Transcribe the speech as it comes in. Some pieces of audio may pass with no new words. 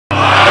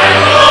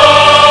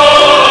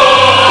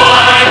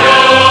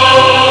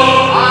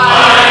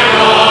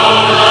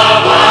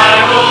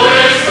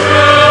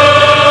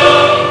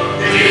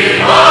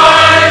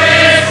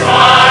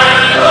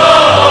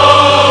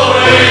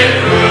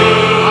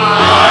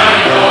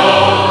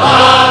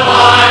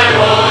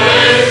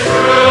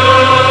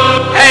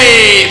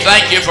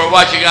you for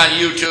watching on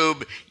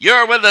YouTube.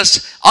 You're with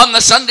us on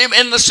the Sunday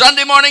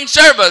morning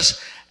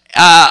service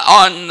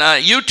on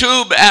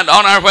YouTube and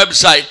on our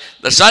website,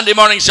 the Sunday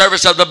morning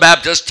service of the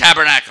Baptist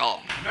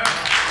Tabernacle.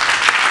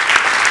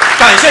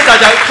 感谢大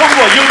家通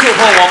过 YouTube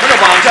和我们的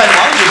网站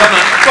网址上面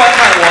观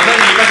看我们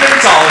礼拜天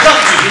早上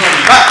举行的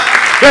礼拜。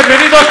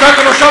Bienvenidos a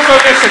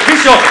nosotros en el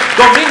servicio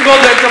domingo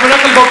del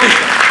Tabernáculo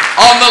Bautista.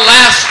 On the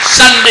last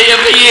Sunday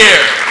of the year.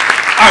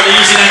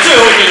 2017年最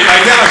后一个礼拜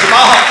天28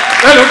号。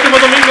El último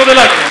domingo del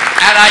año.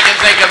 And I can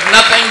think of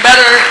nothing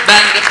better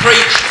than to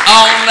preach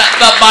on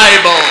the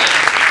Bible.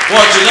 我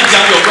只能讲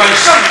有关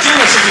圣经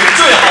的事情，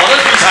最好的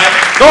题材。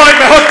No hay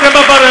mejor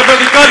tema para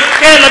predicar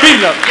que la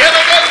Biblia. Give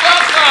a good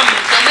welcome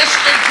to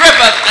Mr.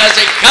 Griffith as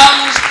he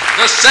comes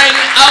to sing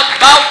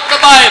about the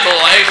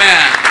Bible.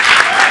 Amen.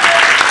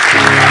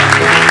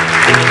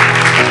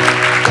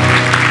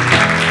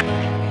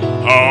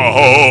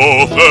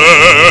 How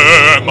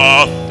firm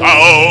a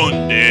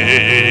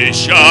foundation,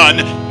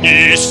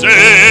 ye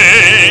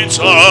saints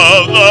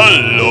of the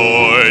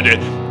Lord,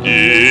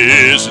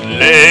 is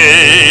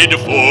laid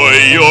for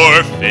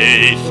your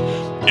faith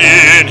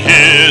in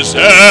his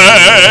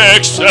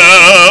excellent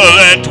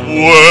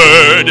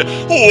word.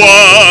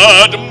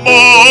 What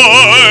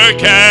more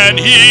can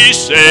he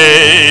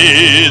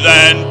say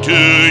than to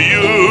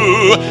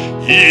you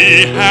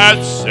he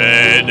hath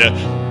said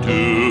to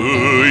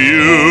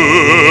you?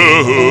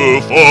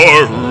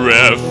 For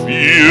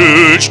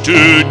refuge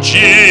to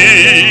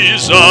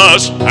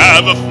Jesus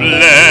have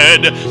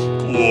fled,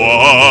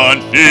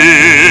 confirme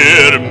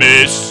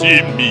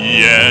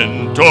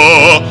cimiento,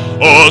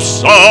 oh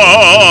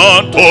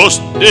santos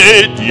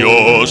de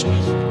Dios,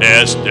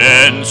 est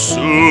en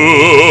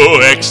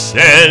su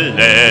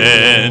excelente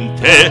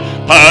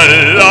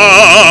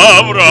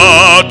palabra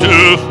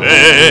tu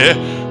fe.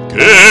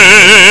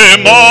 ¿Qué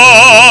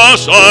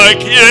más hay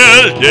que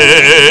él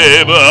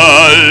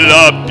deba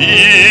la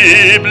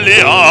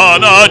Biblia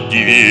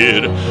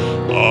añadir?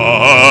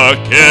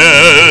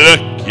 Aquel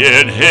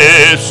quien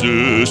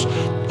Jesús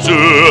su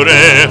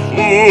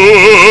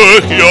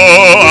refugio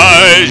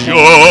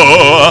halló,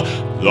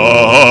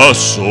 the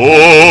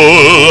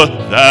soul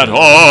that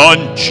on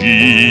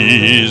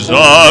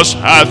Jesus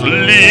hath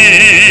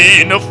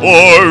leaned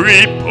for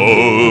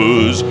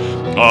repose.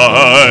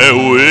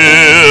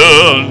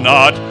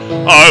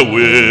 I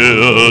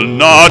will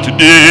not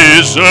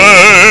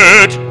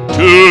desert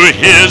to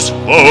his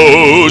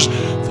foes.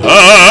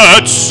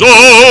 That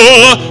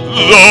soul,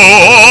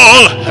 though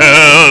all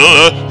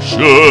hell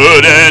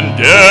should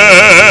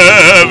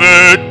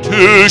endeavor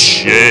to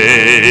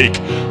shake,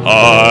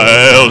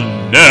 I'll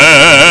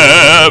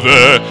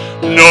never,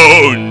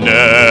 no,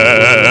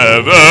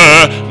 never,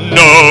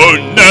 no,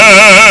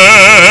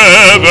 never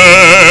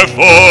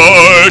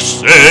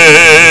forsake.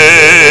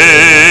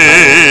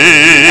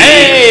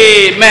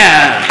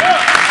 Amen.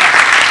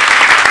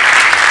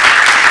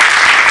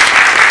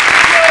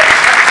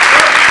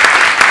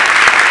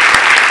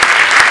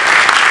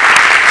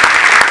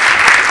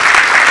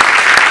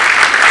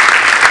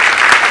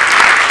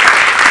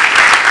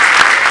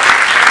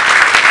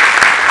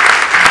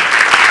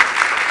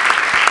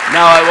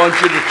 Now I want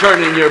you to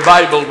turn in your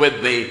Bible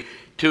with me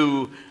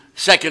to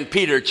 2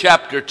 Peter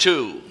chapter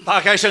 2.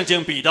 打开圣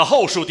经彼得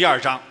后书第2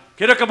章。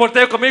 Quiero que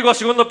voltee conmigo a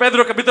 2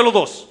 Pedro capítulo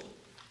 2.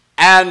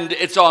 And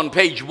it's on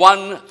page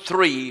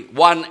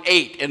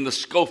 1318 in the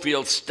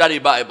Schofield Study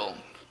Bible.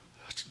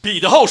 彼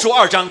得后书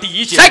2章第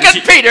1节。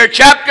 2 Peter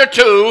chapter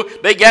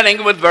 2,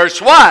 beginning with verse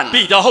 1.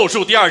 彼得后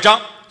书第2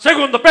章。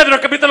 2 Pedro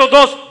capítulo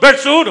 2,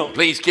 verso 1.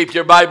 Please keep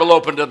your Bible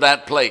open to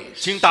that place.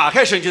 请打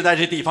开圣经，在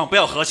这地方不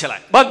要合起来。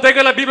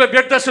 Mantenga la Biblia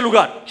abierta a ese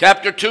lugar.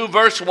 Chapter 2,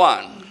 verse 1.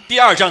 第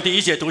2章第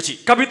1节读起。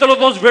 Capítulo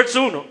 2,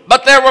 verso 1.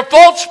 But there were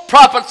false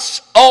prophets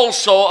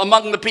also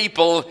among the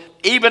people,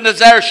 even as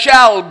there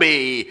shall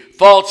be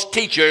false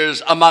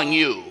teachers among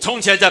you. 从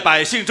前在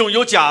百姓中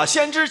有假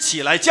先知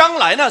起来，将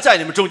来呢，在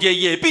你们中间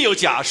也必有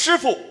假师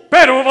傅。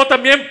 Pero hubo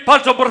también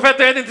falsos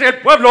profetas entre el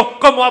pueblo,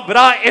 como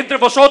habrá entre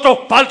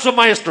vosotros falsos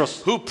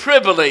maestros. Who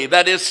privily,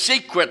 that is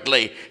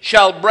secretly,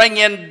 shall bring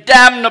in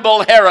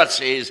damnable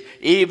heresies,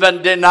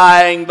 even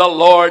denying the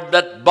Lord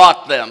that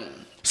bought them.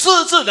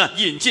 私自呢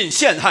引进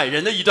陷害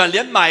人的异端，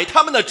连买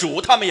他们的主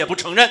他们也不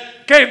承认。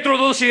 Que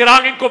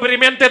introducirán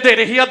encubiertamente de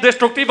herejías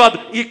destructivas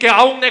y que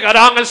aún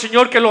negarán al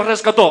Señor que los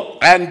rescató.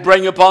 And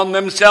bring upon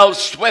themselves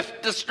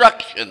swift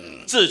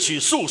destruction. 自取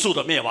速速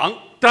的灭亡。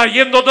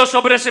 Trayendo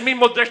sobre sí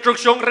mismo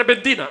destrucción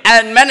repentina.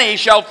 And many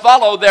shall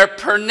follow their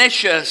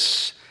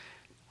pernicious,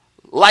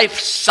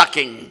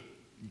 life-sucking,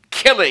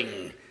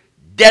 killing,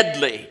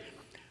 deadly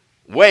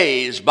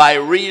ways, by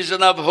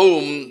reason of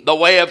whom the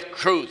way of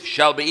truth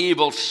shall be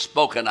evil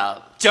spoken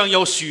of. 将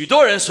有许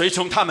多人随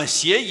从他们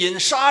邪淫、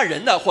杀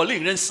人的或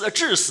令人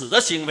致死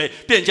的行为，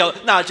便就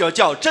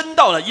叫真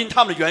道呢，因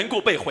他们的缘故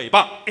被毁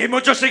谤。 Y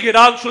muchos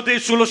seguirán sus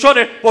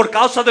disoluciones, por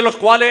causa de los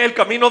cuales el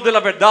camino de la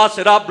verdad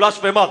será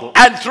blasfemado.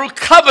 And through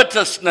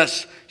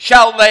covetousness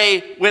shall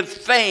they, with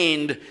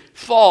feigned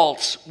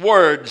false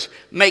words,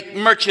 make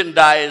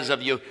merchandise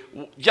of you.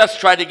 Just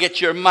try to get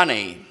your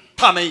money.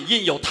 他们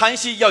因有贪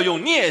心，要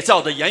用捏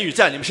造的言语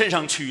在你们身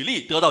上取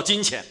利，得到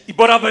金钱。 Y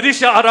por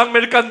avaricia harán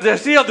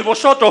mercancía de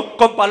vosotros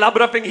con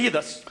palabras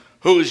fingidas.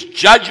 Whose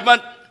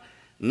judgment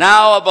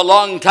now of a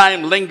long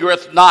time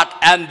lingereth not,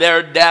 and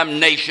their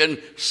damnation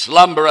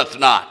slumbereth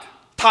not.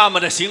 他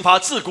们的刑罚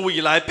自古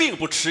以来并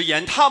不迟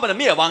延，他们的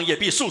灭亡也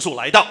必速速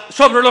来到。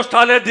 Sobre los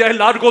tales de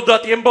largo de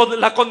tiempo,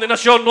 la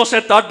condenación no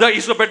se tarda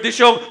y su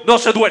perdición no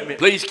se duerme.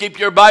 Please keep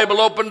your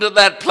Bible open to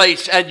that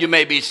place, and you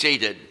may be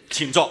seated.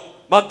 请坐。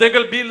 Mantenga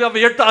el Biblia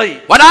abierta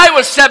ahí. When I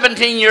was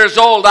 17 years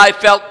old, I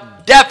felt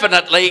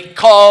definitely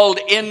called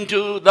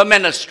into the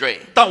ministry.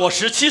 当我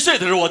17岁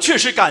的时候，我确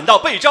实感到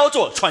被召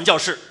做传教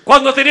士。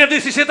 Cuando tenía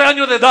 17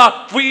 años de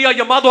edad, fui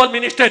llamado al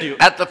ministerio.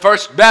 At the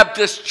First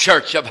Baptist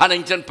Church of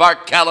Huntington Park,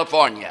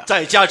 California.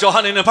 在加州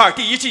汉灵顿 Park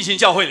第一浸信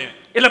教会里，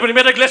 En la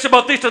primera iglesia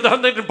bautista de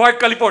Huntington Park,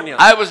 California.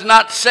 I was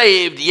not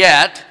saved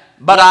yet,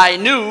 but I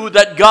knew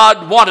that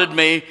God wanted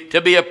me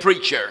to be a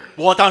preacher.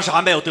 我当时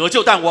还没有得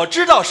救，但我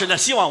知道神呢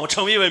希望我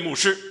成为一位牧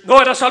师。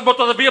 No era salvo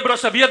todavía, pero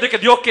sabía de que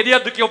Dios quería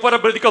de que yo fuera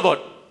predicador.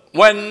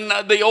 When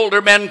the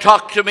older men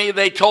talked to me,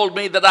 they told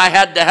me that I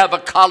had to have a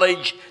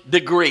college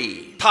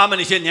degree. 他们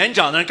那些年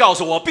长的人告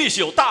诉我，必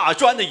须有大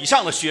专的以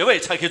上的学位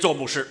才可以做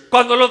牧师。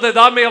 Cuando los de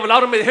edad me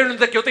hablaron, me dijeron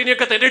de que yo tenía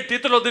que tener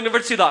títulos de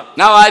universidad.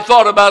 Now, I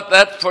thought about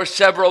that for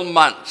several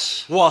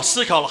months. 我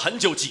思考了很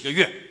久，几个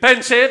月。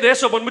 Pensé de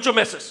eso por muchos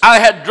meses.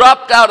 I had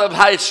dropped out of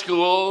high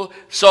school,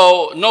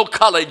 so no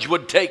college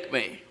would take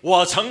me.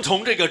 我曾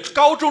从这个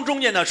高中中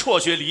间呢辍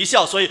学离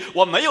校，所以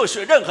我没有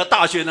任何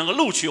大学能够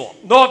录取我。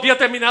 No había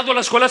terminado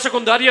la escuela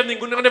secundaria,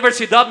 ninguna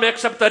universidad me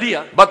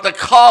aceptaría. But the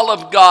call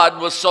of God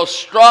was so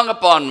strong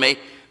upon me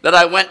that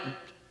I went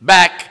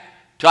back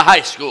to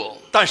high school.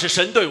 但是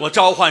神对我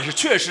召唤是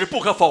确实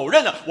不可否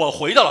认的，我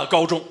回到了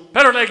高中。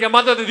 Pero la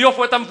llamada de Dios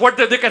fue tan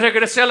fuerte de que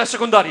regresé a la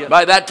secundaria.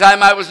 By that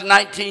time, I was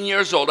 19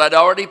 years old. I'd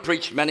already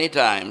preached many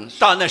times.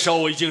 但那时候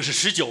我已经是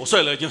19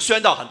岁了，已经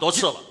宣道很多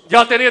次了。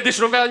 Ya tenía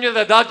 19 años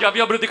de edad, ya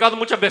había predicado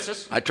muchas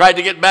veces. I tried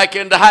to get back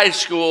into high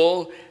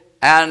school,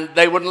 and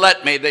they wouldn't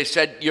let me. They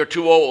said, "You're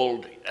too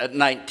old at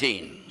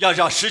 19." 要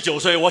是19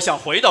岁，我想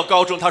回到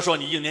高中，他说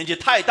你已经年纪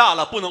太大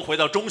了，不能回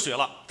到中学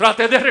了。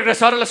 Traté de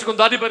regresar a la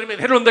secundaria, pero me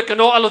dijeron de que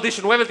no, a los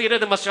 19 tiene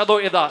demasiado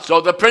edad.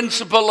 So the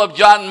principal of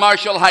John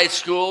Marshall High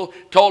School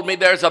told me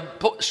there's a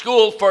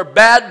school for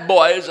bad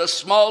boys, a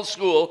small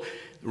school,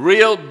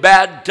 real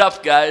bad,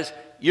 tough guys.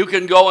 You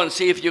can go and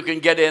see if you can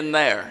get in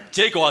there.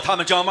 结果他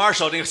们 John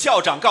Marshall 那个校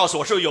长告诉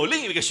我说，有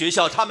另一个学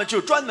校，他们就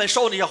专门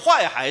收那些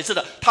坏孩子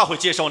的，他会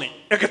接收你。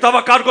 El que estaba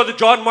a cargo de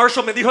John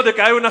Marshall me dijo de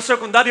que hay una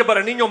secundaria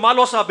para niños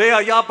malos, ve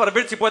allá para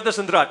ver si puedes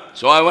entrar.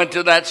 So I went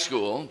to that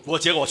school.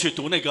 结果我去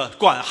读那个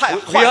管坏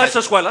Fui a 孩 esa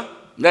子， escuela.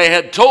 They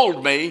had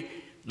told me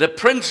the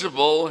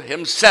principal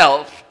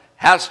himself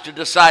has to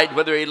decide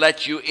whether he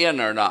lets you in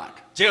or not.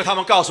 结果他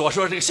们告诉我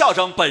说，这个校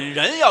长本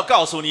人要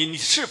告诉你，你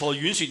是否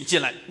允许你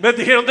进来。 Me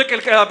dijeron de que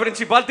el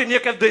principal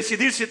tenía que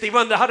decidir si te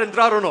iban a dejar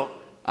entrar o no.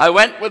 I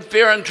went with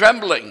fear and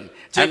trembling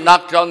and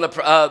knocked on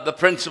the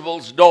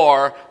principal's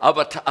door of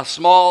a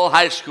small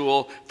high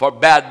school for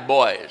bad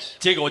boys.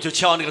 结果我就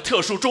敲那个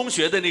特殊中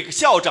学的那个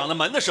校长的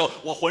门的时候，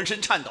我浑身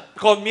颤抖。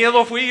 Con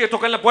miedo fui y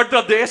toqué en la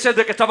puerta de ese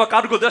de que estaba a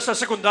cargo de esa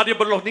secundaria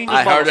por los niños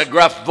I heard a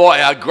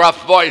malos.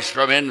 gruff voice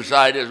from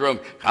inside his room.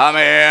 Come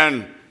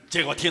in.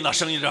 结果听到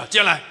声音说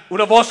进来，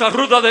 Una voz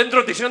ruda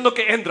dentro diciendo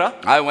que entra.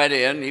 I went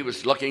in. He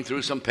was looking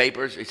through some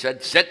papers. He said,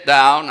 "Sit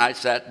down." I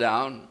sat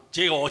down.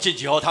 结果我进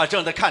去以后，他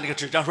正在看那个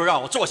纸张，说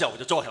让我坐下，我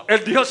就坐下了。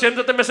 Él dijo,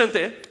 siéntate, me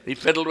senté. He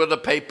fiddled with the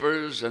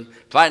papers and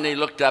finally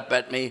looked up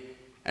at me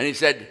and he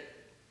said,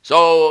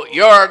 "So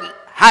you're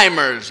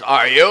Hymers,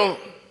 are you?"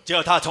 结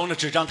果他从那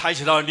纸张抬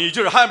起头，你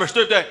就是 Hymers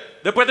对不对？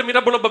 Después de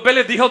mirar por los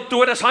papeles, dijo,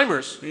 tú eres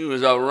Hymers. He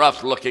was a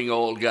rough-looking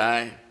old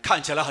guy.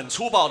 看起来很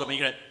粗暴的一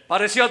个人。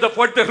 Parecía de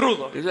fuerte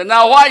rudo. He said,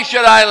 "Now why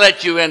should I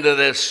let you into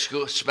this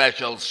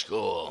special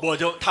school?"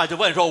 他就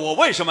问说，我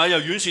为什么要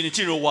允许你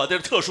进入我的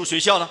特殊学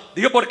校呢？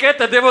 Dijo, ¿por qué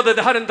te debo de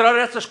dejar entrar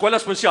a esta escuela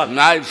especial? And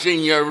I've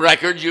seen your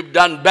records. You've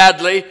done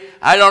badly.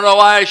 I don't know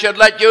why I should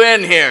let you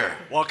in here.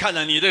 我看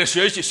到你这个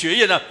学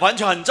业呢，完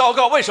全很糟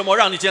糕，为什么我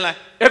让你进来？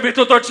 He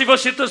visto tu archivo,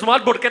 si estás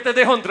mal, ¿por qué te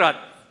dejo entrar?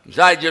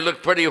 Besides, you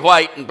look pretty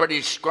white and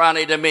pretty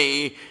scrawny to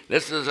me.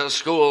 This is a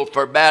school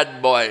for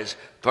bad boys,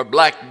 for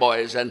black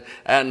boys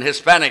and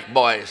Hispanic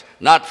boys,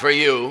 not for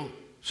you.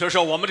 所以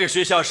说，我们这个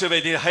学校是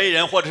为这些黑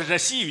人或者是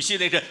西语系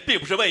那些，并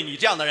不是为你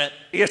这样的人。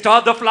 Y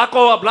estaba de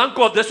flaco a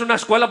blanco, es una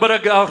escuela para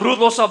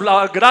rudos,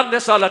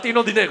 grandes, a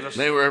latinos y negros.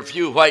 There were a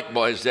few white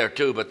boys there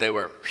too, but they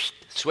were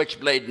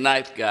switchblade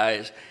knife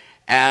guys.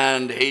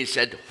 And he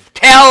said,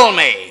 "Tell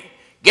me,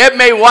 give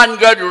me one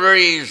good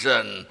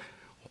reason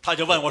他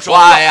就问我说，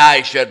 why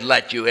I should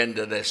let you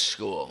into this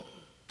school."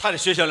 他的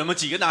学校里面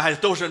几个男孩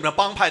子都是那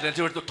帮派的，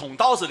就是捅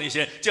刀子那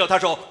些。结果他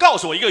说，告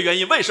诉我一个原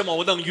因，为什么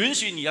我能允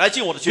许你来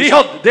进我的学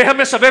校？ Dijo,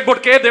 déjame saber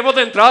por qué debo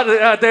de entrar,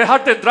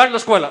 dejarte entrar en la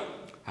escuela.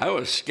 I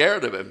was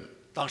scared of him.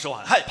 当时我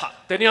很害怕。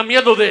 Tenía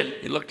miedo de él.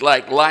 He looked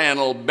like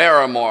Lionel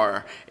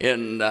Barrymore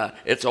in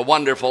It's a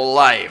Wonderful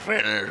Life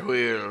in his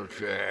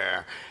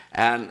wheelchair.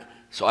 And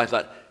so I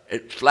thought,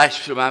 it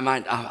flashed through my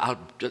mind, I'll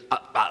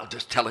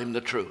just tell him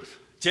the truth.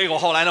 结果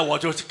后来呢，我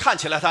就看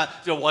起来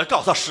我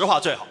告诉他实话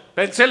最好。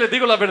 Pensé, le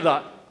digo la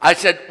verdad. I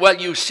said, well,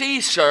 you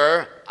see,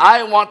 sir,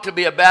 I want to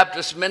be a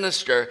Baptist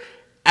minister,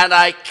 and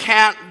I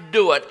can't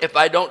do it if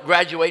I don't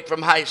graduate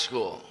from high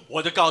school.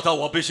 我就告诉他，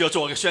我必须要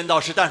做个宣道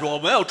士，但是我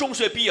没有中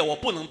学毕业，我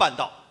不能办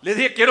道。 Le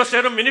dije, quiero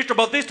ser un ministro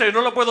bautista y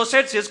no lo puedo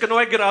ser si es que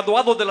no he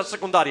graduado de la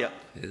secundaria.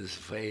 His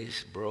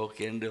face broke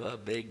into a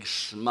big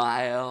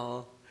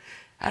smile,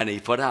 and he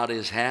put out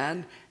his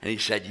hand, and he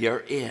said,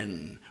 you're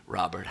in,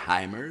 Robert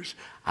Hymers.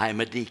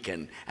 I'm a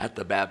deacon at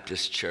the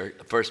Baptist Church,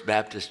 First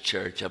Baptist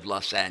Church of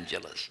Los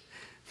Angeles.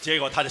 结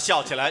果他就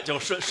笑起来，就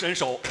伸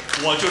手，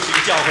我就是一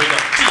个教会的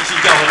浸信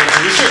教会的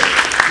执事，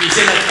你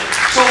现在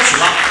收取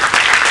了。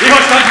 Dijo,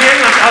 está bien,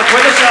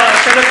 puedes ser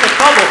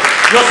aceptado.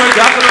 Yo soy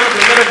diácono de la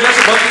primera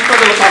iglesia bautista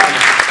de Los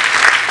Ángeles.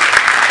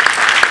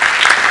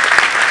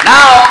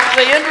 Now,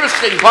 the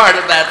interesting part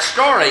of that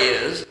story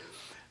is,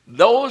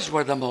 those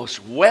were the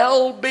most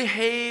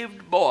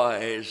well-behaved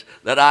boys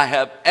that I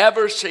have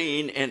ever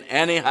seen in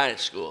any high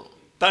school.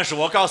 但是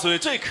我告诉你，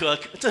最可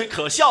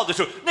笑的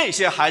是，那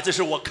些孩子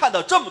是我看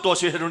到这么多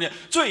学校中间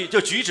举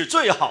止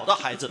最好的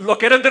孩子。 Lo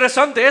que era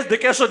interesante es de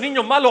que esos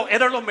niños malos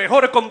eran los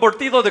mejores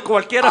comportados de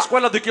cualquier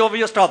escuela de que yo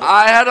había estado.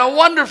 I had a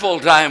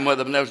wonderful time with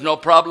them. There was no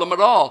problem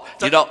at all.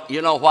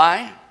 You know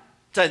why?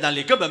 在那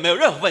里根本没有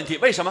任何问题，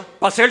为什么？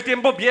 Pasé el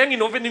tiempo bien y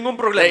no vi ningún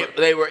problema.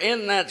 They were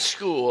in that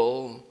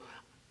school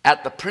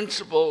at the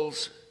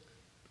principal's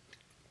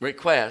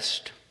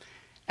request,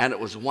 and it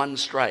was one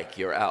strike,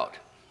 you're out.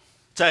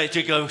 在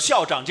这个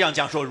校长这样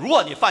讲说，如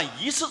果你犯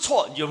一次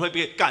错，你就会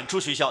被赶出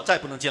学校，再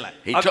不能进来。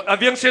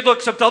 Habían sido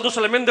aceptados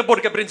solamente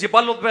porque el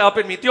principal los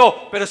permitió,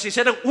 pero si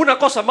hicieran una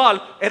cosa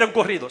mal, eran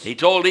corridos. He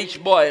told each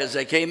boy as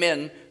they came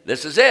in,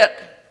 this is it.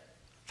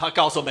 他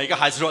告诉每个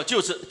孩子说，就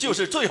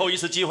是最后一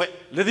次机会。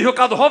 Le dijo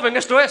cada joven,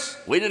 esto es.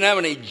 We didn't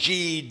have any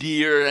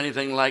GED or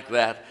anything like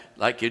that,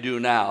 like you do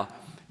now.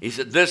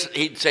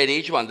 He'd say to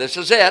each one, this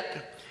is it.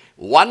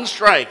 One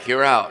strike,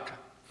 you're out.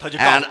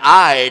 And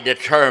I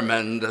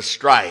determined the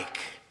strike.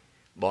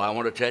 Boy, I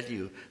want to tell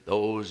you,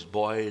 those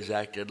boys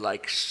acted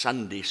like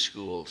Sunday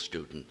school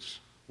students.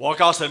 我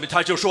告诉你们，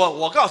他就说，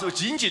我告诉你，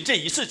仅仅这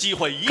一次机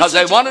会， Because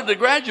they wanted to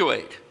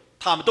graduate.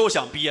 他们都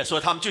想毕业，所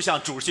以他们就像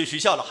主去学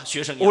校的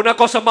学生一样。 Una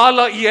cosa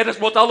mala y eres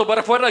botado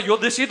para afuera, yo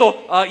decido,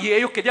 y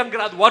ellos querían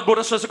graduar, por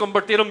eso se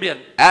convirtieron bien.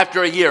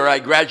 After a year, I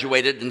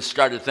graduated and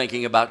started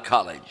thinking about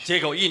college.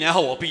 结果1年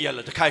后我毕业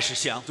了，就开始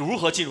想如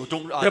何进入大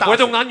Después de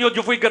学。 un año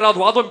yo fui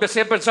graduado,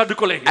 empecé a pensar del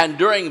colegio. And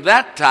during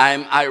that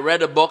time, I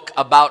read a book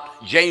about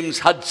James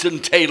Hudson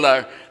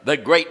Taylor, the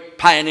great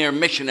pioneer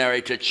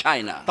missionary to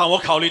China. 当我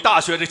考虑大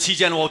学的期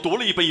间呢，我读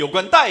了一本有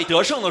关戴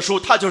德胜的书，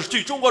他就是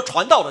去中国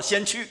传道的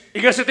先驱。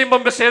 En ese tiempo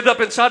empecé a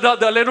pensar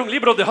de leer un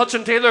libro de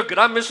Hudson Taylor,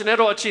 gran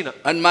misionero a China.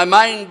 And my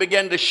mind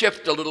began to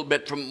shift a little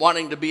bit from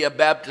wanting to be a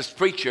Baptist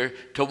preacher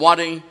to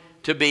wanting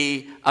to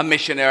be a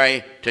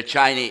missionary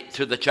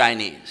to the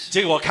Chinese.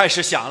 结果我开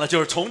始想了，就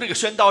是从这个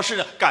宣道士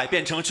呢，改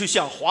变成去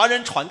向华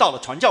人传道的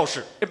传教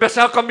士。 Empecé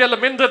a cambiar la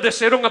mente de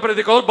ser un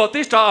predicador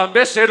bautista en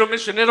vez de ser un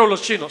misionero a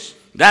los chinos.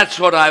 That's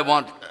what I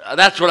want.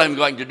 That's what I'm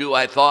going to do,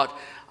 I thought.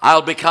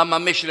 I'll become a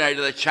missionary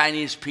to the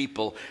Chinese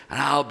people,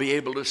 and I'll be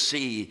able to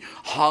see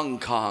Hong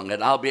Kong,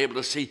 and I'll be able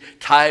to see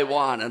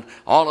Taiwan, and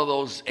all of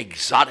those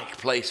exotic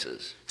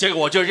places. 结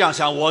果我就这样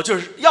想，我就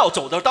是要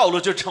走的道路，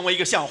就成为一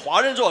个像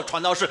华人做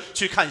传道士，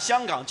去看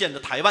香港、见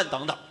的台湾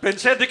等等。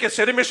 Pensé de que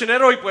seré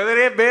misionero y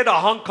poderé ver a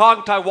Hong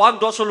Kong, Taiwán,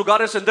 todos esos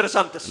lugares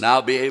interesantes. And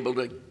I'll be able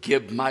to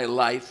give my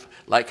life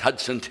like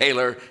Hudson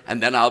Taylor, and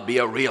then I'll be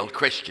a real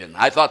Christian.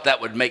 I thought that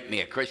would make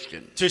me a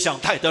Christian. 就像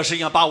戴德士一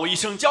样，把我一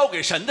生交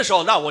给神的时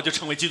候，那我就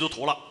成为基督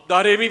徒了。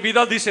 Daré mi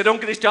vida y seré un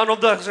cristiano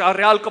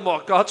real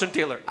como Hudson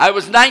Taylor. I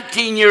was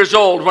 19 years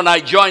old when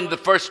I joined the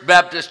First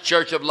Baptist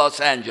Church of Los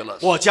Angeles.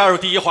 我加入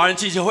第一华人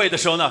浸信会的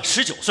时候呢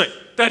，19岁。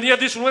 Tenía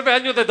 19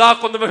 años de edad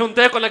cuando me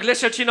junté con la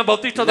iglesia china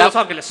bautista de Los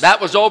Ángeles.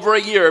 That was over a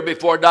year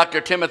before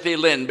Dr. Timothy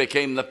Lin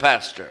became the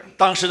pastor.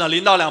 当时呢，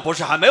林道亮博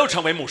士还没有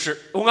成为牧师。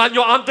 Un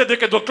año antes de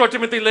que el doctor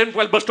Timothy Lin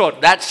fue el pastor.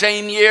 That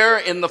same year,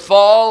 in the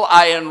fall,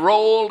 I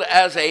enrolled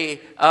as a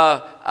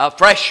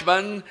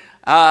freshman,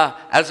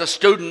 as a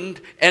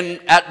student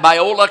at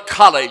Biola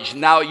College,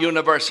 now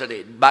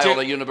University.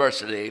 Biola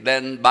University,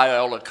 then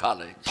Biola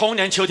College. 同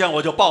年秋天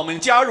我就报名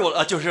加入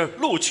了，就是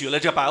录取了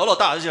这百欧洛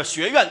大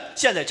学院，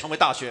现在成为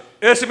大学。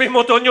 Ese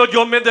mismo otoño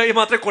yo me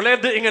matriculé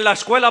en la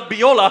escuela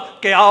Biola,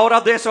 que ahora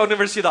de esa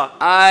universidad.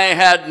 I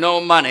had no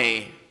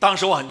money. 当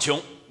时我很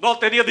穷， No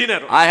tenía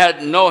dinero. I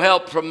had no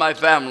help from my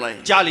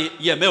family. 家里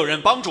也没有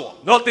人帮助我。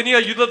 No tenía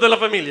ayuda de la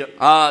familia.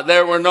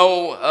 There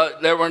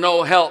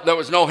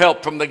was no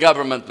help from the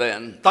government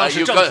then.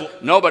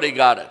 Nobody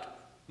got it.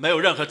 没有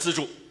任何资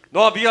助，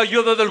 No había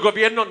ayuda del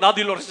gobierno,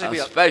 nadie lo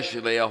recibía.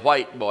 Especially a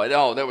white boy.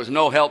 No, there was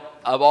no help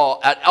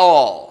at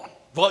all.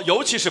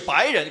 尤其是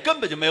白人根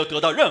本就没有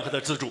得到任何的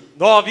资助。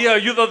 No había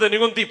ayuda de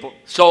ningún tipo.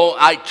 So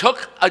I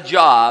took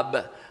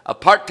a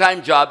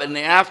part-time job in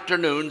the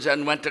afternoons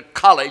and went to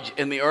college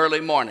in the early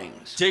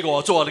mornings. 结果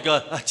我做了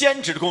个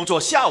兼职的工作，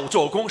下午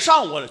做工，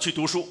上午去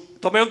读书。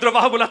Tomé un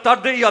trabajo por la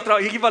tarde y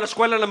iba a la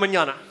escuela en la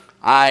mañana.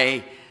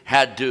 I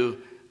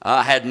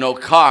had no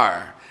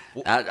car.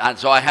 And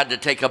so I had to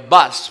take a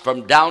bus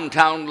from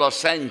downtown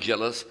Los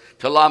Angeles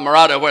to La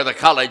Mirada, where the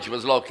college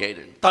was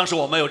located. 当时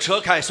我没有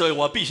车开，所以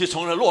我必须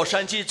从洛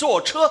杉矶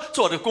坐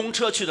着公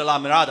车去的拉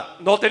米拉达。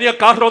No tenía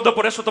carro,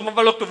 por eso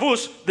tomaba el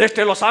autobús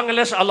desde Los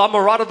Ángeles a La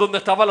Mirada, donde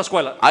estaba la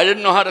escuela. I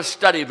didn't know how to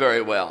study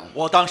very well.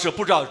 我当时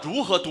不知道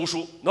如何读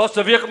书。No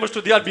sabía cómo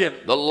estudiar bien.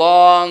 The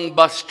long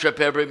bus trip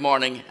every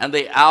morning and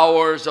the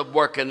hours of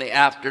work in the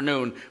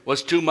afternoon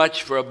was too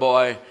much for a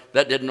boy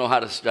that didn't know how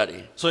to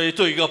study. 所以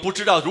对一个不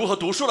知道如何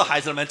读书的孩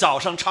子们，早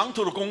上长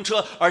途的公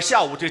车，而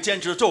下午这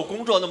兼职做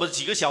工作那么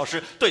几个小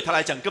时，对他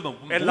来讲根本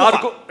无法。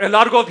El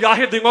largo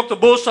viaje de un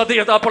autobús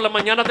por la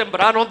mañana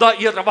temprano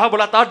y el trabajo por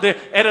la tarde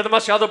era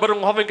demasiado para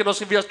un joven que no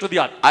sabía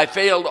estudiar. I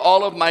failed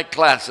all of my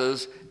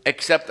classes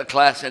except the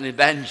class in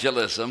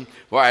evangelism,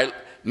 where I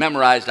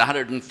memorized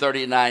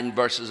 139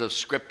 verses of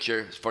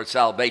scripture for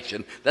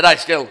salvation that I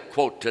still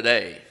quote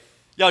today.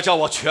 要知道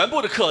我全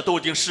部的课都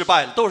已经失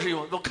败了，都The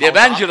考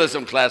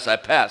evangelism class I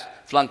passed,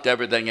 flunked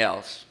everything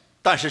else.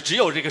 但是只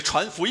有这个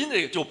传福音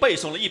的就背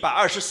诵了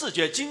124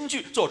节经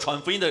句，做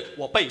传福音的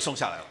我背诵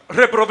下来了。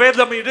Reprobé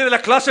la mayoría de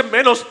la clase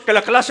menos que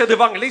la clase de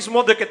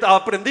evangelismo de que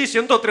aprendí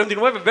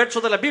 139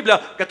 versos de la Biblia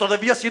que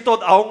todavía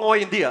cito aún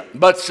hoy en día.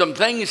 But some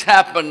things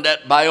happened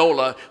at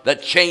Biola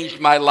that changed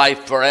my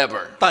life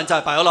forever. 但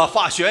在百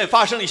欧学院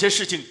发生了一些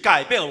事情，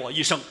改变了我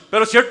一生。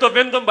Pero cierto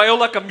evento en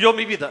Biola cambió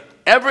mi vida.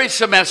 Every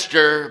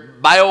semester,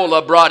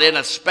 Biola brought in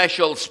a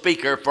special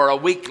speaker for a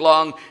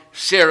week-long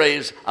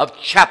series of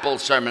chapel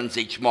sermons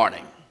each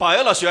morning. 百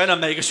欧学院呢，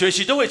每个学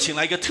期都会请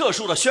来一个特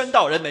殊的宣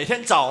道人，每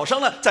天早上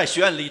呢，在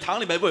学院礼堂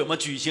里面为我们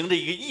举行的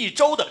一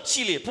周的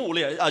系列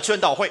宣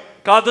道会。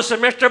Cada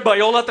semestre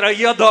Biola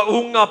traía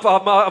un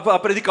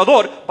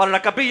predicador para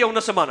la capilla una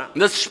semana.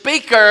 The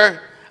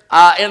speaker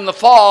in the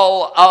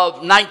fall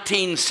of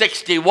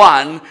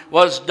 1961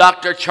 was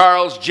Dr.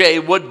 Charles J.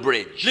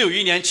 Woodbridge.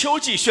 61年秋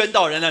季宣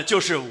道人呢，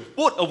就是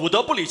伍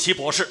德布里奇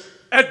博士。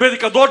El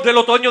predicador del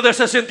otoño del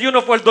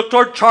 61 fue el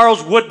Dr. Charles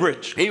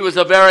Woodbridge. He was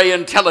a very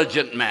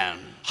intelligent man.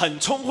 很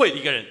聪慧的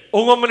一个人。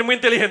Un hombre muy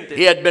inteligente.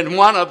 He had been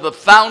one of the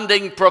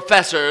founding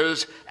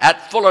professors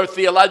at Fuller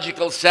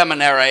Theological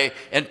Seminary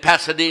in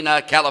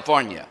Pasadena,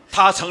 California.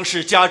 他曾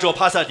是加州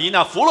帕萨迪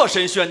纳弗洛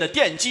神学院的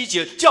奠基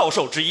教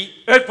授之一。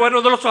Él fue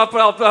uno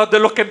de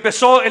los que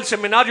empezó el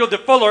seminario de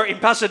Fuller in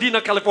Pasadena,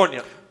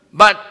 California.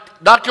 But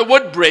Dr.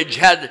 Woodbridge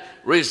had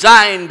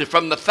resigned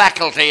from the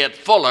faculty at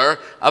Fuller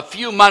a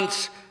few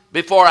months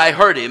before I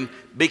heard him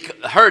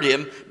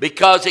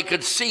because he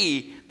could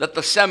see that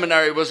the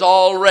seminary was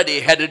already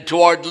headed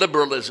toward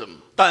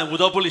liberalism. 但伍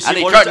德布里奇 And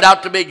he 博士 turned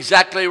out to be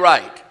exactly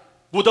right.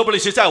 伍德布里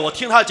奇在我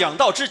听他讲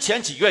道之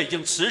前几个月已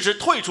经辞职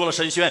退出了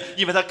神学院，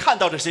因为他看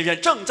到这神学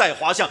院正在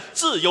滑向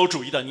自由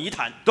主义的泥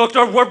潭。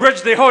Dr.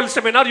 Woodbridge dejó el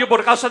seminario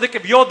por causa de que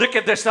vio de que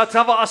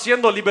estaba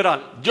haciendo liberal.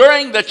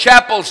 During the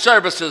chapel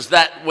services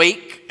that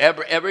week,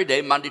 every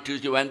day, Monday,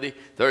 Tuesday, Wednesday,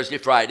 Thursday,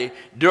 Friday,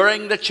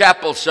 during the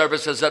chapel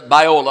services at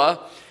Biola,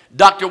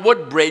 Dr.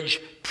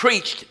 Woodbridge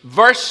preached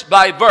verse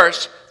by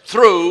verse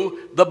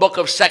through the book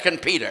of 2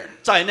 Peter.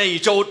 在那一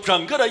周，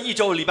整个的一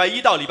周，礼拜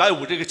一到礼拜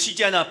五这个期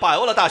间呢，百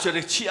欧拉大学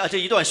这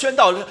一段宣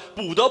道，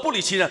伍德布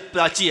里奇呢，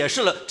解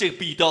释了这个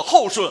彼得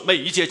后书每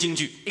一节经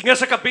句。En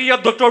esa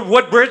capilla, Dr.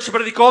 Woodbridge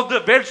predicó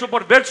verso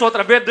por verso a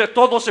través de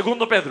todo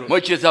Segundo Pedro.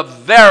 Which is a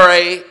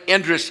very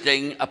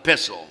interesting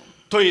epistle.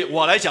 对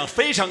我来讲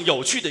非常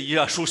有趣的一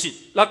个书信。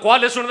La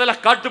cual es una de las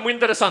cartas muy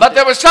interesantes. But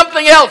there was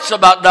something else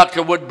about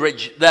Dr.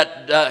 Woodbridge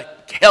that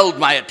held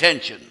my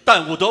attention.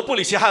 但伍德布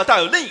里奇还有带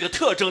有另一个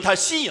特征，它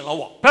吸引了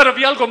我。Pero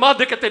había algo más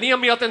de que tenía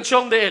mi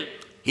atención de él.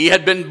 He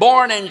had been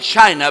born in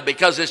China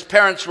because his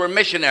parents were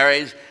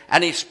missionaries,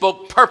 and he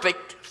spoke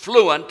perfect,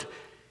 fluent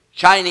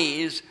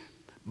Chinese,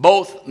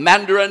 both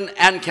Mandarin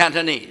and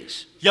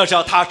Cantonese. 要知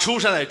道他出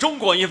生在中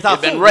国，因为他 He'd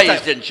父 been 母在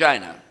raised in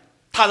China.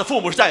 他的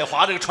父母是在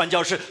华这个传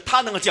教士，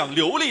他能够讲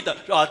流利的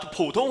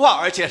普通话，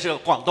而且是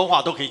广东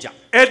话都可以讲。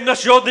Él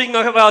nació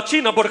en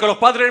China porque los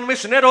padres eran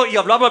misioneros y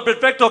hablaba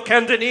perfecto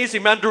Cantonese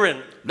y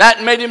Mandarin. That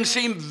made him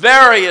seem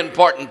very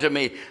important to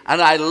me,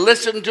 and I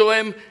listened to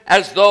him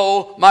as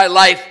though my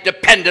life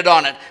depended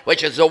on it,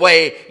 which is the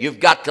way you've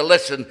got to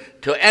listen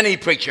to any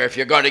preacher if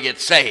you're going to get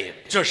saved.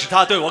 这使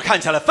他对我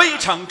看起来非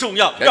常重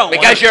要，让我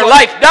Because your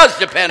life does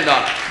depend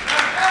on it.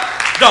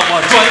 让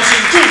我专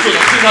心注重的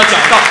听他讲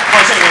道，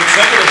好像我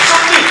全部的生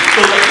命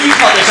都在依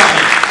靠在上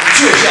面。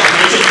确实要得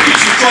救，必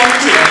须专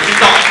注来听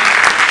道。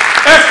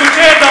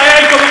Escuché a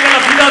él como que la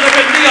vida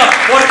dependía,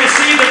 porque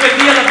sí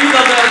dependía la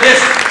vida de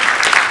eso.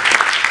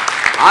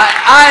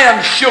 I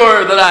am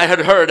sure that I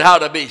had heard how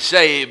to be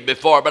saved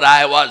before, but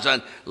I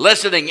wasn't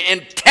listening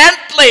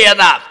intently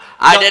enough.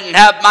 I didn't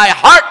have my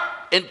heart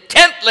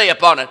intently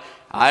upon it.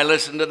 I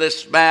listened to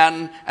this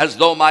man as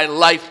though my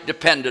life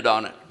depended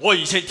on it. 我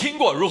以前听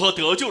过如何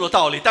得救的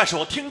道理，但是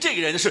我听这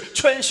个人是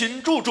全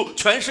神贯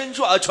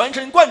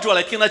注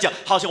来听他讲，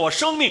好像我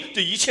生命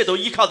这一切都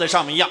依靠在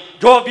上面一样。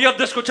Yo había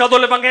escuchado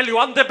el evangelio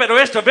antes, pero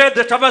esta vez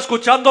estaba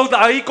escuchando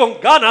ahí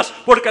con ganas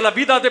porque la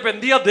vida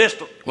dependía de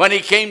esto. When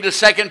he came to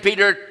 2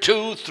 Peter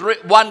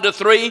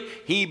 1-3,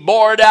 he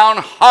bore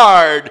down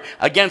hard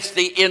against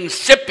the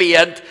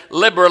incipient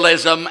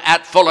liberalism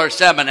at Fuller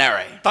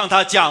Seminary. 当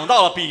他讲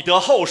到了彼得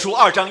后书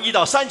2章1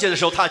到3节的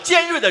时候，他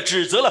尖锐地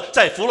指责了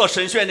在弗洛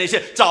神学院那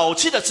些早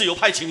期的自由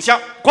派倾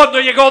向。Cuando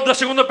llegó de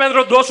 2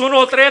 Pedro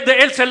 2:1-3,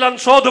 él se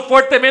lanzó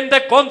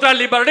fuertemente contra el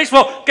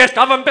liberalismo que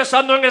estaba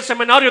empezando en el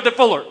seminario de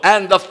Fuller.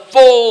 And the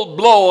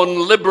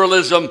full-blown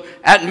liberalism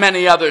at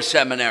many other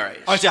seminaries.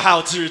 而且还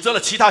有指责了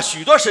其他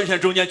许多神学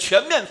院中间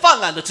全面泛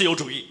滥的自由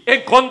主义。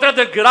En contra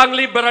del gran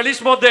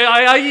liberalismo de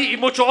ahí y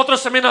muchos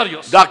otros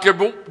seminarios. Dr.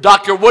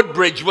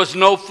 Woodbridge was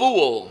no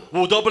fool.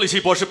 伍德布里奇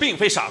博士并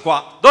非傻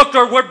瓜，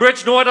 Dr.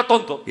 Woodbridge no era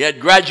tonto. He had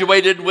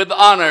graduated with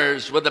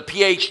honors with a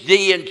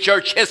PhD in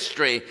church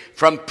history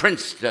from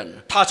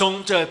Princeton. 他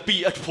从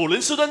普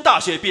林斯顿大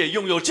学毕业，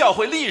拥有教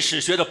会历史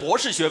学的博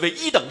士学位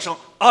1等生。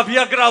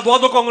 Había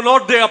graduado con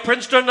honor de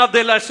Princeton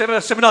del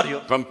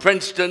seminario. From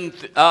Princeton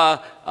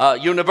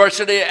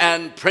University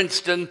and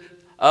Princeton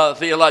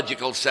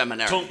Theological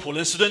Seminary. 从普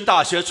林斯顿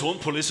大学，从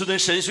普林斯顿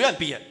神学院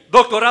毕业。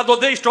 Doctorado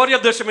de historia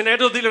del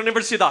seminario de la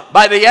universidad.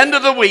 By the end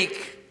of the week,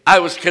 I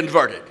was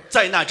converted.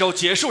 在那周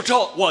结束之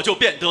后，我就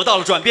得到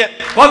了转变。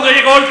 Cuando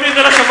llegó el fin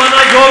de la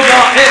semana, yo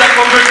ya era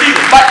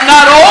convertido. But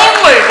not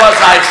only was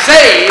I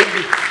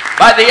saved,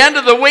 by the end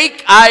of the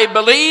week, I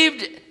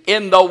believed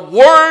in the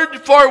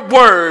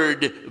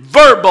word-for-word,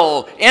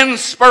 verbal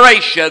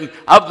inspiration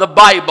of the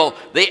Bible,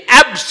 the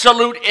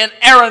absolute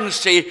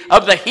inerrancy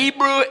of the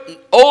Hebrew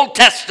Old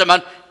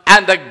Testament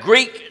and the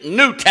Greek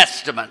New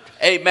Testament.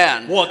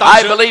 Amen.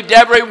 I believed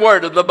every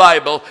word of the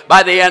Bible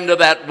by the end of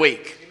that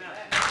week.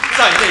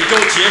 在那周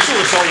结束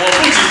的时候，我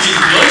不仅仅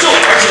得救，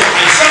而且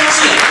还相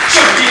信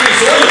圣经里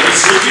所有的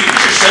词句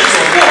是神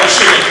所漠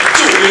视的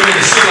旧约内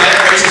的希伯来，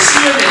而且新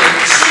约内的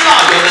希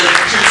腊原文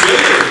是绝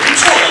对无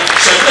错的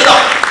神的道。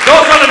 No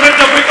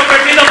solamente fui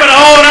convertido, pero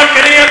ahora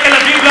creía que la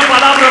Biblia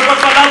palabra por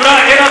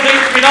palabra era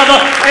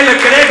inspirada, el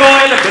griego,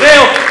 el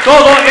hebreo,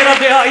 todo era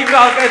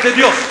de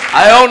Dios.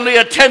 I only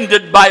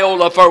attended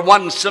Biola for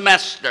 1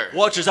 semester.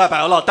 我只在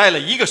百欧老待了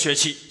1个学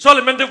期，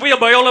 Solamente fui a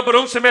Biola por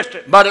un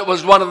semestre. But it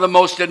was one of the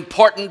most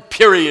important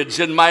periods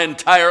in my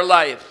entire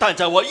life. 但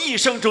在我一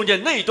生中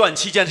间那段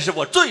期间是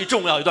我最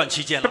重要一段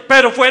期间了。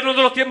 Pero fue uno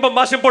de los tiempos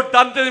más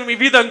importantes de mi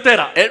vida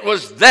entera. It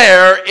was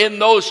there in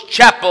those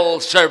chapel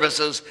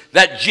services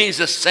that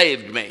Jesus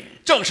saved me.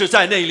 正是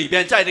在那里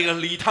边，在这个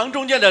礼堂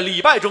中间的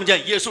礼拜中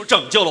间，耶稣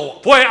拯救了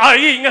我。 Fue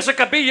ahí en esa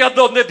capilla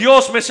donde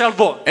Dios me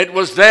salvó. It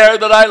was there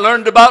that I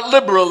learned about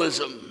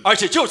liberalism. 而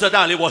且就在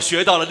那里，我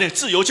学到了那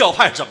自由教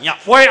派是怎么样。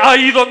 Fue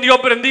ahí donde yo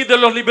aprendí de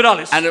los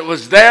liberales. And it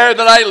was there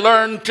that I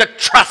learned to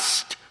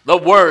trust the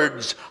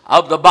words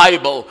of the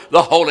Bible,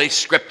 the Holy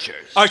Scriptures.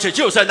 而且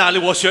就在那里，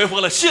我学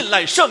会了信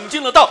赖圣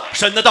经的道，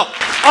神的道。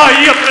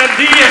 Ahí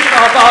aprendí a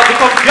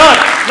confiar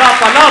la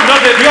palabra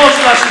de Dios,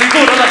 la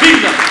escritura, la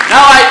Biblia.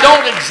 Now, I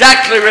don't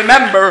exactly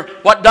remember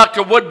what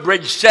Dr.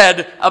 Woodbridge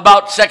said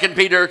about 2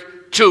 Peter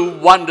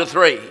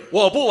 2:1-3.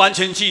 我不完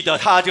全记得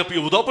他这个彼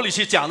得布里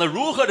奇讲的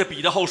如何的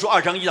彼得后书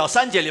2章1到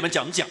3节里面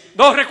讲。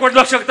 No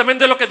recuerdo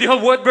exactamente lo que dijo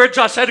Woodbridge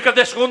acerca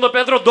de 2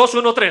 Pedro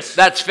 2:1-3.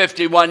 That's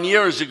 51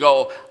 years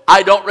ago.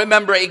 I don't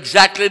remember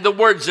exactly the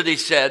words that he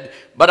said,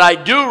 but I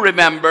do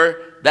remember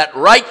that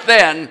right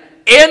then,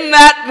 in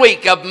that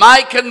week of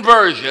my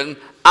conversion,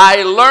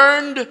 I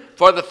learned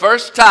for the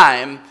first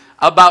time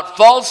about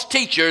false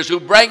teachers who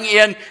bring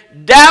in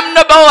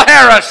damnable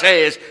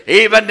heresies,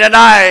 even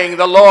denying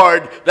the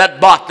Lord that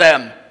bought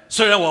them.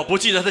 虽然我不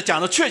记得他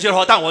讲的确切的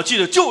话，但我记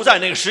得就在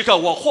那个时刻，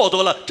我获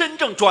得了真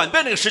正转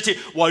变那个时期。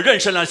我认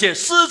识了那些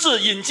私自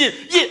引进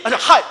陷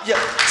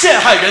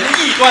害人的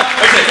异端，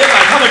而且连把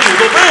他们主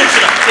都不认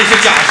识的那些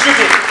假师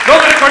傅。 No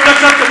recuerdo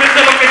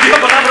exactamente lo que dijo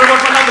palabra por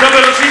palabra,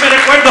 pero sí me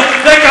recuerdo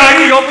de que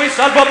ahí yo fui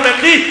salvo,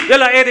 aprendí de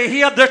la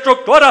herejía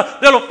destructora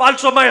de los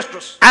falsos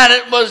maestros. And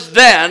it was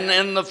then,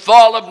 in the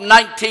fall of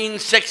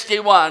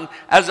 1961,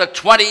 as a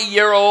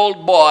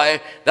 20-year-old boy,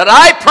 that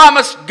I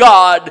promised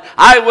God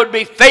I would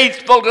be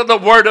faithful to the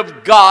Word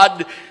of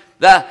God,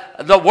 the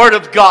Word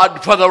of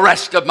God for the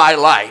rest of my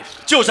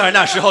life. 就在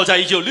那时候，在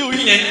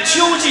1961年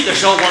秋季的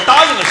时候，我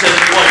答应了神，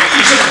我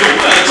一生永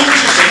远忠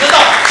实神的道，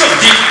圣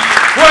经。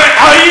 Fue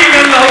ahí en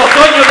el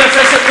otoño de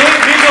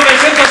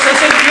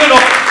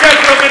 1961 que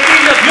prometí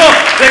a Dios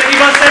de que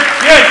iba a ser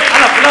fiel a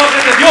la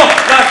palabra de Dios,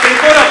 la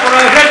escritura por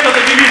el resto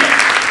de mi vida.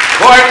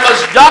 For it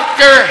was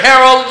Dr.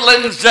 Harold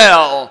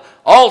Lindsell,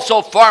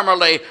 also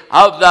formerly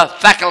of the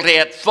faculty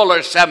at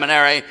Fuller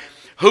Seminary,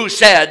 who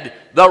said,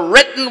 "The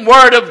written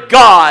word of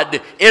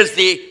God is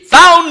the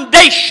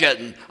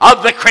foundation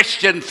of the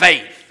Christian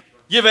faith."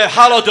 因为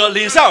哈罗德·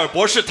林塞尔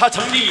博士，他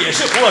曾经也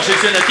是福尔神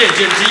学的奠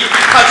基人之一。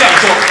他这样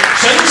说：“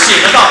神写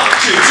的道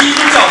是基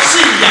督教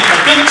信仰的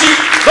根基。”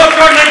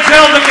 Doctor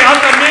Nigel que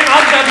también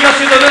había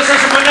sido de esa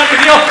semana que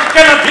dijo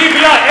que la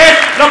Biblia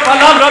es la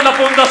palabra, la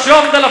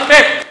fundación de la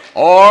fe.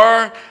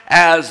 Or,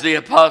 as the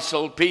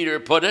Apostle Peter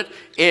put it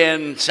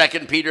in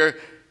 2 Peter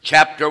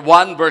chapter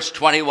 1, verse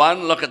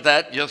 21, look at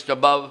that just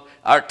above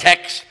our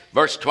text.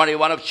 Verse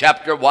 21 of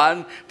chapter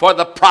 1, for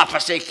the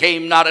prophecy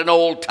came not in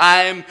old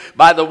time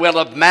by the will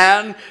of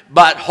man,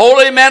 but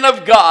holy men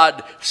of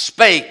God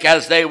spake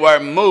as they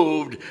were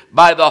moved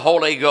by the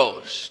Holy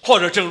Ghost. 或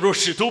者正如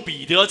使徒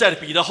彼得在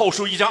彼得后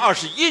书1章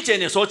21节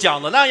内所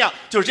讲的那样，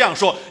就是这样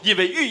说：因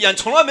为预言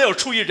从来没有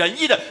出于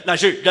人意的，乃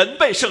是人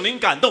被圣灵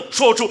感动，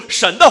说出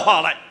神的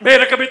话来。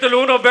Mira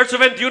capítulo 1, verso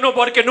 21,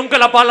 porque nunca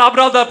la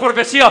palabra de la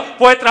profecía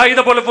fue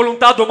traída por la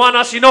voluntad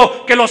humana,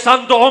 sino que los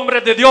santos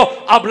hombres de Dios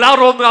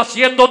hablaron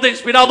haciendo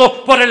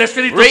inspirado por el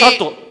Espíritu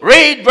Santo.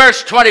 Read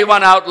verse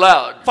 21 out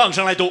loud. 放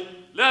声来读。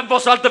Lea en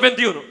voz alta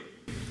 21.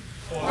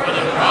 For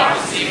the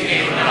prophecy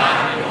came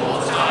not in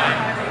old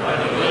time by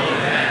the will of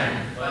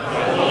man, but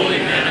the holy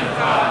men of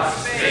God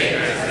spake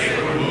as they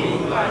were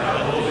moved by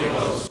the Holy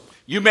Ghost.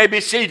 You may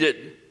be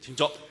seated. 请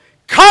坐。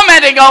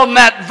 Commenting on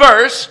that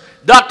verse,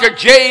 Dr.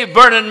 J.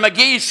 Vernon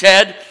McGee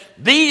said,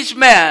 these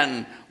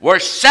men were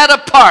set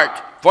apart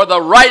for the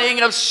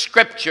writing of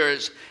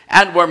scriptures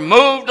and were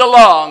moved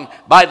along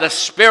by the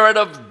Spirit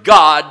of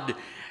God,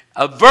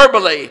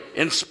 verbally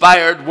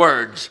inspired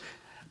words,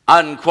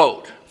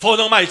 unquote. 佛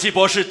登麦基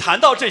博士谈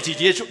到这几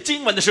节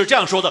经文的是这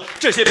样说的：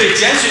这些被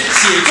拣选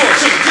写作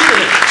圣经的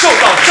人，受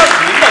到圣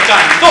灵的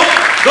感动。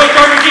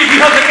Doctor McGee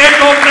dijo que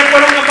estos hombres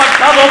fueron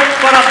apartados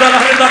para la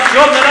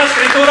redacción de la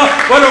Escritura,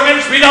 fueron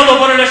inspirados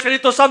por el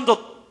Espíritu Santo.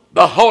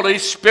 The Holy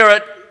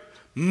Spirit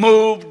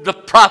moved the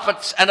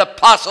prophets and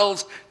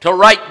apostles to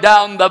write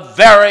down the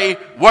very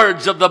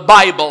words of the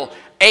Bible,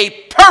 a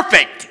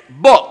perfect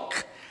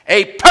book,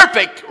 a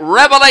perfect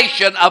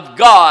revelation of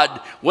God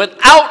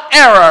without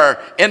error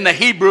in the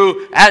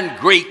Hebrew and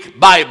Greek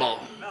Bible.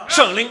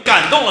 圣灵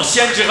感动了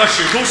先知和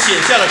使徒，写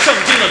下了圣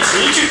经的词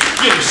句，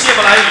用希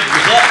伯来语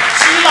和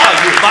希腊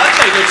语完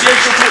美的揭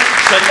示出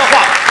神的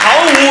话，毫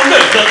无任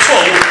何错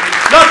误。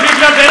 La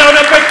Biblia era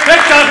una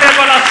perfecta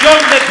revelación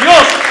de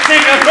Dios sin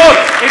error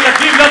en la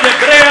Biblia de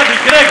hebrea y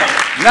griega.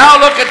 Now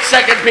look at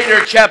 2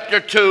 Peter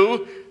chapter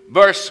 2,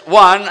 verse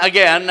 1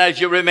 again as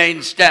you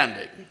remain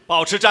standing.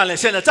 保持站立。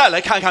现在再来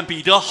看看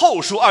彼得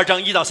后书2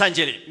章1到3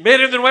节里。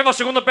 Miren de nuevo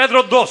 2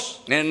 Pedro 2.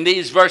 In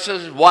these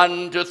verses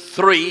 1 to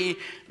 3,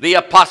 the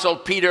Apostle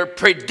Peter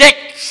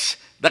predicts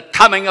the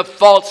coming of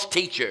false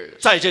teachers.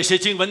 在这些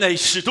经文内，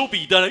使徒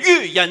彼得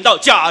预言到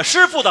假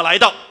师傅的来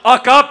到。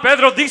 Acá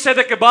Pedro dice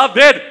de que va a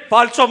haber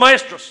falsos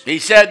maestros. He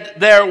said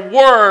there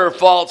were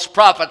false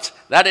prophets.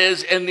 That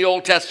is, in the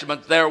Old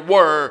Testament, there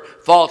were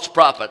false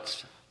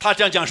prophets. 他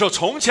这样讲说：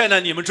从前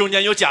呢，你们中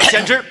间有假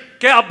先知，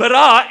 Que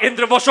habrá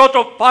entre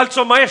vosotros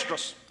falsos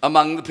maestros.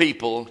 Among the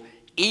people,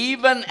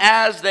 even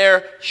as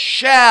there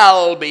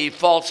shall be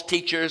false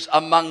teachers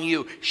among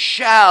you,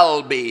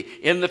 shall be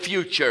in the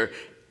future,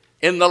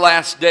 in the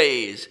last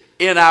days,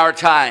 in our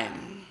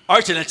time.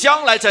 而且呢，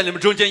将来在你们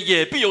中间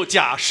也必有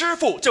假师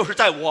傅，就是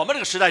在我们这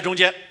个时代中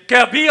间。 Que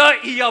había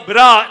y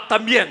habrá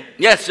también.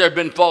 Yes, there have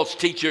been false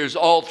teachers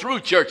all through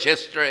church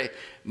history,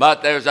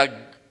 but there's a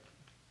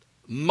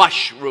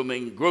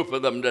mushrooming group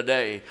of them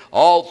today,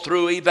 all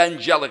through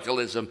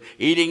evangelicalism,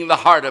 eating the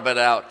heart of it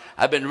out.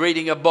 I've been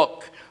reading a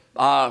book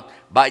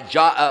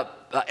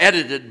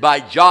edited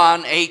by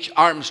John H.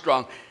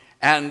 Armstrong,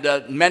 and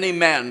many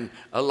men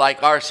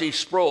like R.C.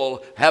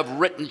 Sproul have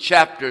written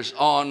chapters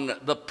on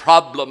the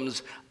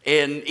problems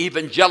in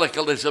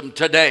evangelicalism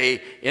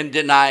today in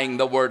denying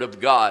the Word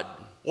of God.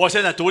 我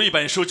现在读了一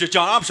本书，就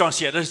John Armstrong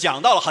写的，是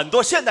讲到了很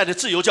多现代的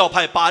自由教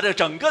派把这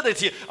整个的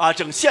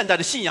整现代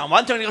的信仰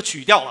完全这个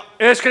取掉了。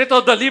He escrito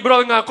del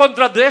libro en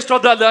contra de esto,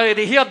 de la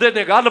herejía de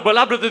negar la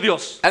palabra de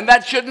Dios. And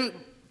that shouldn't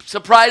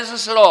surprise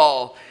us at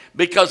all,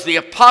 because the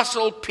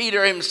Apostle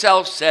Peter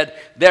himself said,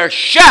 there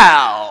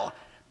shall,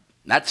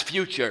 that's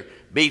future,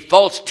 be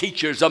false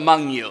teachers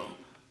among you.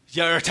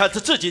 而他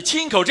自己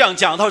亲口这样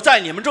讲，他说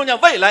在你们中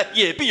间未来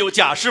也必有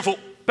假师傅。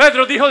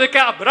 Pedro dijo de que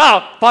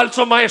habrá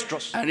falsos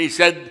maestros. And he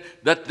said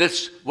that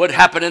this would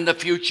happen in the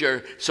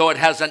future, so it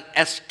has an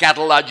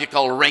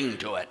eschatological ring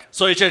to it.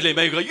 所以这里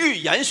面有个预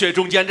言学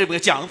中间这么个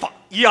讲法。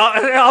 Y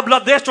habla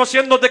de esto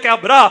siendo de que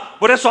habrá,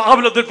 por eso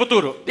habla del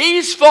futuro.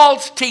 These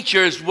false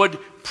teachers would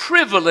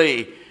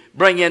privily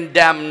bring in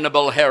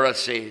damnable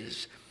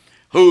heresies.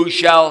 Who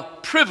shall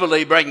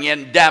privily bring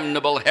in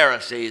damnable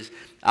heresies?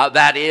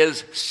 That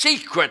is,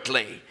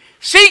 secretly.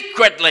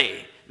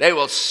 Secretly, they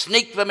will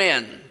sneak them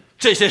in.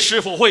 这些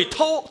师傅会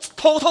偷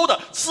偷的、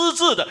私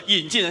自的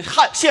引进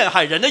陷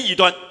害人的异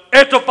端。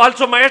 Estos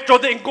falsos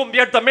maestros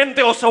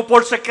encubiertamente o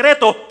por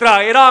secreto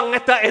traerán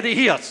estas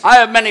herejías. I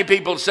have many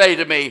people say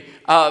to me,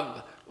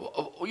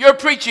 your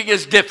preaching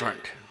is different.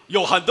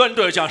 有很多人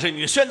对我讲是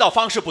你的宣道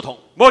方式不同。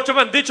 Muchos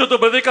me han dicho tu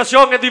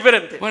predicación es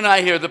diferente. When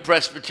I hear the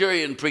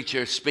Presbyterian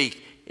preacher speak,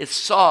 It's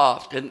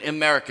soft. And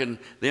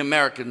the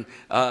American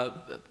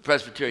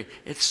Presbyterian,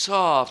 it's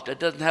soft. It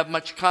doesn't have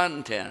much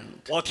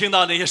content. 我听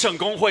到那些圣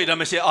公会的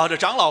那些这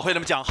长老会他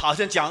们讲，好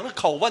像讲的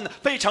口吻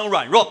非常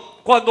软弱。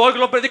 Cuando oigo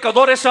los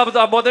predicadores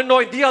modernos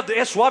hoy día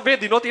es suave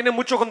y no tiene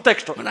mucho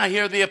contexto. When I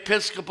hear the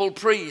Episcopal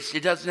priest, he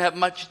doesn't have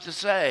much to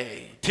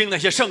say. 听那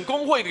些圣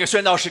公会那个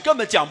宣道士根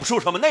本讲不出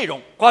什么内容。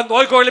 Cuando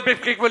oigo el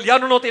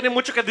episcopaliano no tiene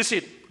mucho que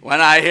decir.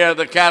 When I hear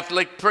the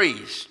Catholic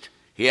priest,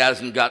 he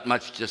hasn't got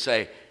much to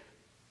say.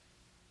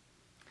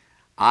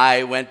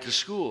 I went to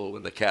school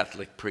with a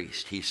Catholic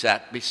priest. He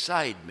sat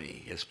beside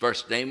me. His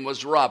first name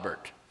was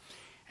Robert.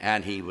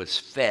 And he was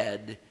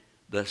fed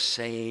the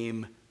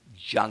same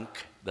junk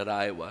that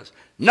I was.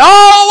 No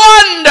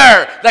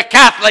wonder the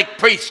Catholic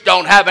priests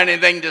don't have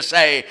anything to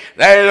say.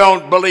 They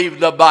don't believe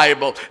the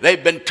Bible.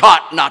 They've been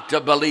taught not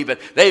to believe it.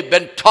 They've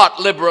been taught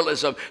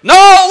liberalism.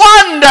 No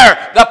wonder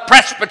the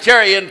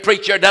Presbyterian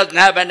preacher doesn't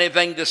have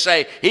anything to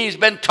say. He's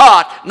been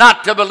taught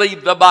not to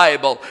believe the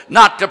Bible,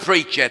 not to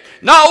preach it.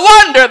 No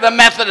wonder the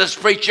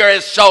Methodist preacher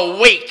is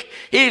so weak.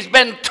 He's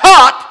been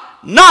taught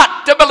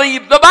not to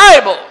believe the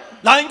Bible.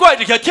 难怪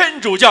这些天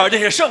主教、这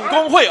些圣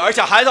公会，而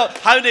且还有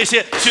那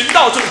些寻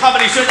道众，他们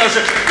的宣道士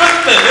根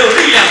本没有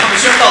力量。他们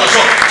宣道的时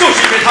候，就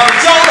是因为他们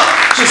教的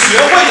是学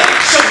会的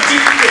圣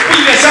经，也不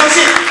应该相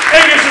信。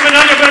En el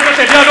seminario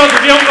presbiteriano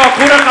tenía un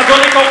cura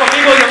católico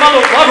conmigo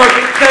llamado Robert,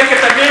 que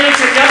también le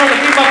enseñaron las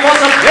mismas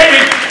cosas de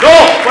él. No,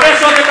 por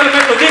eso es que los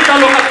metodistas,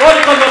 los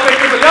católicos, los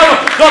presbiterianos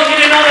no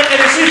tienen nada que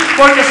decir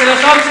porque se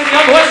les ha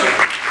enseñado eso.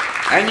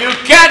 And you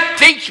can't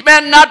teach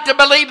men not to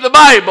believe the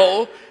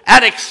Bible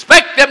and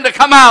expect them to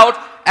come out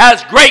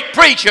as great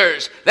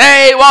preachers.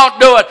 They won't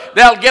do it.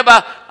 They'll give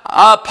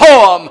a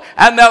poem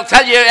and they'll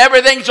tell you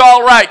everything's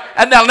all right,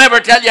 and they'll never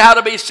tell you how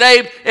to be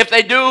saved. If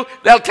they do,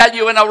 they'll tell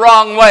you in a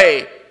wrong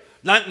way.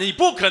 那你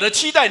不可能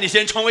期待那些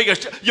人成为一个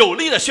有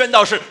力的宣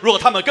道士，如果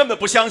他们根本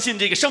不相信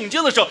这个圣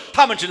经的时候，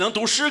他们只能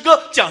读诗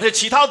歌，讲些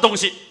其他的东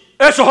西。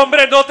 Esos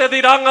hombres no te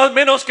dirán al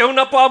menos que un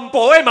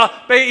poema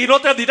y no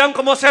te dirán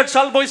cómo ser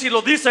salvo, y si lo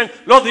dicen,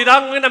 lo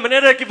dirán de una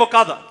manera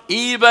equivocada.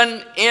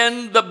 Even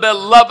in the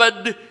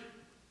beloved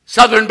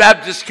Southern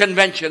Baptist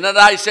Convention, and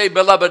I say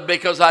beloved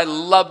because I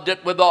loved it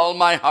with all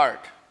my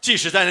heart. 即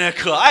使在那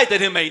可爱的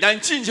这美南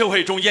浸信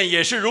会中间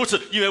也是如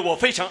此，因为我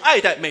非常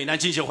爱戴美南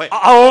浸信会。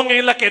 Aún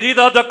en la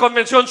querida de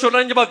Convención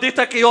Sureña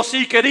Bautista que yo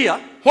sí quería.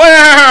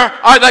 Where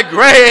are the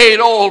great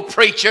old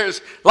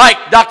preachers like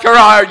Dr.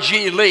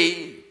 R.G.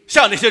 Lee?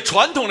 像那些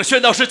传统的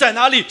宣道士在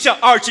哪里？像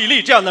R.G.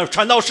 Lee 这样的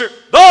传道士。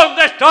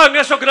 ¿Dónde están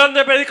esos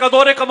grandes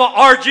predicadores como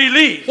R.G.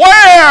 Lee?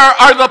 Where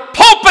are the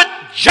pulpit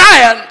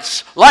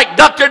giants like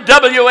Dr.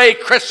 W.A.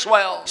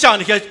 Criswell? 像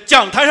那些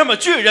讲台上的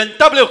巨人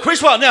W.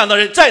 Criswell 那样的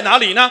人在哪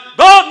里呢？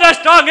 ¿Dónde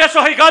están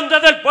esos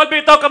gigantes del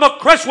púlpito como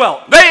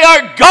Criswell? They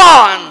are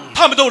gone.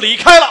 他们都离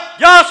开了。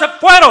 Ya se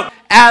fueron.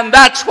 And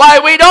that's why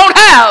we don't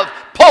have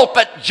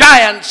pulpit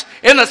giants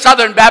in the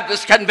Southern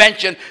Baptist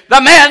Convention. The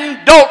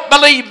men don't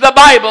believe the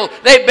Bible.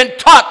 They've been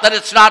taught that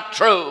it's not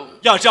true.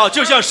 要知道，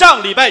就像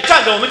上礼拜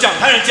站在我们讲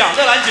台上讲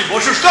的兰锦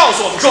博士告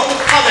诉我们说，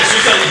他在学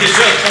校里也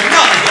学了同样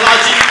的一个垃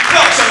圾，不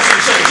要相信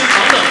圣经等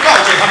等告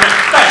诫他们。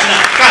但是呢，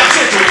感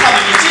谢主，他们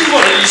已经经过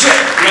了一切，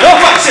难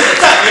怪现在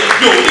再没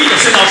有力的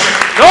宣道士。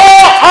 No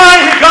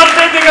hay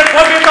gigantes en el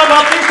púlpito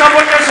bautista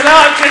porque se les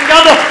ha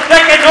enseñado de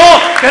que no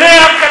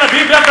crean que la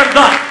Biblia es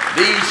verdad.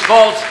 These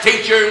false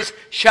teachers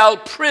shall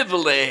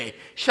privily,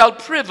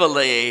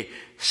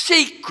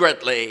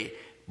 secretly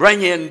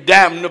bring in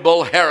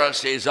damnable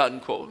heresies,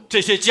 unquote.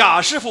 这些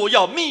假师傅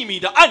要秘密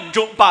的暗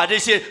中把这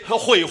些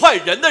毁坏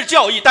人的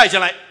教义带进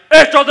来。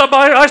 Estos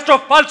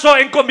maestros falsos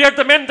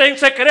encubiertamente en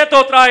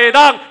secreto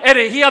traerán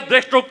herejías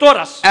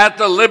destructoras. At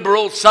the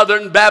liberal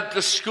Southern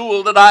Baptist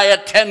school that I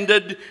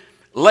attended,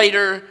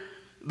 later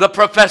the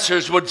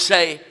professors would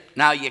say,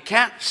 now you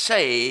can't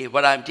say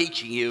what I'm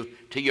teaching you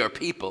to your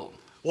people.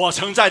 我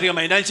曾在这个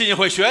美南浸信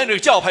会学院这个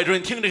教派中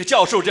听这个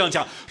教授这样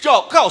讲，要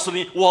告诉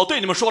你，我对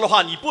你们说的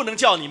话，你不能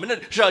叫你们的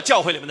是要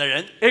教会里面的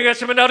人。 En el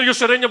seminario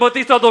sureño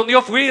bautista donde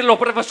yo fui, los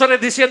profesores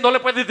diciendo, no le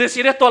puedes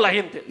decir esto a la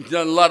gente.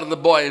 A lot of the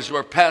boys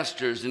were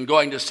pastors and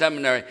going to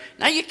seminary.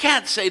 Now you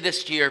can't say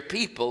this to your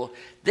people.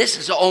 This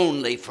is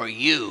only for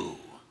you.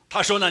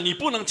 他说呢，你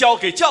不能交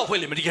给教会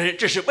里面这些人，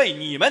这是为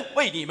你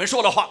们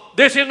说的话。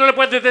 Decir, no le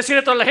puedes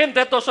decir esto a la gente,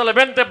 esto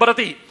solamente para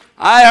ti.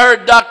 I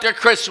heard Dr.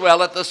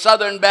 Criswell at the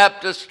Southern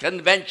Baptist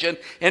Convention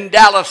in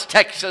Dallas,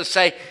 Texas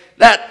say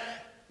that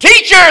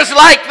teachers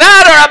like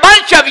that are a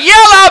bunch of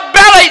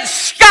yellow-bellied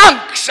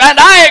skunks, and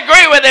I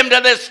agree with him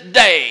to this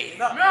day.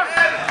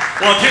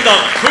 我听到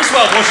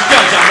Criswell 博士这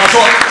样讲，他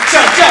说，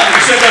像这样的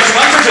宣教是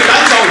完全是胆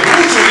小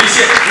如鼠的一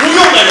些无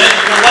用的人，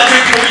我完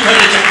全同意他的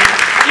讲。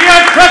 Y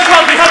el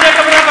Criswell, fíjate que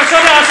las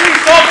personas así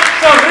son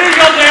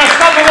zorrillos de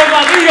estómago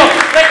amarillo,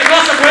 de que no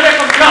se puede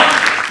comprar.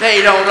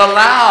 They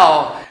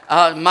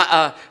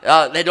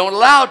don't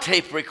allow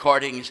tape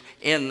recordings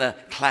in the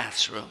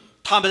classroom.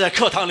 他们在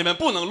课堂里面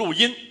不能录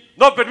音，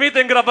 No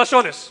permiten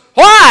grabaciones.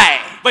 Why?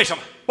 为什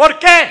么？ ¿Por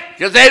qué?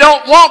 Because they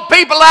don't want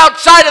people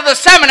outside of the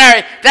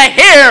seminary to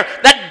hear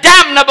the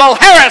damnable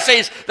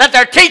heresies that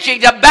they're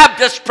teaching to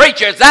Baptist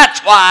preachers. That's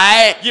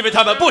why. 因为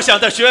他们不想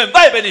在学院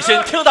外边那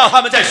些听到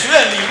他们在学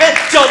院里面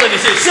教的那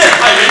些陷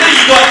害人的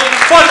异端。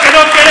 Porque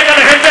no quiere que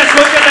la gente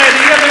escuche la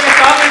herida que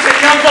están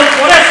enseñando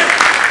por eso.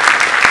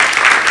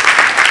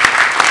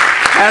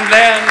 And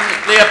then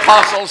the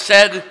apostles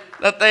said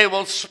that they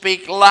will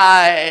speak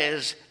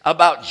lies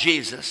about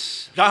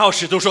Jesus. 然后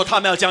使徒说他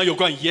们要讲有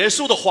关耶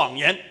稣的谎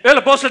言。 El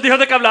apóstol dijo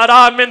de que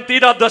hablará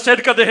mentiras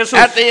acerca de Jesús.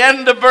 At the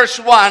end of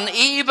verse 1,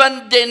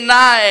 even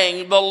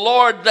denying the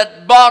Lord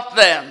that bought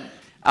them.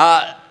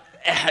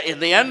 In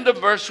the end of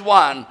verse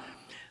 1,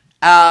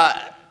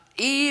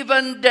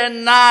 even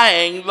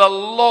denying the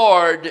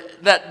Lord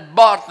that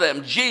bought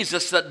them,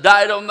 Jesus that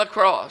died on the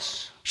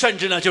cross. 甚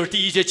至呢，就是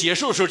第一节结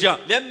束的时候这样，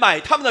连买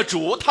他们的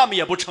主，他们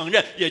也不承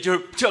认，也就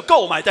是这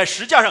购买在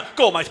石架上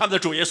购买他们的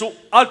主耶稣。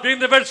 Al fin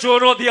de verso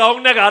 1, de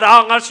aún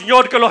negarán al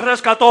Señor que los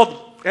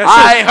rescató. Jesús.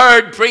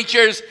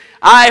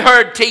 I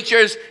heard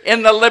teachers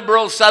in the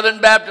liberal Southern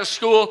Baptist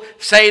school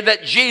say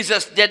that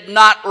Jesus did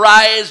not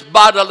rise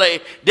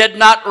bodily, did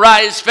not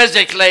rise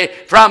physically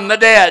from the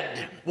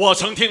dead. 我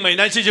曾听美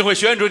南基金会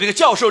学院主这个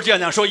教授这样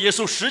讲说，耶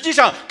稣实际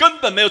上根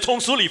本没有从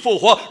死里复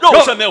活，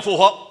肉身没有复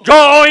活。 Yo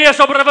oí a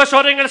su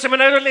profesor en el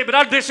seminario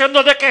liberal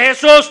diciendo de que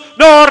Jesús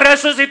no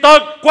resucitó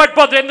el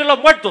cuerpo de los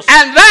muertos.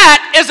 And that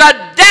is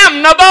a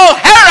damnable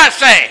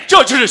heresy.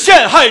 这就是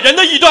陷害人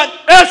的异端。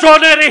 Es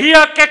una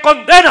herejía que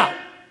condena.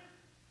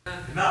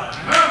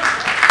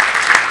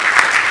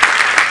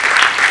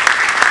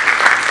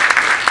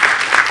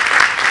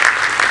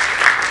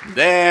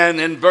 Then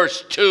in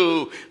verse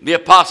 2, the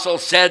apostle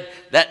said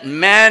that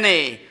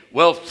many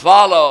will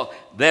follow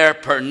their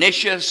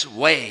pernicious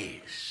ways.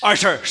 二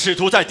是使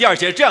徒在第二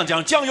节这样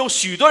讲，将有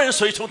许多人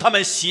随从他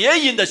们邪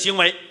淫的行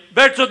为。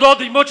 Verso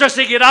 2, y muchos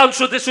seguirán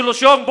su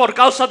desilusión por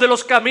causa de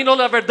los caminos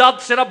de la verdad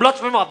será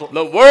blasfemado.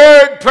 The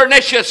word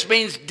pernicious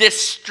means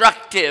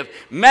destructive.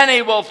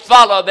 Many will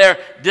follow their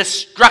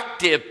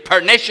destructive,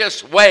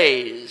 pernicious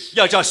ways.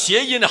 要知道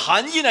邪淫的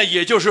含义呢，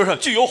也就是说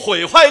具有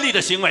毁坏力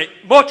的行为。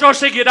 Muchos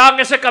seguirán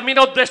ese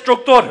camino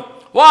destructor.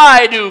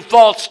 Why do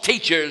false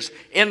teachers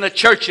in the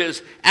churches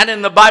and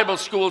in the Bible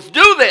schools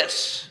do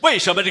this? 为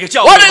什么这个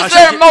教会 What 把 is 这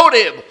their 些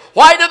motive?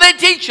 Why do they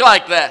teach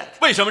like that?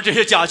 为什么这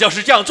些假教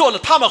师这样做呢？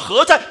他们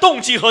何在？动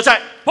机何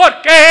在？ ¿Por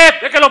qué?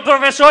 De que los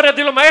profesores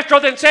y los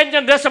maestros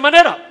enseñan de esa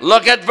manera.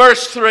 Look at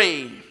verse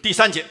 3. 第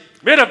三节，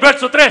 Mira el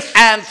verso 3.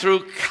 And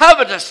through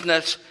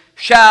covetousness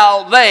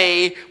shall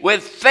they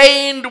with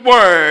feigned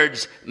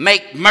words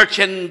make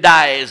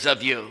merchandise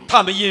of you.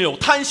 他们因有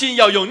贪心，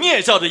要用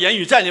捏造的言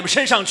语在你们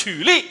身上取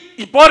利。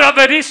 Y por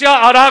avaricia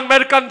harán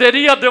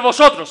mercadería de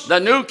vosotros. The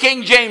New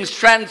King James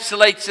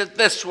translates it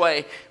this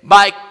way: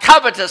 by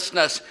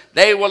covetousness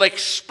they will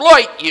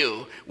exploit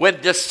you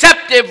with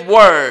deceptive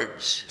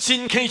words.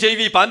 新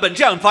KJV 版本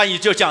这样翻译，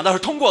就讲到是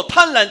通过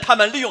贪婪，他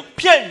们利用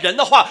骗人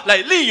的话来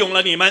利用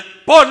了你们。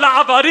 Por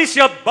la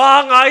avaricia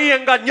van ahí a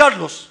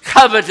engañarlos.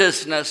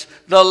 Covetousness,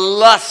 the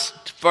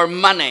lust for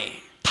money.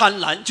 贪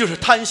婪就是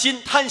贪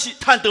心，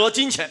贪得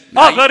金钱。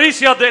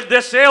 Avaricia del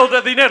deseo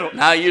de dinero.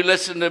 Now you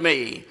listen to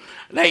me.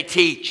 They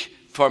teach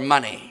for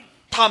money.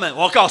 他们，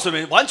我告诉你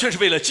们，完全是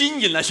为了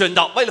金银来宣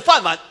道，为了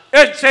饭碗。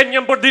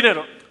 Enseñan por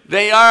dinero.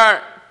 They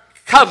are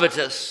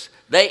covetous.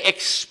 They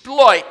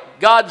exploit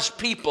God's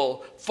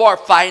people for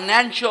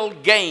financial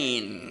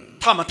gain.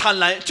 他们贪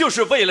婪，就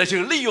是为了这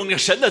个利用这个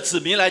神的子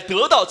民来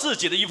得到自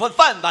己的一份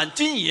饭碗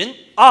金银。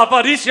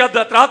 Avaricia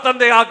tratan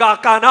de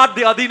ganar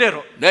de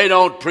dinero. They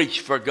don't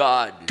preach for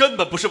God. 根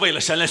本不是为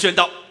了神来宣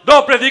道。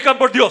 No predican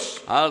por Dios.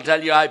 I'll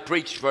tell you, I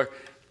preached for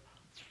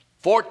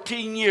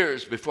 14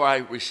 years before I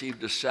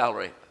received a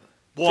salary.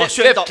 我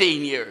宣道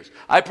 15 years.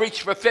 I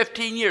preached for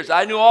 15 years.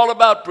 I knew all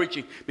about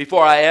preaching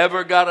before I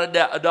ever got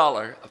a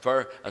dollar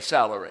for a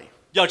salary.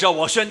 要知道，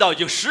我宣道已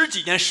经10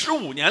几年、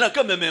15年了，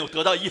根本没有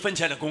得到1分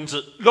钱的工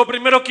资。 Los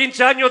primeros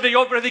 15 años de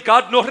yo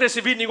predicar no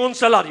recibí ningún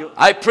salario.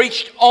 I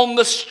preached on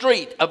the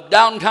street of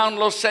downtown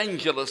Los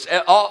Angeles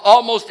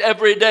almost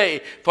every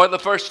day for the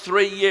first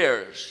 3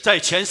 years. 在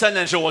前3年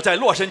的时候，我在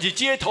洛杉矶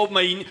街头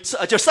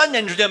就3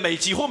年之间，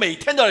几乎每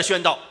天都在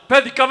宣道。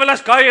 Predicaba en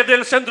las calles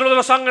del centro de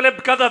Los Ángeles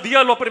cada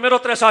día los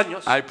primeros 3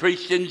 años. I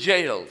preached in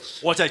jails.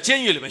 我在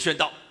监狱里面宣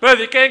道。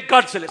 Prediqué en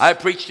cárceles. I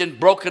preached in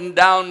broken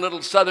down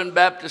little Southern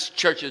Baptist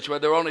churches where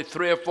there were only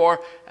 3 or 4,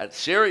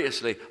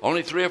 seriously,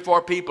 only 3 or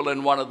 4 people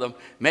in one of them,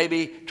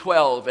 maybe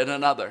 12 in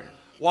another.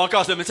 我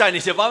告诉你们，在那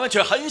些完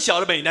全很小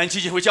的美南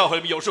基金会教会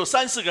里面，有时候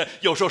3、4个人，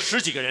有时候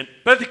10几个人。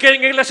 Prediqué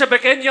en iglesias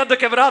pequeñas de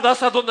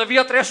quebradas a donde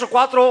había 3 o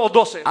 4 o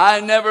 12.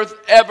 I never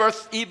ever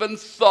even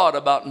thought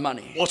about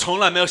money. 我从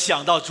来没有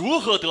想到如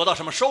何得到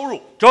什么收入。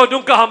 Yo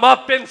nunca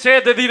jamás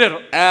pensé de dinero.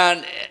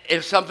 And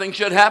if something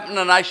should happen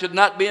and I should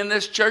not be in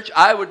this church,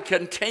 I would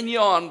continue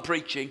on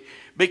preaching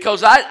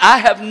because I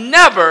have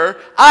never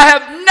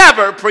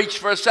preached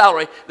for a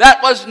salary.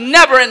 That was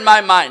never in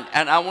my mind.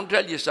 And I want to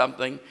tell you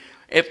something.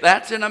 If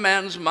that's in a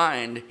man's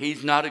mind,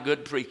 he's not a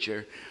good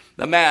preacher.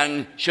 The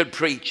man should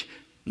preach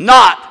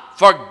not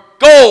for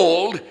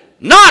gold,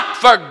 not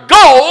for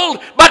gold,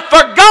 but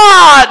for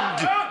God.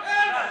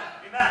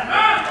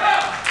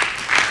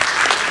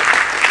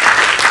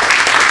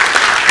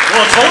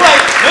 我从来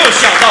没有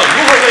想到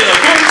如何为了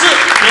工资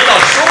得到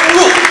收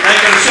入来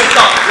跟宣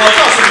道。我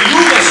告诉你，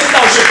如果宣道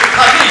士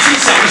他内心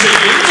想的是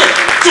银子，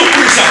就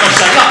不是想到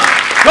神了。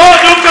 Yo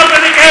nunca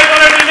prediqué por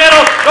el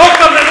dinero,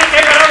 nunca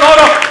prediqué por el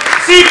oro,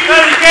 sí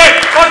prediqué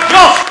por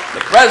Dios.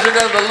 The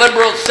president of the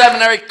Liberal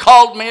Seminary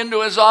called me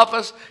into his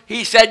office.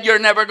 He said, "You're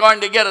never going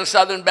to get a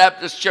Southern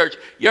Baptist church.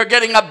 You're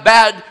getting a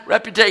bad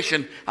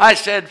reputation." I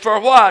said, "For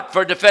what?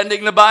 For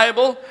defending the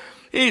Bible?"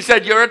 He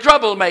said, "You're a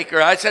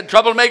troublemaker." I said,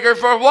 "Troublemaker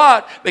for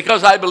what?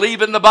 Because I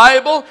believe in the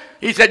Bible?"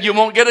 He said, "You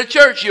won't get a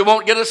church. You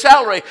won't get a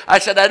salary." I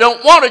said, "I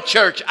don't want a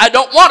church. I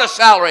don't want a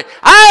salary.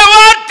 I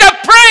want to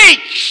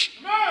preach."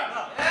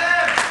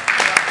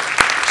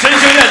 神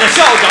学院的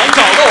校长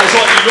找到我说：“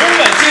你永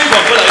远接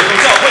管不了一所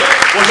教会。”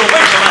我说：“为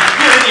什么？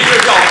因为你是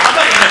找麻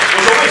烦的人。”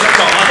我说：“为什么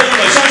找麻烦？因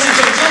为相信圣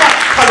经吗？”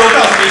他说：“我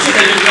告诉你，现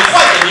在有一个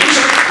坏的名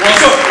声。”我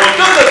说：“我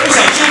根本不想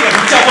接管什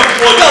么教会，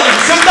我要的是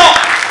宣道。”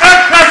 El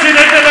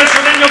presidente del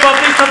Seminario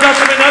Bautista del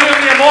Seminario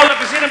me llamó a la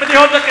oficina y me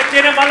dijo de que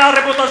tiene mala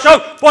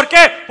reputación. ¿Por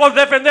qué? Por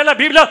defender la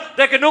Biblia,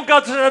 de que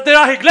nunca se de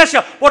las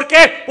iglesias. ¿Por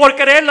qué? Por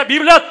creer la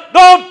Biblia.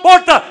 No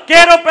importa,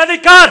 quiero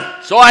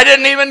predicar. So I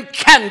didn't even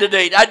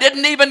candidate. I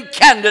didn't even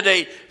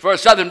candidate for a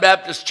Southern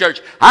Baptist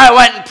church. I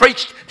went and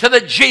preached to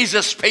the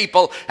Jesus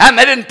people, and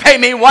they didn't pay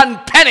me one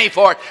penny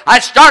for it. I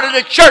started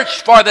a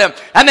church for them,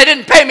 and they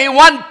didn't pay me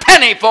one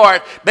penny for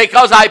it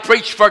because I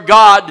preached for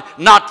God,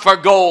 not for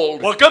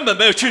gold. 我根本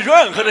没有去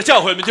任何的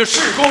教会里面就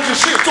事工去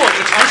做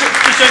这个尝试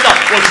去宣道，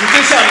我直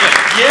接向那个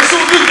耶稣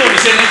运动的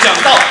先人讲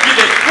道，因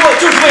为我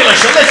就是为了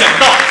神来讲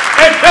道。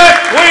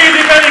Fui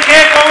y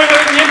prediqué con el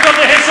movimiento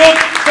de Jesús,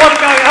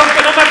 porque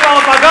aunque no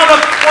me pagaban,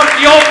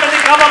 porque yo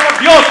predicaba por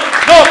Dios,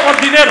 no por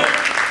dinero.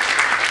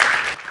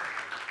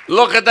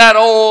 Look at that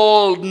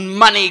old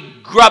money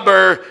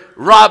grubber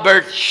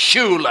Robert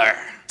Schuller.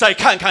 再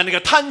看看那个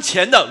贪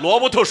钱的罗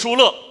伯特舒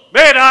勒。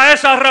 Mira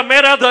esa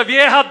ramera de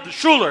vieja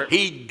Schuller.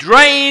 He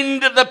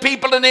drained the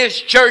people in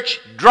his church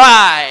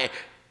dry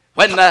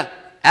when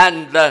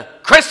the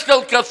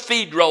Crystal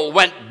Cathedral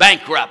went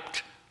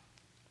bankrupt.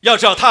 要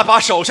知道，他把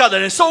手下的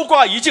人搜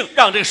刮一净，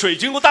让这个水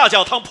晶宫大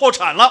教堂破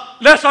产了。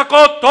 Le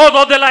sacó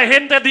todo de la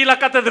gente de la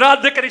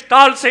catedral de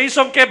cristal, se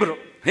hizo un quebro.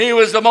 He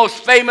was the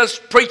most famous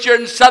preacher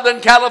in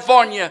Southern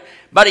California,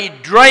 but he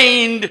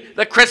drained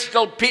the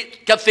Crystal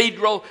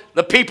Cathedral,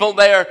 the people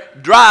there,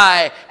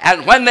 dry.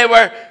 And when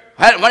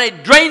he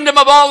drained them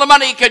of all the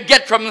money he could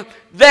get from them,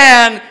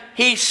 then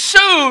he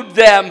sued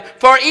them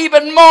for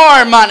even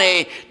more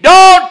money.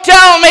 Don't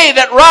tell me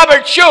that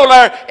Robert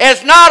Schuller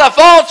is not a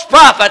false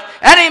prophet.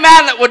 Any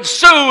man that would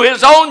sue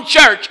his own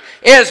church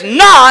is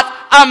not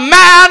a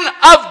man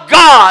of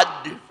God.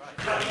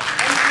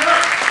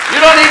 You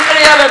don't need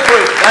any other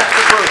proof. That's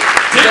the proof.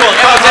 It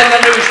was in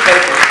the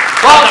newspaper.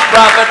 False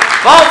prophet,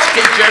 false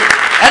teacher.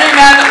 Any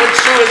man that would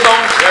sue his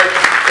own church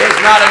is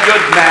not a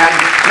good man,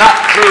 not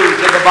true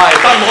to the Bible.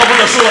 当罗伯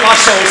特舒勒把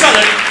手下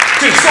的人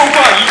这搜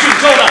刮一尽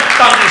之后呢，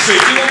当这水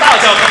晶宫大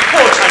教堂破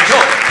产之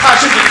后，他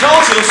甚至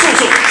挑起了诉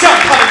讼，向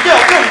他们要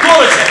更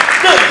多的钱。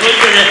任何一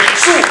个人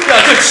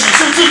这起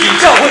诉自己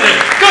教会的人，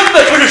根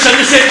本不是神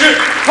的先知。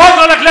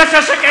 Cuando la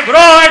iglesia se quebró,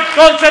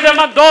 entonces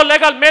demandó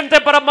legalmente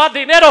para más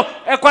dinero,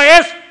 el cual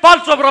es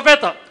falso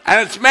profeta.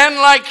 And it's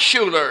men like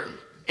Schuller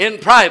in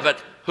private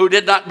who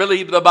did not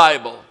believe the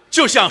Bible.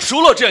 就像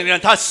舒勒这样的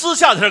人，他私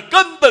下的时候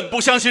根本不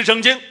相信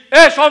圣经。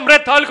 Es hombre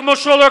tal como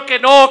Schuller que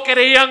no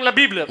creían la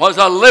Biblia. Was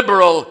a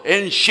liberal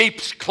in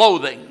sheep's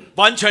clothing.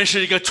 完全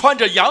是一个穿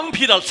着羊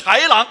皮的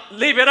豺狼。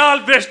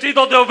 Liberal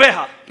vestido de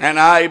oveja.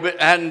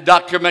 And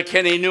Dr.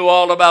 McKinney knew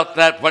all about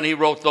that when he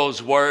wrote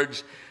those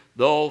words.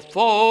 Though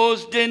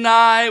foes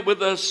deny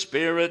with a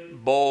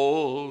spirit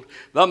bold,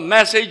 the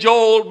message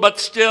old but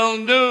still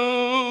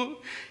new,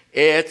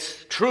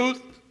 its truth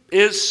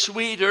is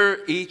sweeter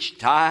each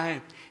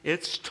time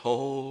it's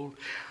told.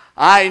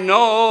 I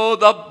know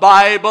the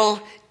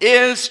Bible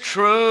is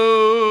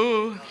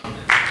true.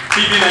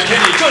 B.B.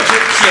 McKinney 正是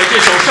写这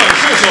首圣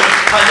诗的时候，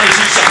他内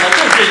心想到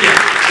正是这一点。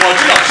我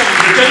知道圣经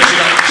是真实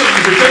的，圣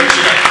经是真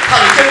实的。他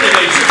的真理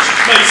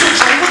每次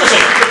重复的时候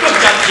就更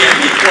加甜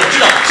蜜。我知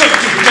道圣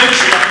经是真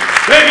实的。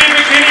B.B.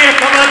 McKinney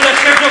estaba al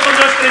respecto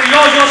cuando escribió,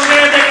 yo sé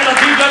de que la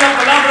Biblia es la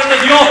palabra de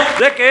Dios,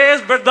 de que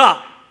es verdad.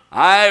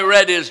 I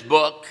read his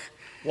book.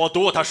 我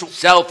读过他书。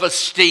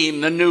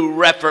 Self-Esteem, the New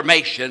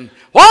Reformation.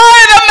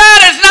 Why, the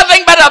man is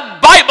nothing but a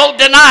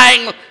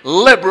Bible-denying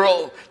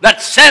liberal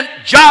that sent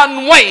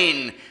John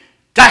Wayne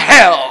to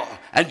hell.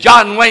 And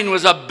John Wayne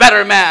was a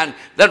better man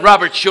than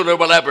Robert Schuller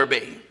will ever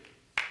be.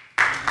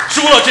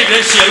 舒勒这个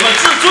人写了本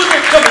自尊的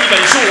这么一本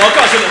书，我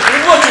告诉你，不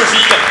过就是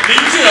一个灵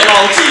性的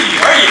老妓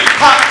女而已。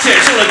他简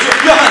述了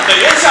约翰本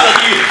恩下了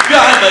地狱，约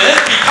翰本恩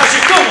比他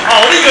是更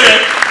好的一个人。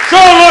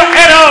 Schuller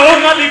era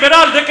un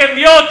liberal de que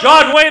envió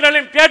John Wayne al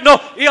infierno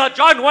y a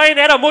John Wayne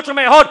era mucho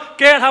mejor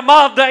que él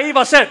jamás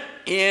iba a ser.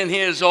 In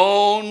his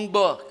own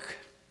book,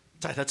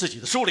 在他自己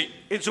的书里，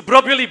 En su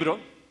propio libro,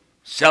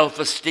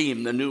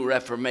 Self-Esteem, the New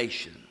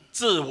Reformation.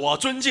 自我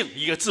尊敬，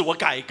一个自我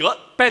改革。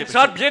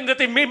 Pensar bien de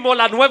ti mismo,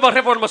 la nueva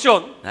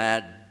reformación.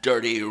 That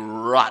dirty,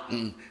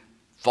 rotten,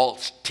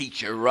 false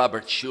teacher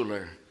Robert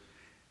Schuller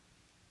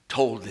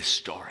told this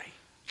story.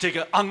 这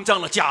个肮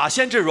脏的假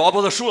先知罗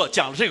伯特舒勒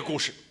讲了这个故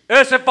事。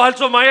 Ese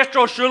falso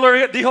maestro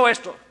Schuller dijo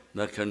esto.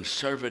 The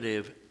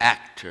conservative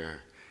actor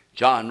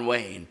John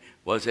Wayne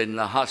was in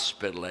the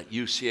hospital at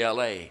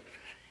UCLA,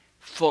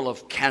 full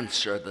of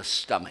cancer of the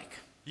stomach.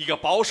 一个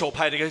保守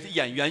派的一个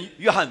演员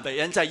约翰韦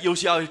恩在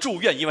UCLA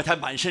住院，因为他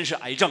满身是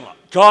癌症了。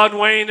 John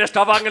Wayne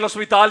estaba en el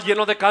hospital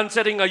lleno de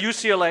cáncer en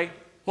UCLA.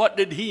 What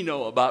did he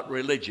know about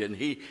religion?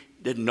 He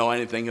didn't know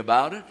anything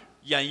about it.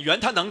 演员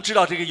他能知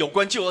道这个有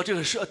关这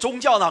个是宗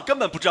教呢，根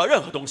本不知道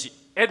任何东西。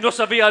 Él no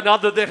sabía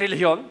nada de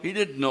religión. He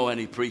didn't know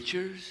any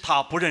preachers.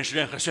 他不认识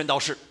任何宣道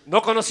士。 No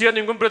conocía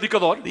ningún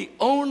predicador. The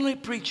only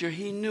preacher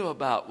he knew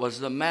about was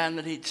the man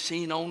that he'd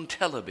seen on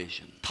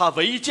television. 他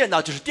唯一见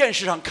到就是电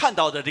视上看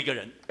到的这个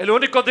人。 El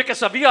único de que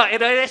sabía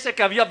era ese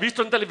que había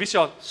visto en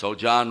televisión. So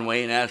John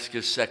Wayne asked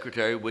his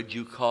secretary, would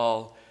you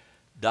call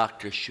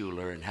Dr.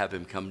 Schuller and have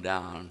him come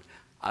down?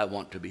 I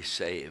want to be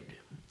saved.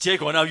 结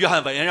果呢，约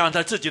翰韦恩让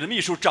他自己的秘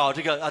书找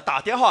这个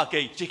打电话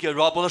给这个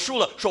罗伯特舒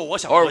勒，说我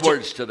想 Or 得救，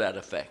 words to that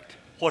effect.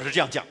 或者是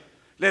这样讲。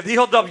 Le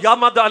dijo,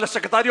 llama al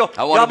secretario,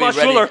 I want llama a to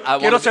be ready. Schuller,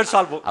 quiero ser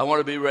salvo. I want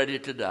to be ready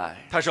to die.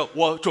 他说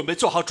我准备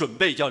做好准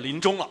备，要临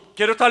终了。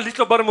 Quiero estar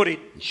listo para morir.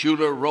 And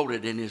Schuller wrote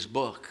it in his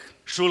book.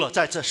 舒勒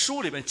在这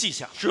书里面记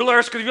下，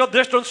 Schuller escribió de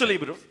esto en su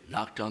libro.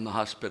 Knocked on the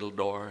hospital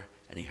door,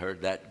 and he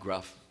heard that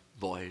gruff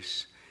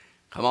voice.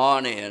 Come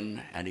on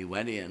in. And he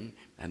went in,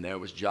 and there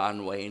was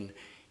John Wayne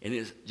in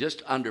his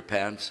just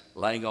underpants,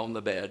 lying on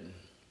the bed.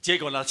 结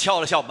果呢敲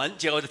了敲门，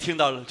结果就听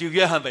到了这个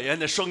约翰韦恩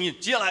的声音。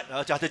接下来，然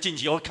后叫他进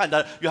去以后，看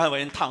到约翰韦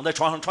恩躺在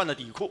床上穿的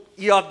底裤。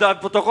 Y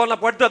tocó en la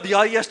puerta y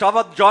ahí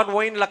estaba John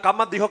Wayne en la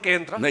cama, dijo que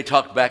entra. And they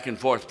talked back and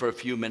forth for a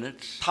few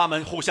minutes. 他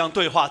们互相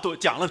对话，都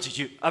讲了几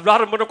句。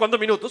 Hablaron unos cuantos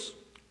minutos.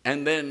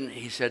 And then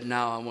he said,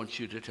 now I want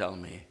you to tell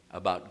me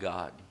about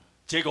God.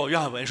 结果约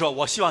翰韦恩说：“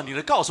我希望你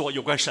能告诉我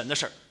有关神的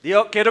事儿。”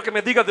 Dijo, quiero que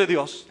me digas de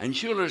Dios. And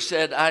Schuller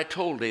said, I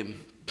told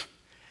him,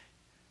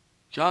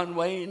 John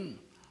Wayne,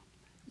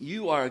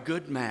 you are a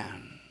good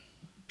man.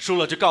 舒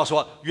勒就告诉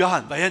我：“约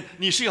翰韦恩，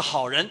你是一个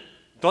好人，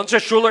 Entonces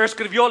Schuller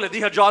escribió, le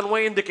dije a John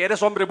Wayne de que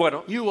eres hombre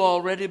bueno. You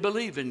already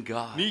believe in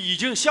God. 你已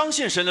经相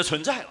信神的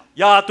存在了，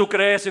 Ya tú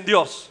crees en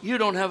Dios. You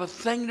don't have a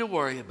thing to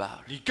worry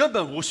about. 你根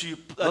本无需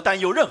担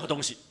忧任何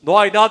東西。 No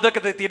hay nada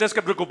que te tienes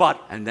que preocupar.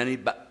 And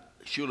then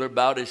Schuller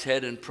bowed his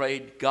head and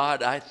prayed,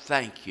 God, I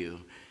thank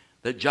you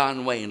that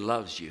John Wayne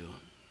loves you.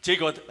 结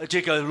果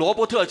这个罗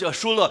伯特这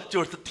舒勒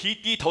就是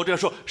低头这样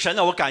说：“神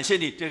啊，我感谢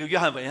你，这个约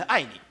翰韦恩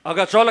爱你，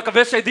 Agachó la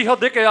cabeza y dijo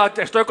de que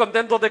estoy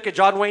contento de que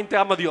John Wayne te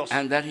ama Dios.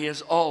 And that he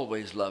has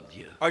always loved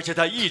you. 而且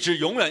他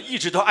永远一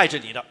直都愛着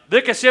你的，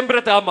 De que siempre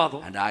te ha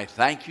amado. And I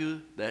thank you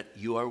that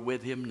you are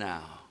with him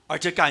now. 而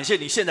且感謝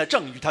你現在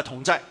正與他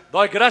同在。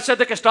 Doy gracias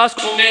de que estás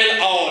con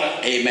él ahora.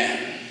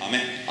 Amen.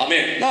 Amen.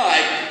 Amén. Now, I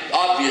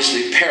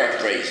obviously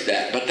paraphrased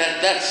that, but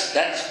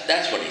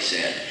that's what he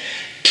said.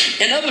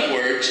 In other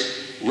words,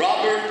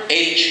 Robert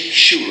H.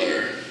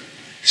 Schuller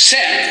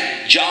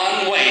sent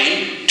John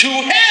Wayne to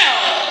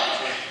hell.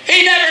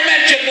 He never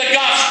mentioned the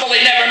gospel.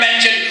 He never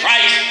mentioned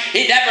Christ.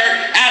 He never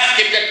asked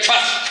him to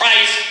trust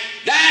Christ.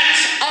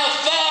 That's a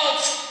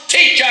false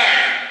teacher.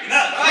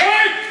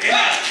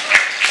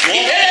 He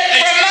did it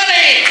for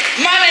money,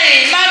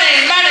 money, money,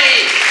 money.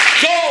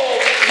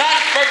 Gold,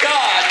 not for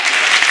God.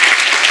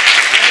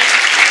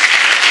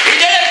 He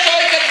did it so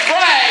he could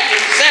brag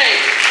and say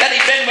that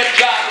he'd been with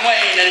John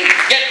Wayne and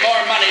get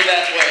more money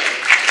that way.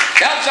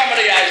 Tell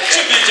somebody I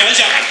顺 said. 便讲一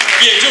讲，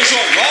也就是说，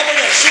罗伯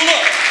特舒勒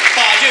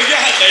把这个约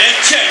翰韦恩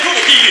潜入了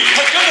地狱，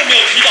他根本没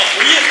有提到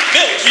福音，没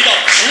有提到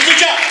十字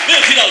架，没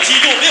有提到基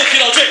督，没有提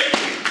到罪。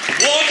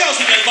我告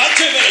诉你们，完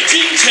全为了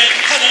金钱，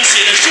他能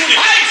写在书里。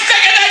 I'm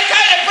sick of that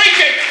kind of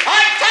preaching.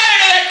 I'm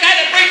tired of that kind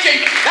of preaching.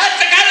 That's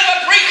the kind of a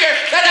preacher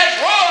that has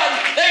ruined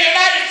the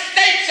United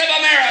States of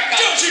America.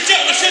 正是这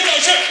样的宣教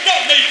士，让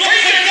美国毁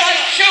Preachers 掉 like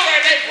了。 Schuller,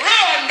 they've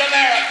ruined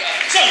America.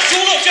 像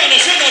舒勒这样的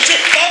宣教士，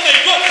把美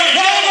国毁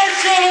掉了。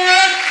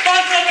 Schuller,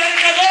 falso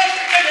predicador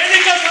que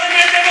predica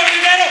solamente por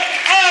dinero,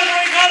 ha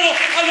arruinado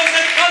a los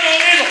Estados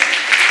Unidos.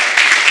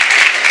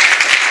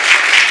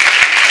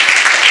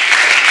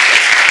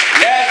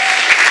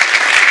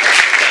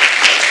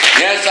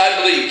 Yes,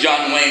 I believe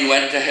John Wayne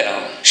went to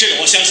hell. 是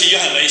的，我相信约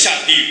翰韦恩下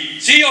了地狱。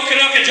 Sí, yo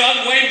creo que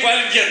John Wayne fue al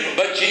infierno.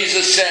 But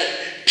Jesus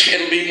said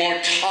it'll be more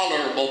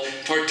tolerable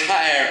for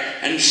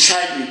Tyre and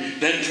Sidon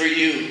than for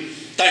you.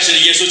 但是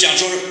耶稣讲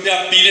说，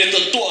那比那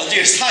个多这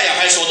个太阳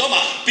还所多玛，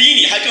比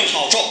你还更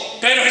好受。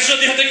 Pero Jesús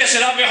dijo de que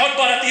será mejor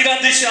para ti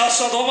dice a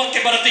Sodoma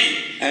que para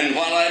ti. And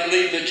while I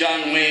believe that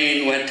John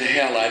Wayne went to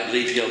hell, I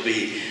believe he'll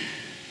be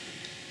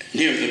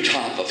near the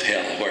top of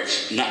hell where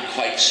it's not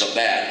quite so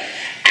bad.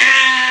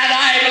 And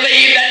I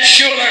believe that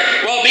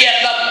Schuller will be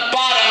at the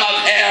bottom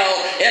of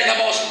hell in the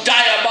most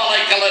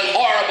diabolical and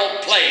horrible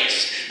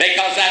place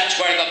because that's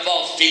where the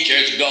false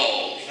teachers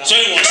go. 所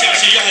以我相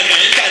信约翰韦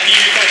恩在地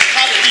狱，但是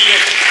他的地位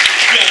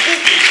远不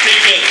比这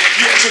个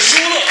约是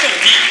舒勒更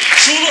低。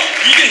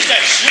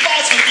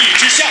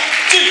下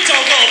最糟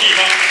糕的地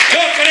方。Yo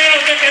creo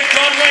de que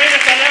John Wayne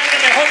estará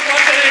mejor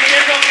parte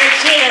diciendo que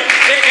Schuller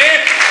de que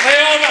es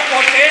peor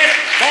porque es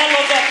malo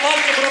de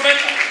falso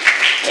profeta.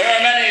 There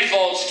are many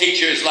false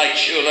teachers like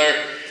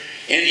Schuller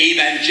in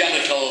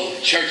evangelical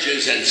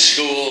churches and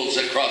schools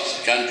across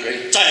the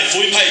country. 在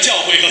福音派教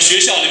会和学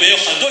校里面有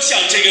很多像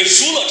这个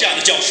舒勒这样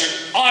的教师。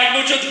Hay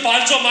muchos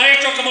falsos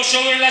maestros como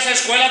Schuller en las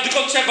escuelas de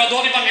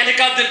conservador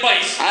evangélicas del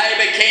país. I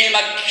became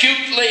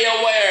acutely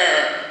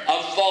aware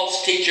of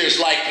false teachers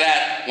like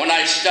that when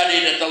I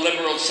studied at the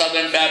liberal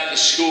Southern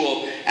Baptist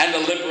School and the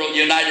liberal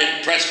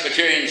United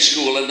Presbyterian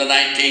School in the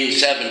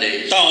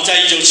 1970s. 当我在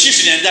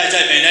1970年代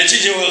在美南浸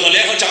信会和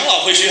联合长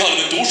老会学校里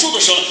面读书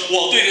的时候，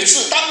我对这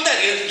次当代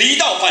的离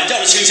道反教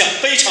的倾向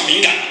非常敏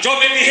感。Yo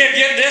me fijé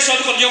bien de eso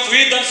cuando yo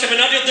fui del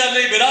seminario del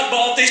Liberal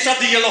Bautista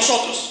de los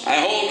otros.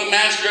 I hold a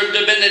Master of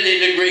Divinity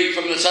degree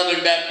from the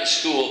Southern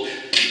Baptist School.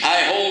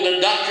 I hold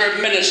a Doctor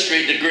of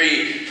Ministry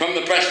degree from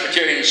the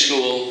Presbyterian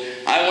School.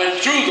 I went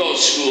through those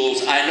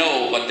schools. I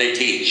know what they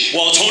teach.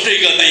 我从这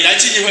个美南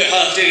浸信会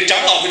和这个长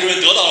老会这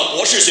边得到了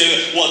博士学位，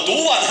我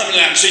读完他们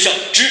两个学校，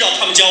知道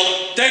他们教的。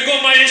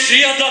Tengo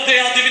maestría de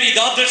la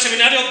divinidad del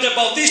seminario de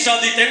Bautista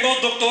y tengo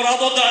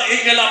doctorado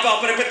en el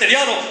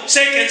presbiteriano.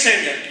 Sé que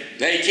enseñan.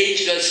 They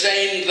teach the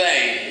same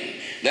thing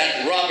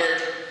that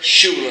Robert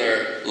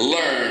Schuller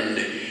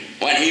learned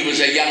when he was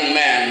a young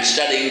man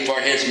studying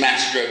for his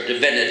Master of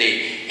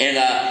Divinity in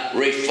a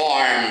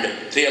reformed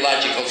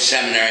theological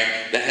seminary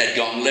that had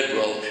gone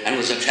liberal and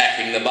was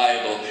attacking the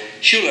Bible.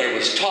 Schuller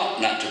was taught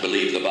not to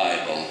believe the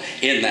Bible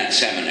in that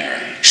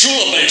seminary. 舒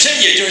勒本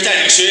身也就是在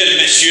这个学院里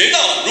面学到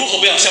了如何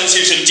不要相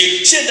信圣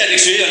经，现在这个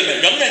学院里面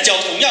仍然教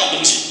同样的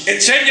东西。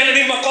Enseña la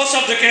misma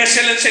cosa de que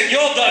se le enseñó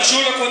a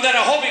Schuller cuando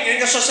era joven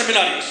en esos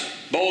seminarios.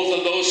 Both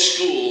of those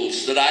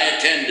schools that I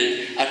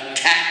attended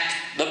attacked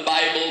the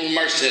Bible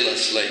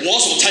mercilessly. 我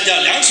所参加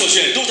的两所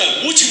学院都在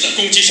无情的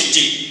攻击圣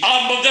经。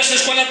Ambos de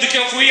esas escuelas de que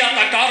yo fui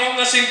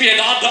atacaron sin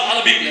piedad a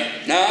la Biblia.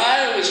 Now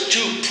I was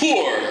too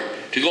poor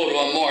to go to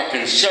a more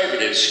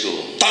conservative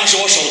school. 当时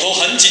我手头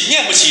很紧，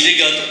念不起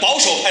这个保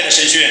守派的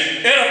神学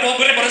院。Era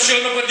pobre, por eso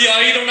no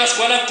podía ir a una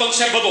escuela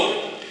conservadora.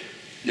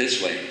 This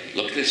way,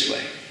 look this way,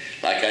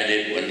 like I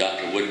did when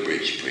Dr.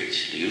 Woodbridge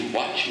preached. You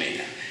watch me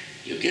now.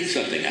 You'll get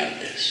something out of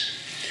this.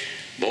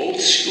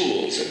 Both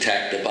schools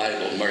attacked the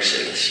Bible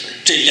mercilessly.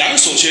 这两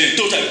所学院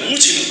都在无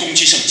情的攻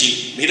击圣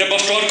经。 Mira,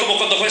 pastor, como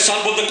cuando fue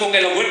salvo con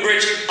el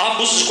Woodbridge,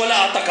 ambos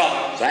escuelas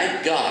atacaban.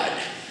 Thank God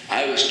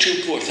I was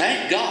too poor.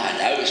 Thank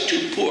God I was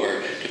too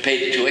poor to pay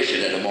the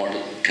tuition at a more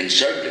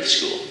conservative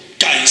school.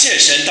 感谢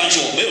神，当时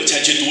我没有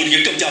钱去读这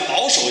个更加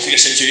保守的这个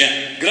神学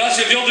院。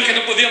 Gracias a Dios de que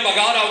no podía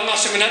pagar a un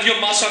seminario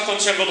más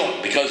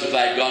conservador. Because if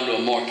I'd gone to a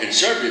more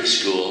conservative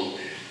school,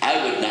 I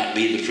would not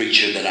be the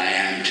preacher that I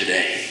am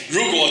today.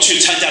 如果去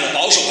参加了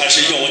保守派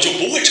神学，我就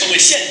不会成为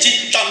现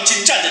今当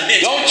今站在面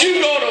前。 Don't you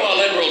go to a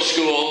liberal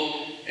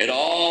school. It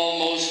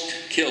almost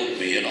killed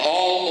me. It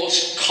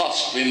almost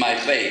cost me my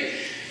faith.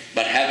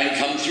 But having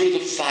come through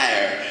the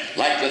fire,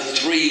 like the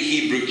 3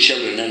 Hebrew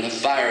children in the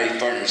fiery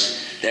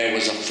furnace, there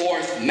was a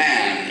 4th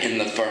man in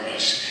the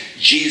furnace.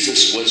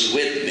 Jesus was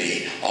with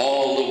me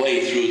all the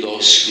way through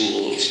those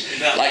schools,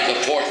 like the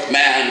 4th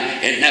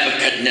man in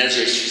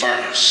Nebuchadnezzar's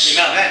furnace.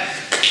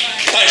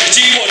 但是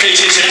经过这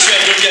些神学院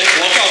中间，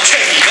我告劝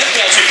你们不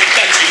要去，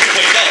但几乎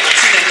会要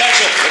信念单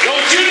受。 But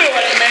don't you do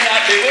it, it may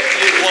not be with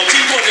you. 我经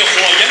过这火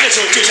焰的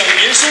时候，就像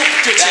耶稣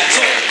就谴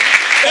责。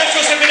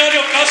 Esos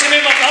seminarios casi me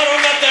mataron,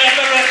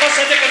 pero la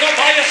cosa es de que no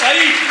vayas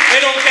ahí,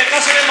 pero que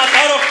casi me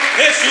mataron.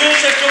 Jesús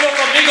estuvo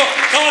conmigo,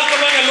 tal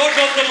como en el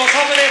horno de los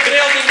jóvenes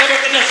hebreos de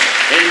Nebuchadnezzar.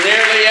 In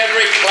nearly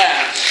every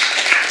class,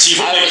 几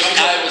乎每堂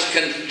课 I was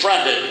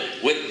confronted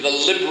with the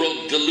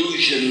liberal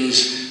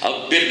delusions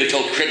of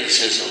biblical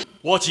criticism.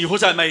 我几乎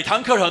在每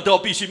堂课上都要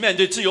必须面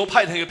对自由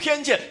派的那个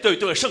偏见，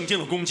对圣经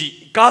的攻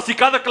击。 Casi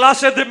cada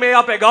clase me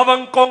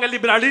apegaban con el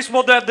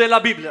liberalismo de la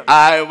Biblia.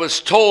 I was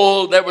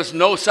told there was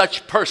no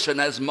such person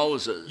as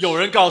Moses. 有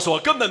人告诉我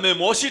根本没有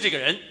摩西这个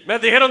人。 Me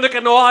dijeron de que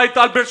no hay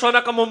tal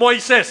persona como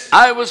Moisés.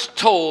 I was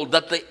told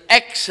that the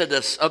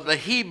exodus of the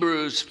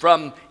Hebrews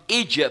from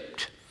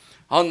Egypt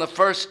on the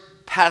first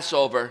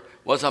Passover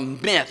was a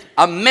myth.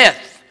 A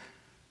myth.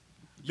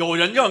 有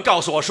人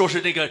告诉我说是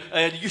这个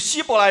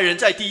希伯来人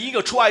在第一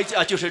个出埃及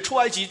就是出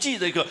埃及记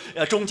这个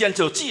中间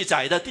就记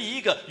载的第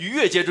一个逾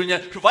越节中间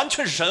是完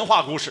全是神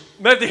话故事。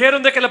 Me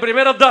dijeron de que la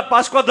primera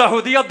Pascua de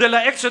judíos del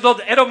Éxodo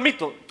era un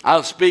mito.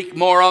 I'll speak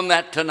more on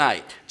that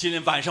tonight. 今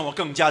天晚上我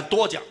更加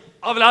多讲。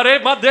 Hablaré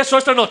más de eso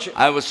esta noche.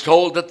 I was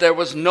told that there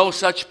was no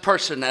such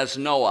person as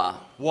Noah.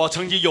 我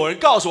曾经有人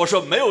告诉我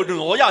说没有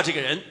挪亚这个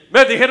人。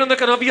 Me dijeron de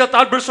que no había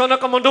tal persona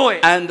como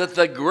Noé. And that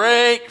the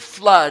great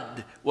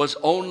flood was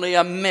only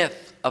a myth.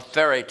 A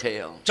fairy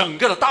tale. 整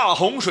个的大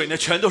洪水呢，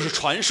全都是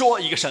传说，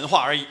一个神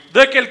话而已。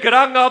 De que el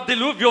gran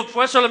diluvio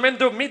fue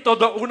solamente un mito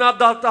de una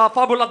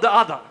fábula de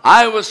hada.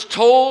 I was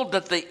told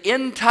that the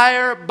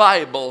entire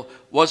Bible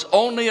was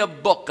only a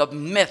book of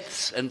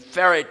myths and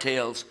fairy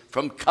tales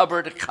from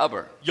cover to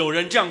cover. 有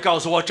人这样告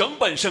诉我，整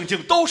本圣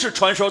经都是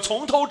传说，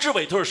从头至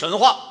尾都是神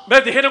话。 Me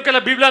dijeron que la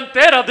Biblia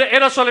entera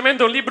era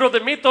solamente un libro de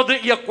mitos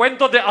y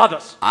cuentos de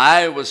hadas.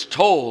 I was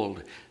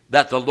told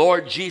that the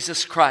Lord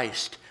Jesus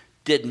Christ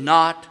did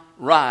not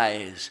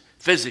rise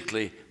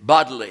physically,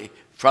 bodily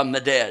from the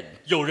dead.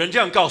 有人这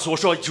样告诉我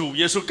说，主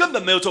耶稣根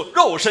本没有做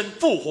肉身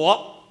复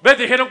活。 Me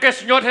dijeron que el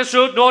Señor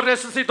Jesús no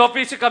resucitó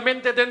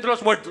físicamente de entre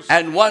los muertos.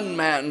 And one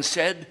man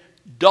said,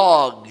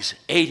 dogs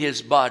ate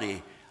his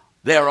body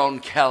there on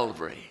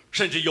Calvary.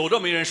 甚至有这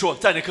么一人说，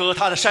在那哥哥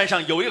他的山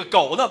上有一个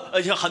狗呢，而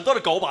且很多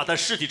的狗把他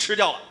尸体吃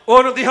掉了。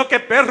 Uno dijo que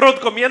perros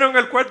comieron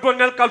el cuerpo en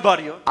el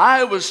Calvario.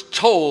 I was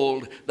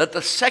told that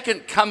the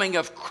second coming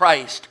of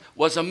Christ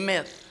was a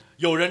myth.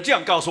 有人这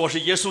样告诉我，是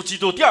耶稣基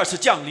督第二次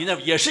降临呢，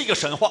也是一个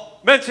神话。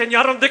 Me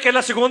enseñaron de que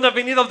la segunda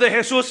venida de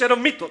Jesús era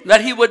un mito. That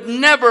he would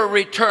never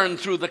return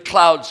through the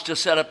clouds to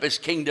set up his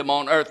kingdom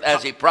on earth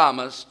as he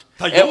promised.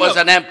 It was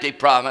an empty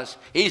promise.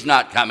 He's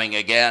not coming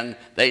again,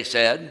 they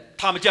said.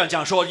 他们这样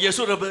讲说，耶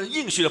稣的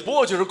应许的不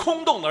过就是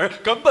空洞的，而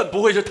根本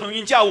不会是腾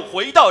云驾雾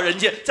回到人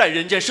间，在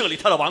人间设立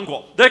他的王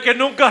国。 De que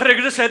nunca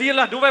regresaría en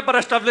las nubes para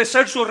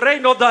establecer su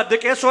reino, de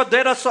que eso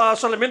era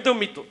solamente un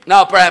mito.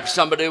 Now perhaps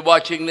somebody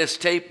watching this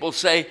tape will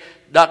say,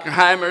 Dr.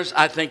 Hymers,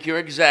 I think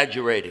you're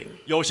exaggerating.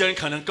 有些人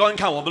可能观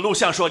看我们录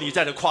像说你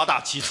在这夸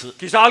大其词。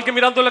 Quizá alguien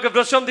mirando la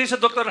grabación dice,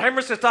 Dr.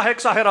 Hymers está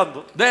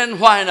exagerando. Then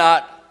why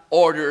not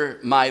order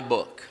my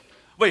book?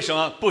 为什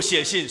么不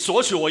写信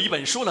索取我一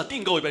本书呢？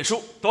订购一本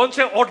书，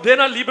 Entonces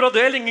ordena el libro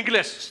de él en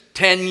inglés.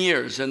 10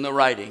 years in the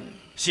writing.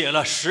 写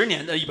了10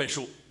年的一本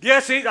书。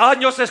 10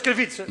 años de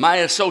escribirse.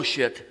 My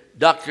associate,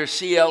 Dr.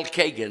 C.L.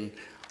 Kagan,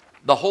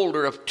 the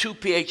holder of 2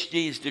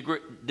 PhD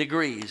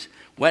degrees,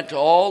 went to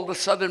all the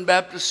Southern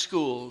Baptist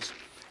schools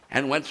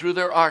and went through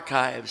their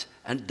archives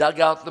and dug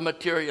out the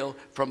material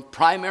from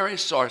primary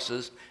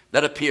sources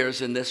that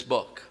appears in this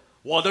book.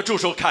 我的助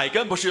手凯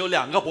根不是有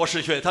2个博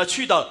士学位，他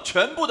去到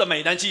全部的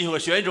美南基金会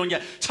学院中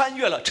间，查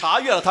阅了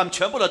他们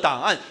全部的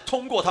档案，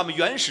通过他们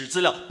原始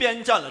资料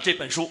编撰了这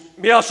本书。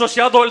 Mi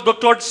asociado, el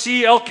doctor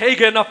C.L.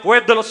 Kagan,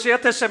 fue de los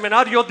 7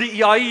 seminarios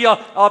y ahí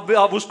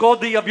buscó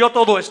y vio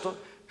todo esto.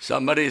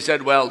 Somebody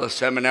said, well, the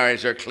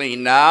seminaries are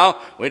clean now.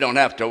 We don't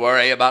have to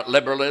worry about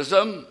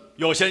liberalism.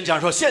 有些人讲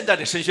说，现在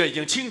的神学已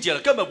经清洁了，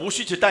根本不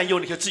需去担忧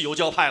那些自由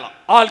教派了。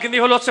 Alguien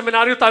dijo, los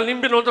seminarios están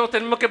limpios, no nos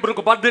tenemos que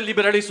preocupar del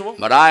liberalismo.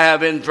 But I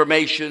have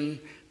information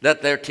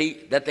that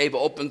they've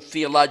opened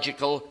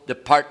theological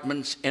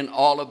departments in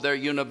all of their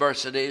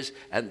universities,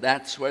 and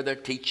that's where they're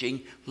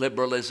teaching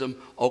liberalism.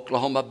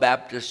 Oklahoma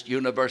Baptist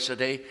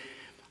University,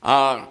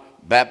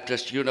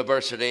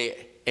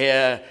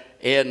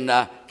 in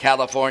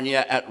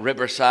California at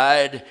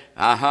Riverside,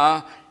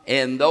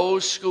 in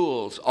those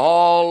schools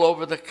all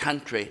over the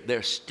country,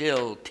 they're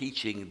still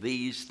teaching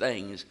these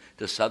things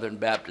to Southern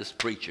Baptist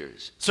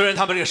preachers. 虽然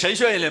他们这个神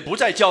学院里不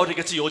再教这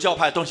个自由教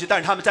派的东西，但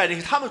是他们在这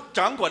个他们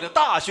掌管的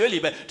大学里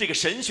边，这个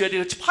神学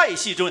这个派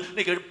系中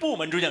那个部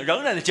门中间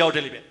仍然在教这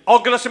里边。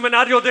 Aunque los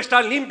seminarios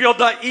están limpios,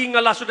 en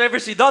las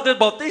universidades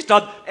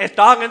bautistas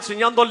están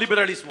enseñando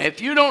liberalismo.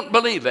 If you don't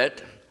believe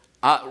it,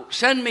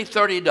 send me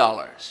 $30.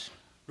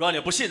 如果你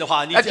不信的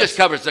话，你 That just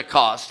covers the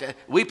cost.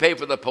 We pay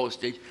for the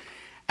postage.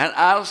 And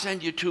I'll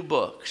send you 2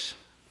 books.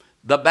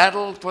 The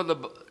Battle for the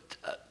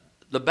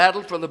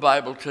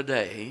Bible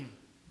Today.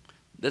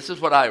 This is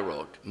what I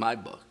wrote, my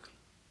book.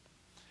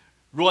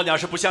 如果你要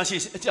是不相信，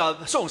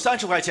送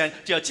30块钱，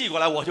只要寄过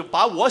来，我就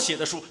把我写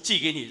的书寄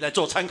给你来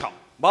做参考。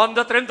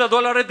 Manda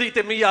 $30 y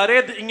te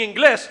enviaré en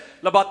inglés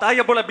la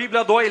batalla por la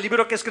Biblia 2, el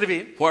libro que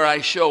escribí. Where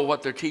I show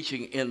what they're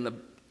teaching in the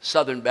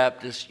Southern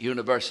Baptist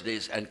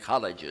universities and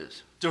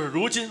colleges. 就是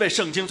如今为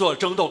圣经做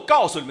争斗，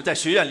告诉你们在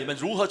学院里面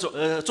如何做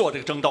这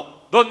个争斗。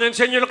 Donde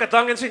enseño lo que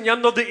están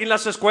enseñando en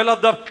las escuelas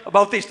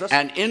bautistas.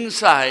 And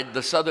inside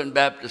the Southern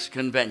Baptist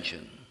Convention.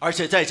 而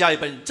且再加一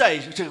本，在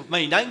这个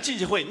美南基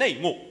金会内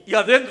幕。 Y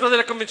adentro de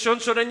la Convención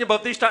Sureña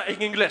Bautista en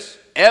inglés.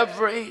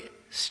 Every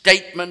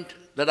statement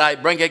that I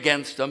bring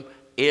against them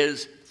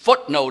is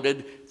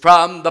footnoted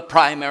from the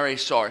primary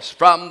source,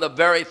 from the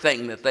very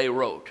thing that they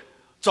wrote.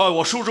 在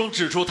我书中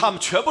指出，他们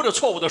全部的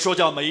错误的说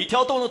教，每一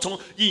条都能从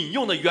引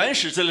用的原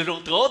始资料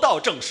中得到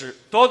证实。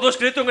 Todo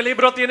escrito en el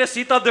libro tiene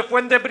citas de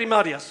fuentes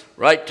primarias.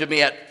 Write to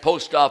me at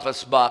Post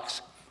Office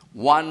Box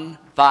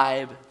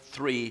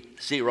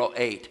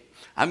 15308.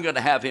 I'm going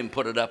to have him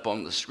put it up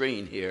on the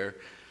screen here.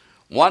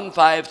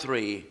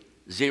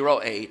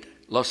 15308,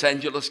 Los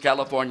Angeles,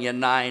 California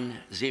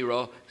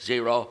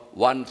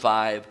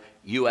 90015,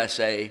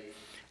 USA.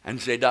 And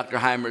say, Dr.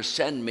 Hymers,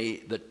 send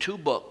me the 2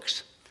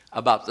 books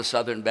about the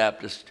Southern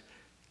Baptist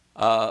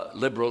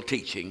liberal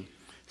teaching.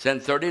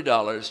 Send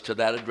 $30 to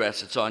that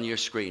address. It's on your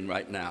screen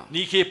right now.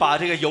 你可以把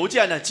这个邮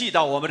件呢寄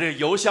到我们这个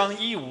邮箱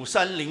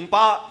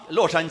15308，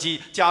洛杉矶，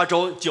加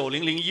州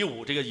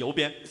90015这个邮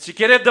编。 Si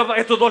quieres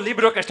estos 2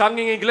 libros que están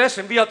en inglés,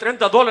 envía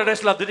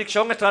 $30. La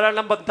dirección estará en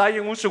la pantalla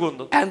en un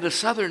segundo. And the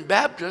Southern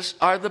Baptists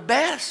are the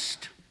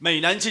best 美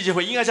南基金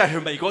会应该算是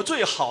美国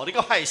最好的一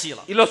个派系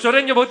了。 Y los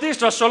sureños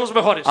bautistas son los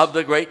mejores. of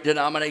the great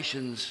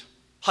denominations.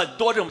 很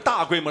多这种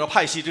大规模的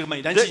派系，这个美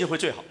南基金会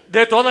最好。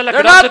 De todas las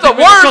They're grandes not the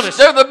worst, denominaciones.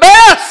 they're the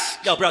best.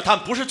 要不然他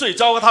们不是最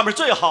糟糕，他们是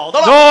最好的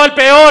了。 No el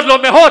peor, lo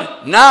mejor.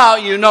 Now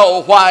you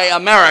know why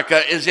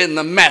America is in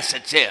the mess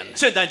it's in.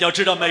 现在你要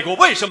知道美国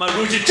为什么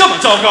如今这么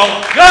糟糕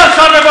了。 Ya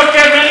sabe por qué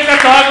América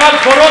está al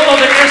alboroto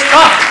de que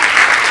está.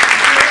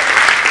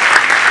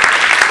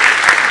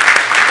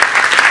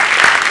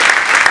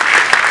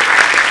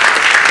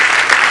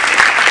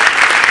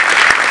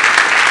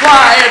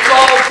 Why? It's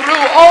all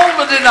through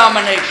all the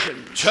denominations.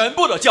 全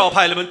部的教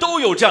派里面都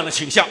有这样的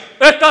倾向。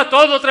 Está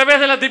todo a través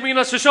de las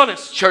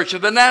denominaciones. Church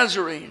of the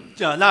Nazarene,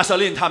 这纳瑟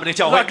林他们的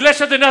教 La 会，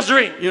 Iglesia de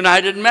Nazarene.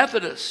 United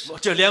Methodists,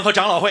 这联合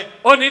长老会，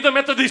 Unidos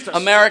Metodistas.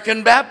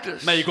 American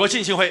Baptists, 美国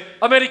浸信会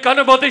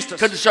Americanos Bautistas.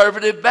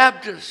 Conservative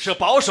Baptists, 是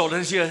保守的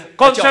这些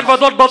教派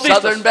Conservador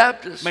Southern Bautistas.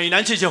 Baptists, 美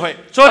南浸信会，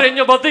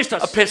 Soreños Bautistas.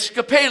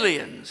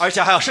 Episcopalians, 而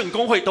且还有圣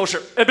公会，都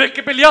是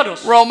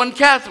Episcopalianos. Roman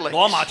Catholics.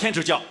 罗马天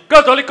主教。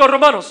 Católicos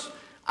Romanos.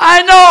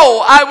 I know.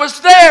 I was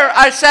there.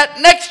 I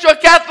sat next to a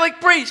Catholic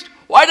priest.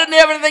 Why didn't he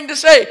have anything to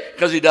say?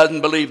 Because he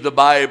doesn't believe the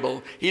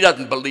Bible. He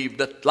doesn't believe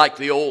that like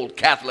the old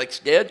Catholics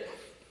did.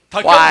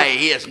 他根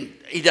Why? 本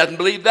He doesn't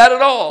believe that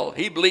at all.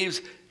 He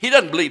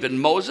doesn't believe in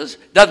Moses,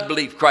 doesn't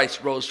believe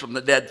Christ rose from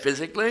the dead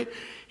physically.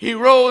 He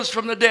rose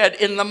from the dead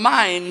in the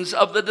minds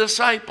of the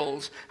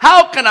disciples.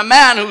 How can a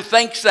man who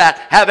thinks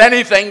that have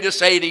anything to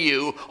say to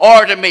you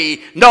or to me?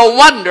 No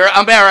wonder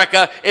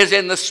America is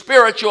in the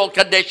spiritual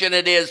condition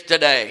it is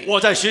today. 我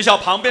在学校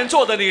旁边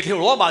坐的那个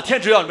罗马天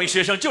主教的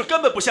学生，就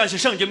根本不相信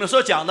圣经里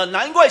所讲的，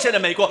难怪现在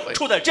美国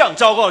处在这样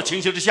糟糕的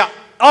情形之下。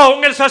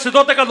 Aún el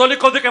sacerdote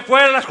católico de que fue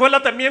a la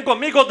escuela también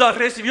conmigo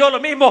recibió lo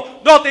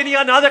mismo. No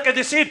tenía nada que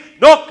decir.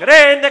 No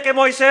creen de que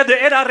Moisés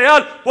era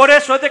real. Por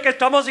eso es de que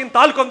estamos en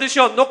tal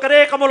condición. No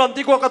creen como los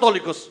antiguos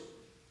católicos.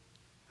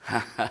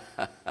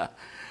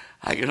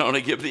 I can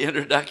only give the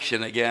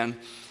introduction again.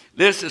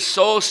 This is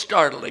so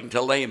startling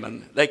to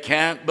laymen. They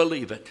can't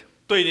believe it.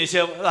 对那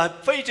些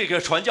非这个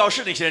传教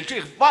士那些人，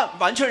这个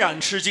完全让人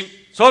吃惊。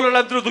 Solo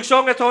la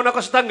introducción, esto es una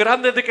cosa tan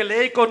grande de que el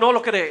laico no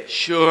lo cree.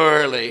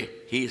 Surely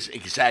he's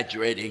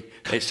exaggerating,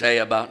 they say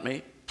about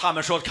me. 他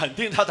们说肯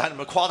定他在那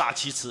边夸大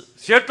其词，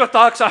 Cierto,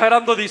 está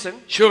exagerando, dicen.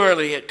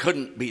 Surely it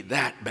couldn't be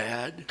that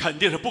bad. 肯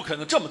定是不可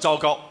能这么糟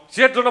糕。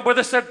 Cierto, no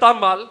puede ser tan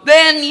mal.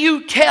 Then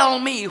you tell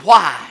me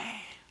why.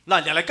 那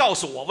你来告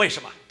诉我为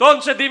什么？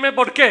 Entonces dime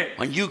por qué.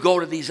 When you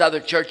go to these other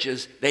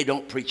churches, they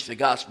don't preach the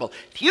gospel.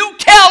 You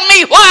tell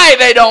me why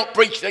they don't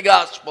preach the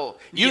gospel.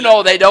 You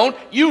know they don't.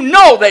 You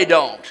know they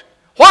don't.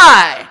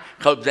 Why?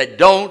 Because they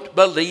don't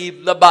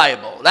believe the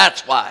Bible.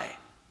 That's why.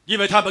 因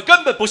为他们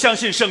根本不相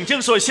信圣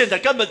经，所以现在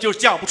根本就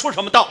讲不出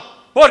什么道。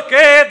 ¿Por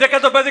qué de que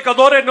estos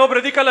predicadores no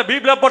predican la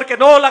Biblia? Porque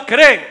no la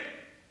creen.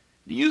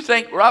 Do you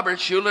think Robert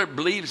Schuller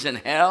believes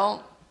in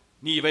hell?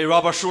 你以为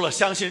Robert Schuller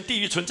相信地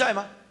狱存在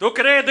吗？ ¿Tú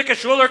crees de que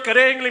Schuller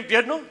cree en el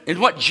infierno? In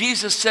what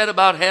Jesus said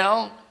about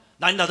hell?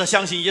 难道他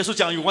相信耶稣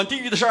讲有关地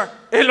狱的事儿？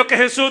 ¿Es lo que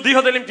Jesús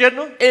dijo del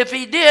infierno? If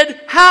he did,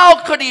 how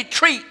could he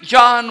treat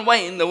John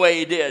Wayne the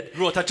way he did?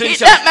 如果他真 That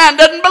相信， man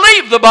doesn't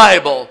believe the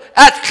Bible.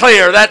 That's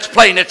clear. That's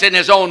plain. It's in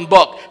his own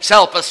book,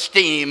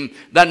 Self-Esteem,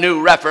 the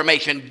New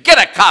Reformation. Get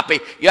a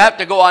copy. You have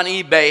to go on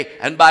eBay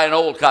and buy an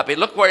old copy.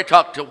 Look where he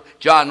talked to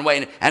John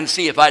Wayne and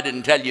see if I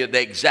didn't tell you the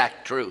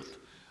exact truth.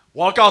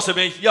 我告诉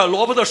你，要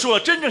罗伯特舒勒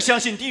真正相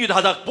信地狱的，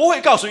他不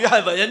会告诉约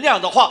翰韦恩那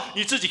样的话。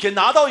你自己可以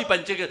拿到一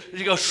本这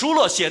个舒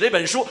勒写的一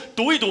本书，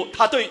读一读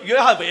他对约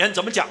翰韦恩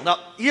怎么讲的。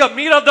 Y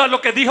mira lo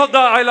que dijo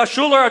a la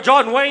Schuller a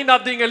John Wayne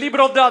en el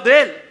libro de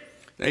él.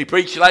 They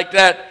preach like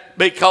that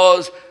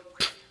because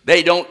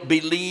they don't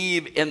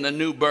believe in the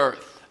new birth.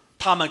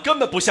 他们根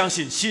本不相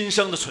信新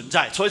生的存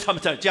在，所以他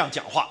们在这样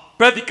讲话。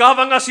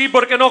 Predicaban así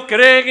porque no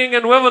creen en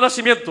el nuevo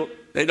nacimiento.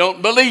 They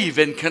don't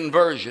believe in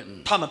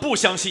conversion. 他们不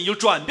相信有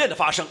转变的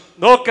发生。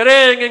 No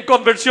creen en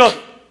conversión.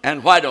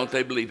 And why don't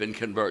they believe in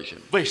conversion?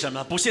 为什么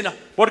呢？不信呢？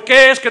 ¿Por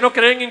qué es que no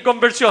creen en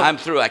conversión? I'm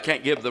through. I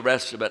can't give the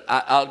rest of it.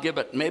 I'll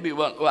give it maybe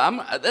one.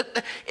 Well,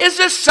 is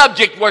this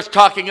subject worth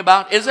talking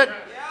about? Is it?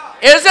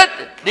 Is it?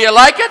 Do you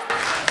like it?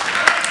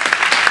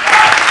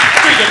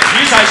 这个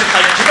题材是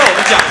很值得我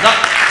们讲的。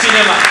今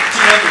天我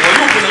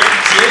又不能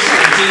结束我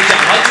们今天讲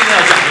完今天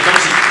要讲的东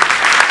西。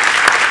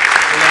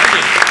有2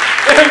点。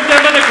 Es un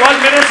tema del cual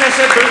merece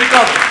ser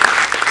predicado.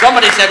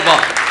 Somebody said,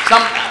 well,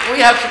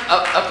 we have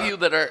a few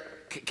that are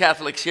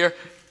Catholics here.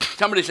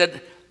 Somebody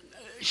said,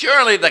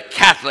 surely the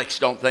Catholics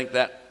don't think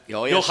that.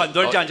 Oh, 有 yes. 很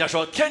多人这样讲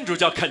说，天主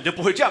教肯定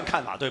不会这样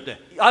看法，对不对？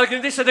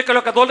 Alguien dice de que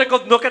los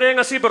católicos no creen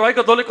así, pero hay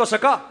católicos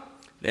acá.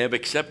 They have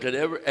accepted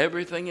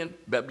everything in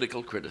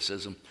biblical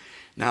criticism.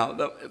 Now,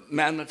 the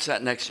man that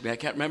sat next to me, I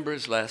can't remember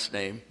his last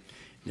name.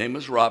 His name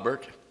was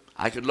Robert.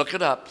 I could look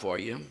it up for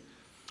you.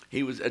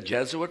 He was a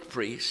Jesuit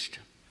priest,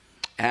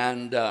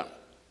 and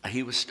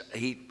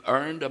he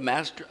earned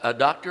a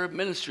doctor of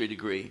ministry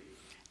degree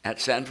at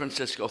San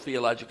Francisco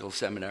Theological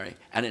Seminary.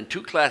 And in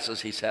 2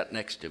 classes, he sat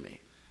next to me.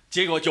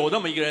 结果有那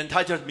么一个人，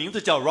他就是名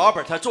字叫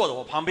Robert， 他坐在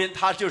我旁边，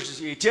他就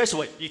是一个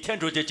Jesuit， 一天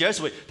主教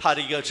Jesuit， 他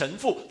的一个神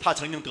父，他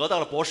曾经得到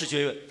了博士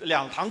学位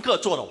，2堂课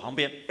坐在我旁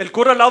边。El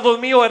cura al lado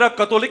mío era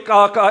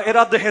católico,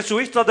 era de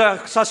jesuita,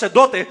 de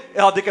sacerdote,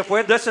 de que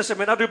fue de ese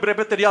seminario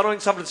presbiteriano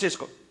en San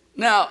Francisco.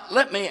 Now,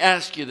 let me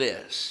ask you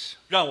this.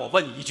 让我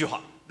问你一句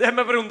话，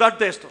 Déjeme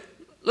preguntarte esto.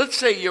 Let's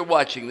say you're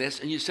watching this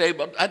and you say,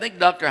 well, I think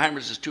Dr.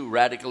 Hymers is too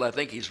radical. I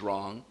think he's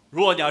wrong.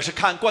 如果你要是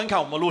观看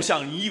我们录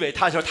像，你以为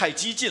他就是太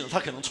激进了，他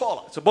可能错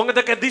了。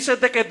 Supóngate que dices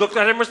de que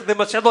Dr. Hymers es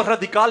demasiado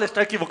radical,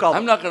 está equivocado.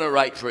 I'm not going to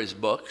write for his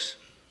books.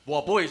 我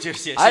不会去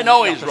写。 I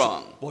know he's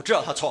wrong. 我知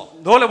道他错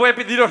了。 No le voy a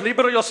pedir los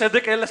libros, yo sé de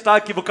que él está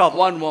equivocado.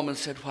 One woman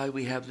said, why,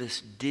 we have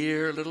this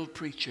dear little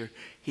preacher.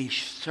 He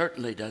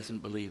certainly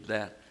doesn't believe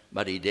that,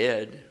 but he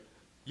did.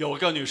 有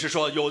个女士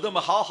说，有那么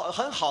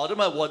很好的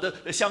嘛，我的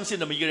相信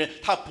那么一个人，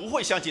他不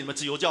会相信你们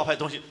自由教派的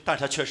东西，但是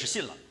他确实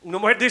信了。 Una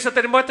mujer dice,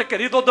 tenemos este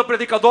querido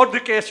predicador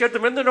de que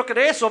ciertamente no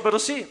cree eso, pero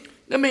sí.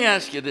 Let me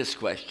ask you this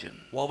question.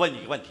 我问你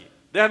一个问题，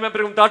 Déjame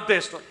preguntarte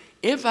esto.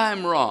 If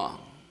I'm wrong,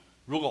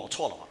 如果我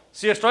错了话，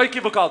 Si estoy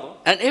equivocado,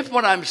 and if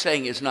what I'm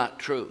saying is not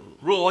true,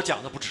 如果我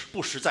讲的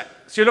不实在，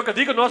 si lo que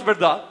digo no es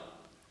verdad,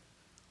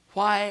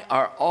 why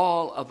are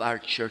all of our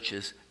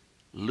churches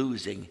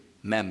losing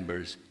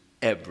members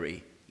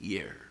every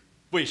year?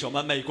 为什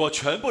么美国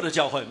全部的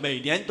教会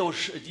每年都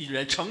是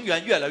成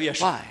员越来越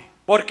少？ Why?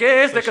 ¿por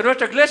qué es de que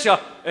nuestra iglesia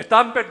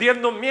están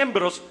perdiendo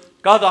miembros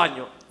cada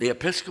año? The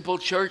Episcopal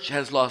Church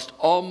has lost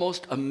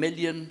almost 1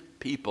 million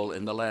people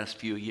in the last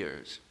few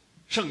years.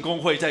 圣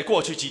公会在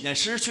过去几年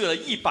失去了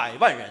100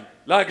万人。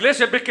 La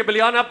iglesia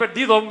episcopaliana ha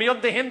perdido 1 millón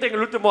de gente en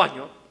el último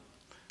año.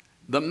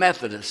 The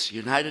Methodists,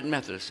 United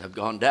Methodists, have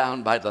gone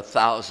down by the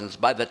thousands,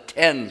 by the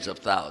tens of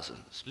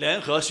thousands. 联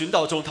合殉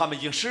道中，他们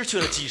已经失去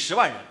了几十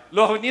万人。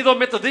 Los unidos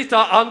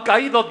metodistas han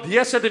caído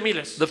 10 de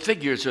miles. The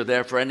figures are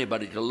there for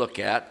anybody to look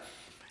at.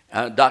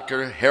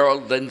 Dr.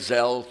 Harold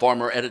Lindsell,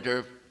 former editor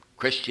of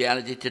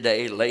Christianity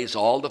Today, lays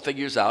all the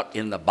figures out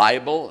in the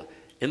Bible,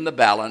 in the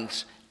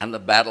balance, and the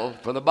battle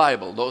for the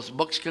Bible. Those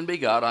books can be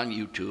got on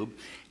YouTube.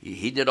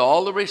 He did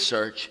all the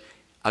research.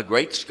 A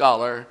great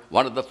scholar,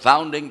 one of the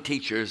founding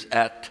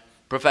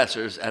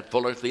professors at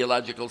Fuller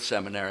Theological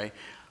Seminary.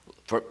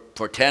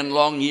 For 10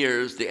 long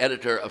years, the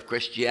editor of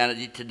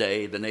Christianity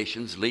Today, the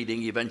nation's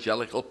leading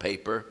evangelical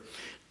paper.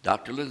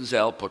 Dr.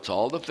 Lindsell puts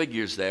all the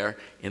figures there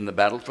in the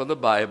battle for the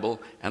Bible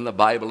and the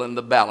Bible in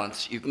the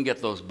balance. You can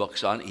get those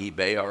books on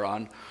eBay or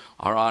on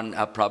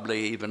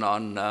probably even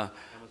on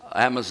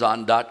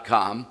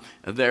Amazon.com.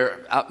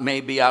 They're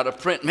maybe out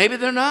of print. Maybe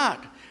they're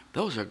not.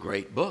 Those are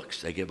great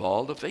books. They give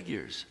all the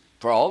figures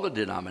for all the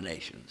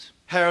denominations.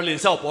 海尔林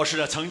塞博士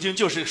呢，曾经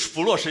就是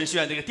弗洛神学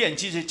院这个奠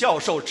基教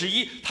授之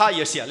一，他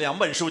也写了2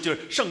本书，就是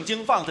《圣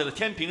经放在了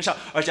天平上》，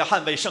而且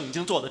捍卫圣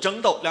经做的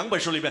争斗。2本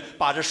书里面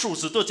把这数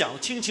字都讲得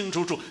清清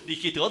楚楚，你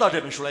可以得到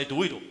这本书来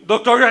读一读。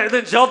 Doctor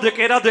Lindsell,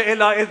 que era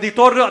el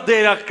editor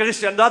de la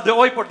cristiandad de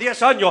hoy por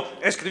 10 años,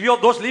 escribió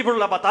 2 libros,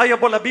 La batalla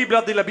por la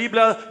Biblia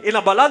en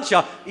la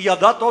balanza, y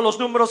da todos los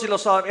números y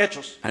los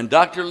hechos. And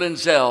Dr.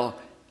 Lindsell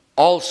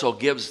also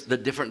gives the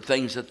different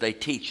things that they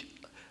teach,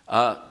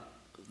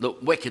 the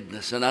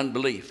wickedness and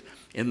unbelief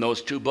in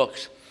those 2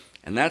 books.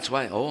 And that's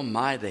why, oh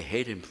my, they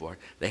hate him for it.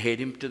 They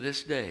hate him to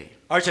this day.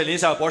 而且林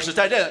塞博士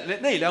在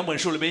那2本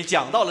书里面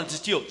讲到了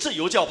自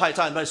由教派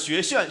在他们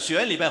学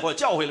院里面或者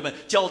教会里面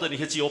教的那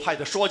些自由派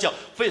的说教，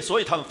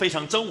所以他们非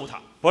常憎恶他。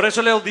 Por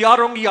eso le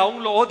odiaron y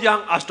aún lo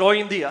odian hasta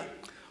hoy en día.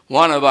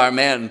 One of our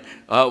men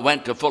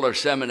went to Fuller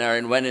Seminary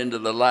and went into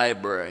the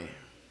library.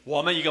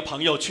 我们一个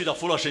朋友去到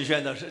弗洛神学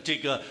院的这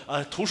个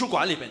图书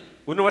馆里面。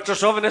 Uno de nuestros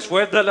jóvenes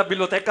fue de la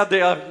biblioteca de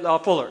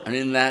Fuller. And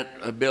in that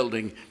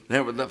building,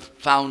 there were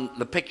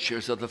the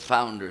pictures of the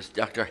founders,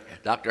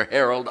 Dr.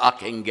 Harold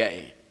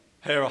Ockenga.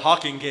 Harold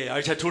Ockenga，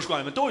 而且图书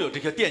馆里面都有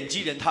这个奠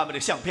基人他们的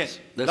相片。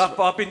 Las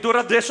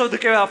pinturas de esos de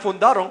que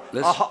fundaron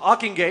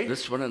Ockenga.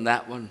 This one and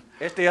that one.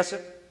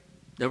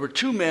 There were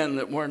 2 men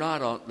that are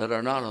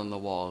not on the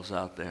walls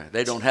out there.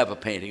 They don't have a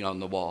painting on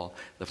the wall.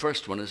 The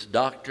first one is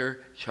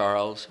Dr.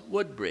 Charles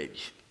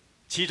Woodbridge.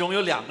 其中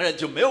有2个人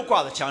就没有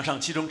挂在墙上，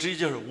其中之一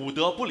就是伍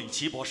德布里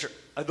奇博士。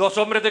 Hay 2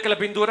 hombres de que la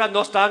pintura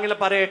no están en la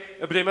pared.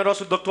 El primero es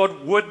el doctor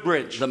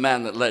Woodbridge. The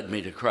man that led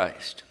me to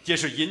Christ. 这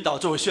是引导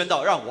作为宣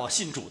道让我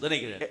信主的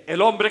那个人。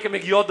 El hombre que me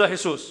guió de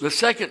Jesús. The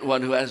second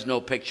one who has no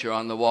picture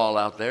on the wall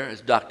out there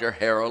is Dr.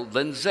 Harold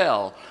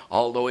Lindsell,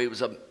 although he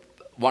was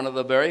one of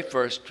the very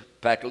first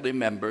faculty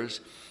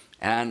members,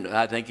 and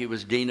I think he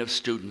was dean of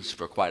students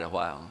for quite a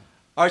while.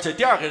 而且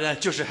第2个人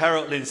就是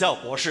Harold Lindsell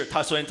博士，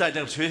他虽然在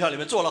这个学校里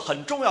面做了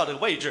很重要的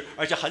位置，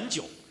而且很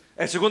久。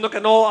 El segundo que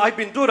no hay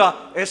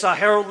pintura es a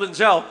Harold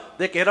Lindsell,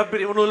 de que era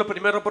uno de los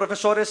primeros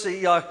profesores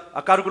y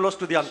a cargo de los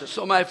estudiantes.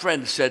 So my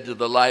friend said to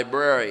the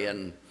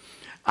librarian,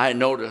 I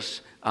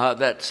notice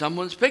that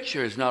someone's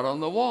picture is not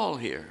on the wall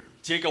here.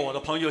 结果我的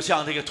朋友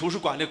向这个图书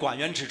馆的馆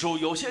员指出，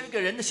有些个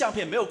人的相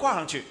片没有挂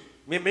上去。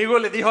 Mi amigo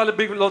le dijo a la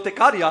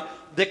bibliotecaria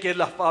de que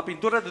las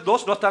pinturas de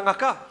 2 no están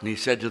acá. And he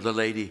said to the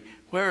lady,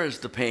 where is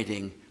the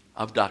painting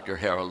of Dr.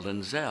 Harold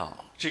Lindsell?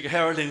 这个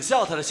Harold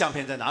Linsell 他的相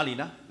片在哪里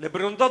呢？ Le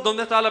preguntó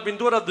dónde está la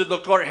pintura del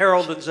doctor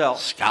Harold Linsell.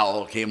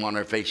 Scowl came on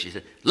her face. She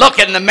said, "Look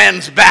in the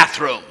men's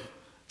bathroom,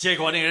 结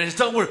果那个人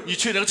说：“你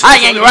去那个厕所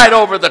hanging 里， right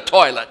over the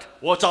toilet."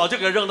 我早就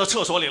给扔到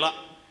厕所里了。”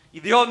 Y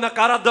dijo una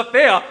cara de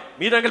fea,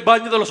 mira en el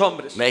baño de los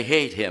hombres. They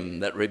hate him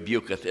that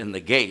rebuketh in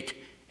the gate,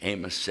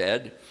 Amos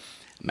said.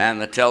 A man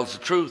that tells the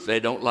truth they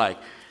don't like.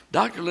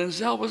 Dr.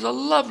 Linsell was a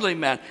lovely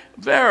man,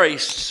 very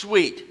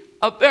sweet,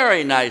 a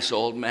very nice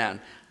old man.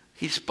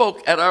 He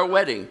spoke at our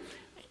wedding.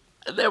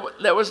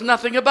 There was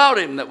nothing about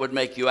him that would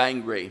make you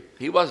angry.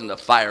 He wasn't a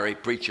fiery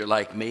preacher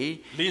like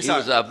me. He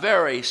was a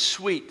very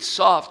sweet,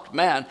 soft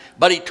man,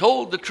 but he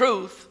told the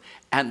truth,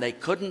 and they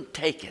couldn't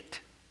take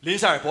it. 林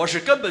塞尔博士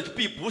根本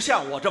并不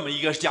像我这么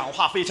一个讲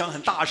话非常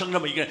很大声这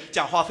么一个人，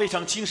讲话非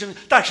常轻声，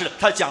但是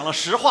他讲了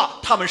实话，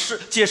他们是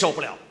接受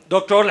不了。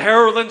 Doctor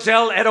Harold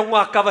Linsell era un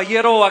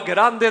caballero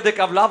grande de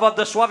que hablaba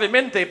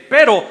suavemente,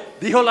 pero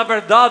dijo la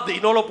verdad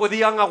y no lo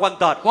podían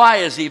aguantar.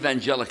 Why is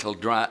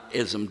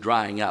evangelicalism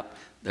drying up?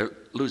 They're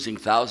losing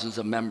thousands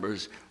of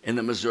members in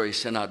the Missouri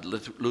Synod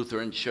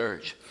Lutheran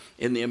Church,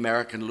 in the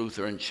American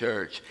Lutheran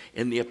Church,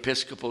 in the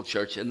Episcopal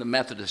Church, in the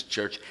Methodist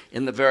Church,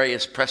 in the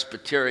various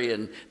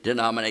Presbyterian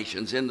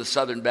denominations, in the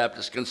Southern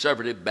Baptist,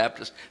 Conservative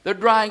Baptist. They're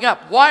drying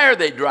up. Why are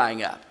they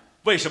drying up?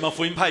 为什么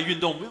福音派运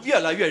动越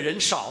来越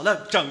人少呢？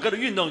整个的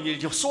运动也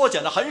就缩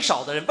减了很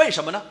少的人，为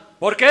什么呢？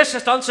 ¿Por qué se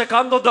están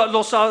secando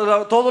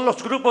todos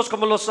los grupos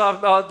como los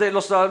de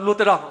los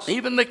luteranos?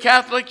 Even the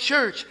Catholic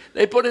Church,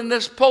 they put in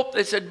this pope,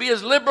 they said, be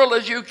as liberal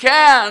as you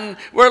can.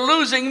 We're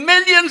losing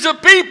millions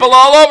of people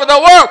all over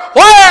the world.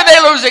 Why are they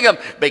losing them?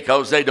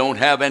 Because they don't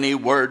have any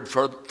word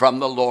from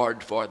the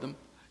Lord for them.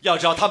 要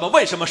知道他们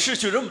为什么失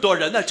去这么多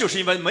人呢？就是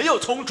因为没有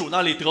从主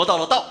那里得到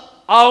了道。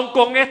 Aun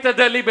con este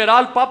de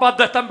liberal, papas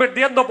están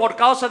perdiendo por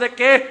causa de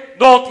que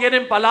no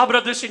tienen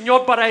palabras del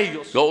Señor para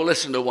ellos. Go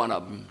listen to one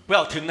of them. 不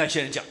要听那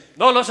些人讲。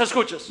 No los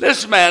escuches.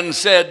 This man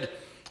said,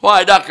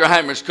 why Dr.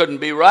 Hymers couldn't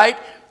be right.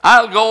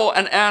 I'll go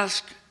and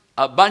ask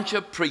a bunch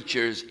of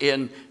preachers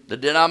in the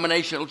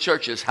denominational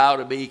churches how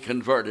to be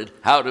converted,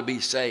 how to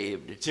be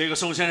saved. 这个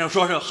宋先生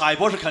说是海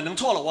博士肯定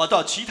错了，我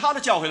到其他的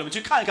教会里面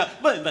去看一看，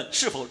问问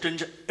是否真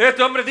正。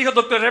 Este hombre dijo,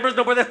 Dr. Hymers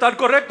no puede estar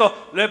correcto.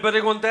 Le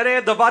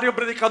preguntaré de varios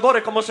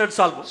predicadores cómo ser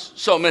salvos.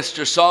 So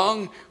Mr.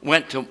 Song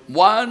went to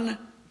one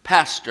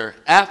pastor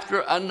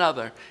after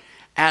another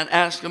and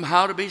asked him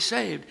how to be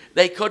saved.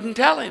 They couldn't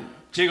tell him.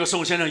 这个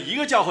宋先生一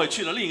个教会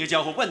去了另一个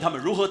教会，问他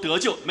们如何得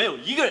救，没有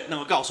一个人能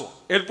够告诉我。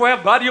 Él fue a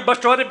varios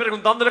pastores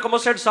preguntándole cómo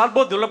ser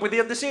salvo, no le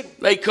podían decir.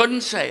 They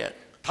couldn't say it.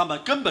 他们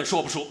根本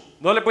说不出。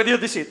 No le podían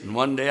decir. And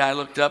one day I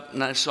looked up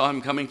and I saw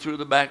him coming through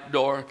the back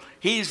door.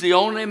 He's the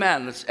only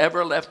man that's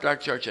ever left our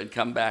church and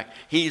come back.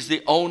 He's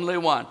the only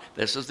one.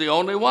 This is the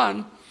only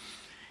one.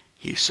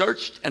 He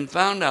searched and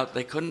found out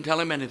they couldn't tell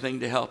him anything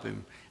to help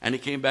him. And he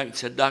came back and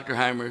said, Dr.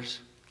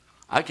 Hymers,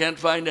 I can't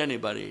find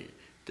anybody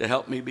to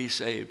help me be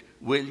saved.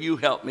 Will you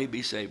help me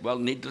be saved? Well,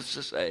 needless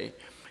to say,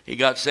 he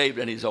got saved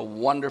and he's a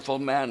wonderful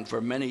man for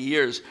many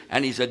years.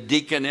 And he's a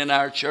deacon in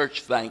our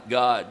church, thank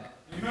God.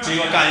 结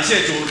果感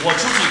谢主，我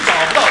出去找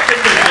不到真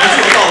正得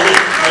救的道路，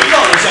回到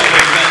了教会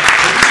里面，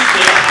重新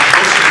得到海博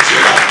士的指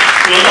导，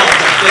得到了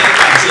感恩，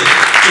感谢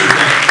主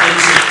的恩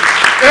赐。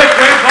 Él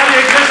fue en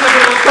varias iglesias,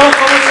 preguntó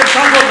cómo ser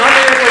salvo,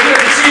 nadie le podía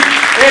decir.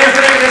 Él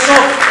regresó,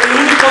 el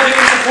único de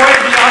que se fue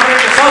ha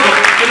regresado,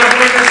 pero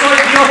regresó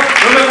y Dios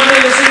no le puede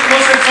decir cómo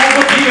ser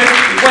salvo, vive y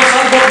fue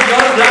salvo y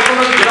ahora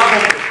diácono y gran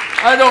hombre.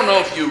 I don't know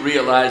if you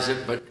realize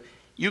it, but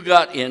you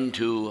got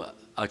into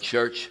a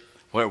church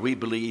where we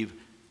believe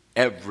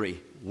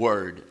every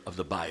word of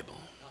the Bible.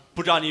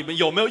 不知道你们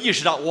有没有意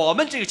识到，我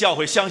们这个教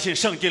会相信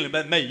圣经里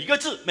面每一个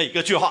字、每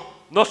个句话。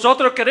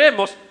 Nosotros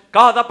queremos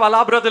cada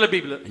palabra de la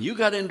Biblia. And you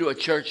got into a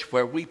church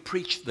where we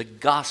preach the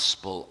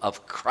gospel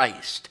of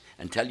Christ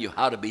and tell you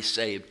how to be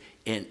saved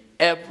in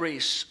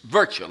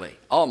virtually,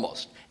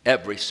 almost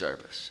every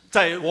service.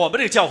 在我们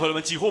这个教会里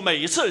面，几乎每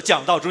一次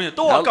讲道中间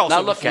都要告诉 Now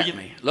我们 look 福 at 音。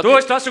 me. Look Tú at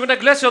estás en una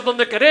iglesia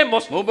donde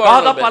queremos Move on a cada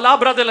little bit.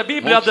 palabra de la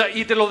Biblia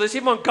y te lo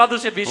decimos en cada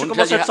servicio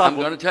cómo ser I'm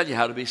salvo. going to tell you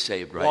how to be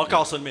saved 我 right 要 now.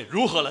 告诉你们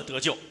如何来得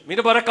救。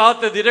 Mira para acá,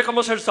 te diré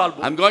cómo ser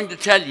salvo. I'm going to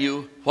tell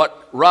you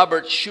what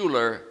Robert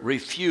Schuller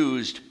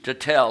refused to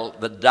tell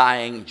the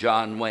dying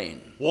John Wayne.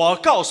 我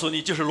告诉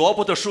你，就是罗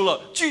伯特·舒勒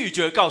拒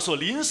绝告诉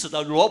临死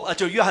的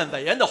就是约翰·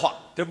韦恩的话。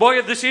 Te voy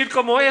a decir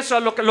cómo es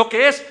lo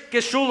que es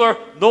que Schuller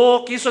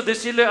no quiso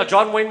decirle a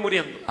John Wayne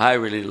muriendo. I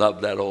really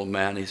love that old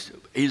man. He's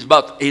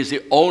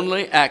the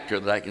only actor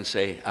that I can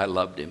say I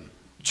loved him.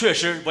 确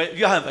实，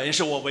约翰·韦恩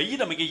是我唯一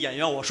的一个演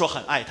员，我说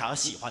很爱他，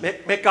喜欢他。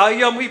 Me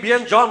caía muy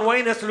bien John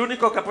Wayne, es el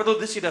único que puedo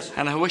decir eso.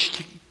 And I wish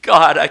to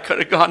God I could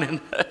have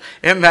gone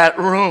in that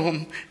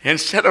room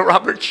instead of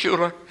Robert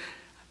Schuller.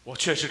 我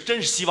确实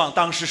真是希望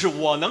当时是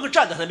我能够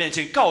站在他面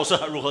前，告诉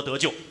他如何得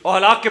救。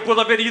 Ojalá que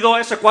pueda haber ido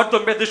a ese cuarto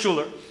en vez de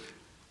Schuller.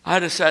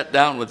 I'd have sat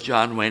down with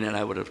John Wayne and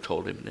I would have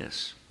told him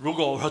this. 如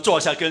果我说坐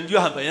下跟约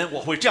翰·韦恩，我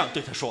会这样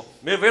对他说：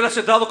 Me hubiera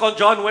sentado con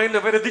John Wayne, le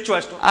hubiera dicho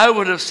esto. I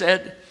would have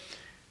said,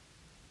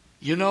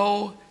 do you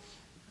know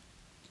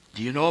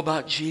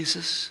about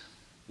Jesus?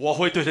 我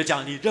会对他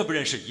讲，你认不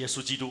认识耶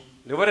稣基督？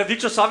 Le voy a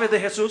dicho, ¿sabe de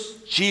Jesús?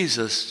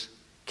 Jesus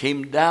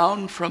came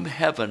down from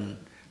heaven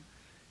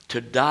to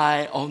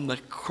die on the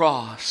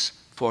cross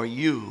for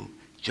you,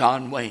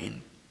 John Wayne.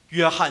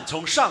 约翰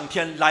从上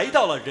天来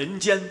到了人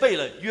间，为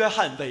了约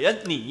翰韦恩，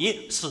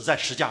你死在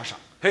石架上。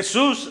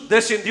 Jesús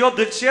descendió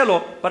del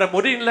cielo para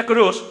morir en la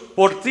cruz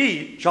por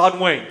ti, John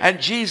Wayne. And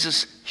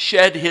Jesus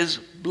shed his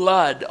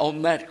blood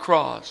on that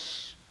cross.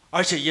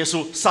 而且耶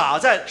稣洒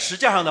在石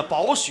架上的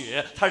宝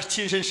血，他是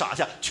亲身洒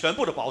下全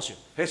部的宝血。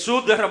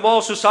 Jesús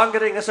derramó su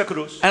sangre en esa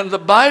cruz. And the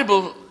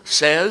Bible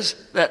says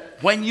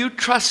that when you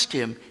trust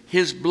him,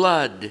 his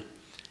blood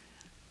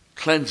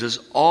cleanses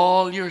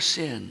all your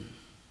sin.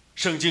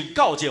 圣经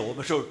告诫我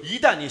们说，一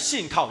旦你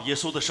信靠耶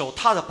稣的时候，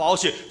他的宝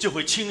血就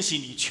会清洗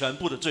你全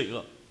部的罪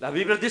恶。 La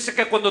Biblia dice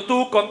que cuando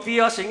tú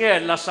confías en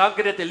Él, la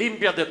sangre te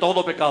limpia de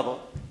todo pecado.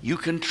 You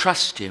can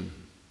trust him.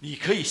 你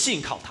可以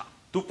信靠他，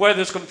 Tú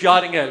puedes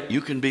confiar en Él.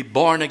 You can be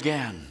born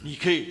again. 你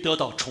可以得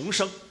到重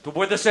生， Tú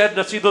puedes ser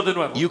nacido de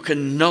nuevo. You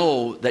can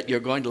know that you're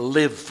going to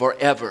live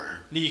forever.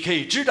 你可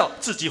以知道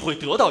自己会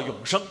得到永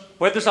生。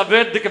 Puedes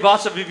saber de que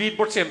vas a vivir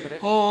por siempre.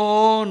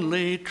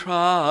 Only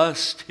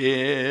trust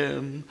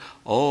him.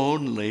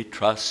 Only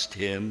trust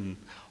him.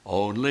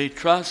 Only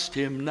trust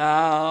him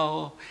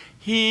now.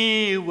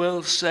 He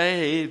will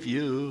save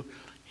you.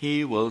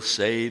 He will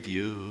save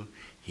you.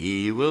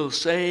 He will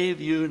save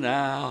you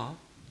now.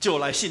 就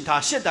来信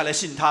他，现在来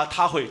信他，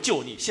他会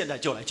救你，现在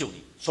就来救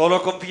你。 Solo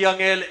confía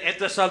en Él, Él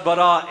te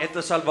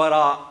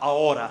salvará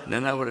ahora. And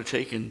then I would have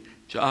taken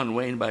John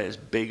Wayne by his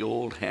big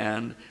old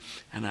hand,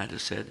 and I'd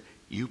have said,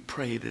 you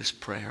pray this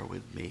prayer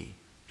with me.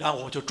 然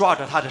后我就抓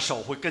着他的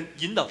手，会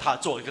引导他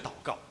做一个祷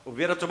告。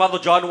 Hubiera tomado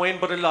John Wayne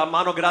por la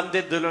mano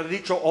grande de lo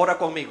dicho, ora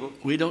conmigo.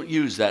 We don't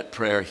use that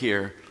prayer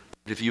here.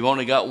 If you've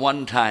only got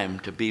one time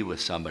to be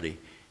with somebody,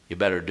 you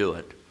better do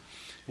it.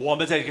 我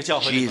们在这个教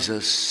会里面，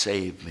 Jesus,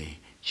 save me.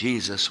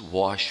 Jesus,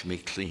 wash me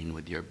clean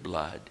with your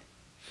blood.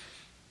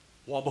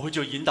 我们会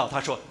就引导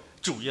他说：“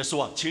主耶稣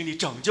啊，请你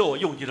拯救我，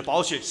用你的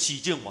宝血洗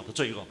净我的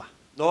罪恶吧。”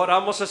 No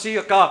oramos así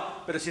acá,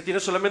 pero si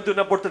tienes solamente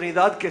una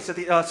oportunidad,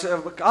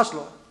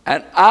 hazlo.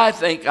 And I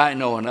think I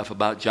know enough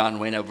about John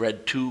Wayne. I've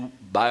read 2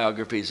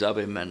 biographies of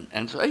him,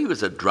 and so he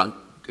was a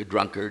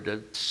drunkard,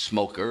 a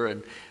smoker,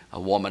 and a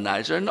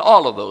womanizer, and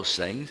all of those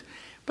things.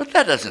 But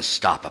that doesn't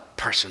stop a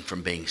person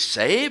from being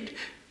saved.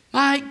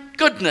 My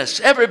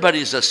goodness,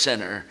 everybody's a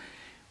sinner.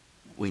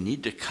 We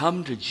need to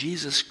come to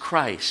Jesus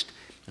Christ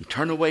and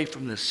turn away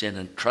from the sin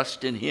and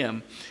trust in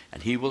him,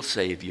 and he will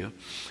save you.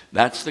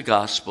 That's the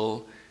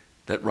gospel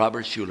that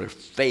Robert Schuller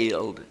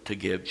failed to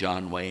give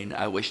John Wayne.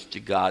 I wish to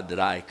God that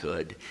I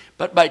could.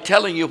 But by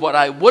telling you what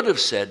I would have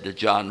said to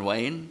John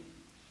Wayne,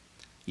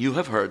 you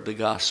have heard the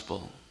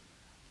gospel.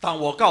 当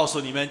我告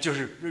诉你们就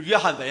是约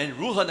翰韦恩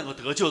如何能够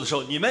得救的时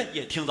候，你们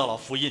也听到了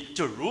福音，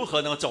就是如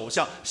何能够走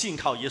向信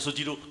靠耶稣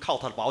基督，靠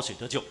他的宝血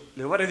得救。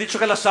 Le hubiera dicho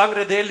que la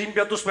sangre de Él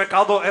limpia tus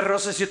pecados, Él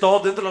resucitó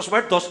de entre los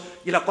muertos.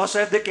 Y la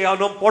cosa es de que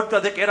no importa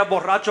de que era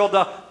borracho,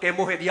 de que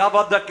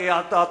mujeriaba, de que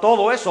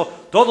todo eso,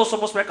 todos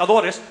somos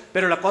pecadores.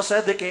 Pero la cosa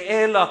es de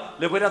que Él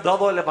le hubiera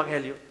dado el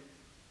Evangelio.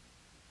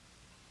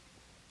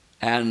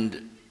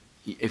 And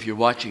if you're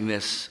watching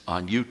this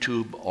on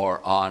YouTube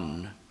or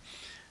on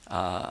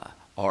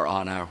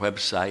our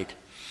website,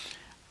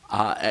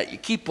 you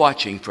keep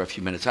watching for a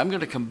few minutes. I'm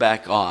going to come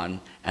back on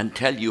and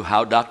tell you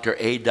how Dr.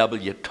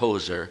 A.W.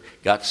 Tozer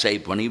got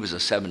saved when he was a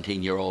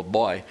 17-year-old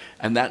boy,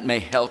 and that may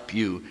help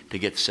you to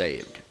get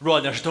saved. 如果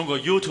你是通过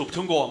YouTube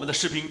通过我们的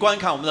视频观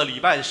看我们的礼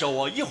拜的时候，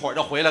我一会儿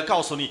就回来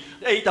告诉你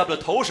A.W.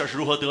 Tozer 是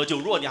如何得救。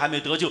如果你还没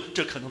得救，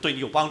这可能对你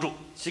有帮助。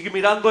 Sigue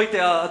mirando y te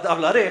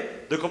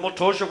hablaré de cómo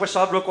Tozer fue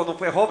salvo cuando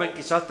fue joven.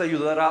 Quizás te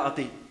ayudará a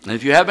ti. And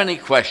if you have any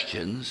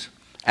questions,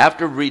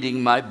 after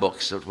reading my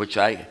books, of which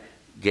I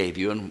gave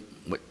you and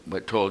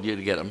what told you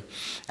to get them,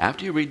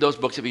 after you read those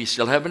books, if you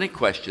still have any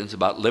questions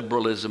about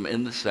liberalism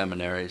in the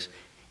seminaries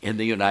in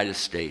the United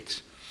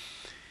States,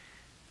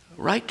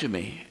 write to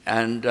me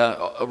and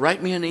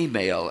write me an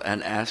email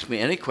and ask me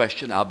any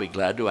question. I'll be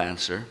glad to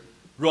answer.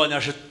 如果你要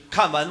是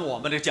看完我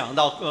们的讲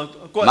到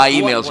My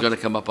email is going to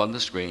come up on the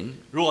screen.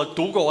 如果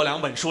读过我2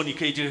本书，你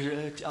可以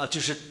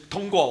就是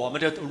通过我们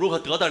这如何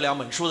得到2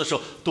本书的时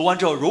候，读完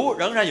之后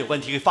仍然有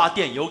问题，可以发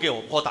电邮给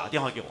我或打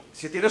电话给我。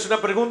 Si tienes una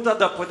pregunta,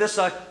 puedes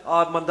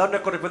mandarme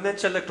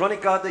correspondencia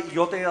electrónica y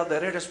yo te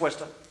daré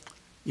respuesta.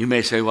 You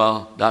may say,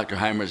 well, Dr.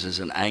 Hymers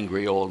is an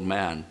angry old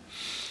man.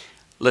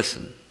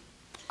 Listen,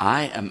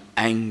 I am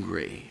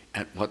angry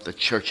at what the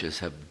churches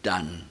have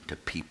done to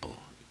people.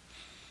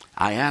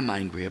 I am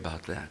angry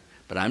about that,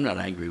 but I'm not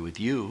angry with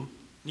you.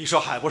 你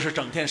说海博士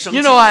整天生气。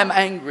 You know, I'm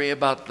angry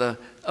about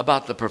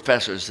the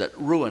professors that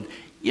ruin.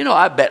 You know,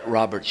 I bet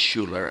Robert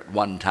Schuller at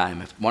one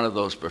time, if one of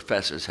those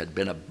professors had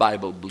been a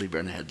Bible believer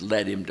and had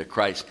led him to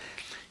Christ,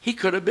 he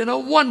could have been a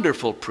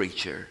wonderful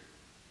preacher.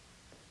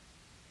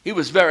 He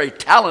was very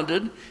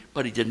talented,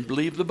 but he didn't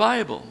believe the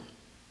Bible.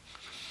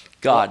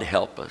 God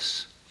help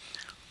us.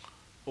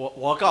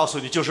 我告诉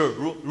你，就是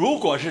如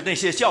果是那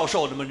些教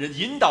授们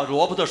引导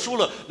罗伯特·舒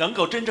勒能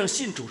够真正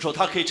信主之后，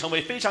他可以成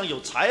为非常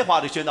有才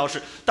华的宣道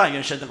士。但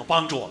愿神能够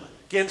帮助我们。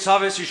Quién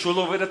sabe si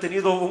Schuller hubiera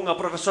tenido un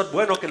profesor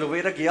bueno que le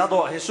hubiera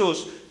guiado a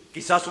Jesús,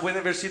 quizás hubiera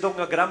haber sido un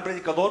gran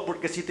predicador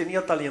porque sí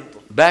tenía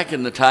talento. Back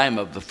in the time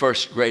of the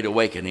First Great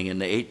Awakening in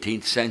the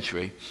 18th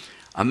century,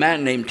 a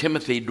man named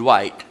Timothy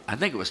Dwight, I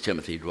think it was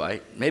Timothy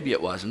Dwight, maybe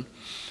it wasn't,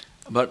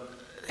 but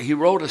he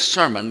wrote a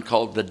sermon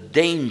called The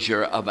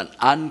Danger of an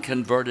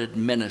Unconverted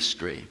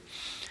Ministry.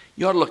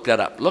 You ought to look that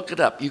up. Look it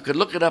up. You could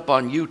look it up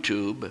on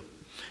YouTube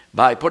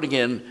by putting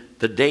in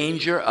The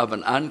Danger of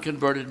an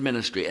Unconverted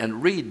Ministry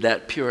and read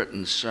that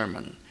Puritan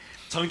sermon.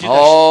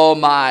 Oh,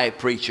 my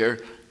preacher,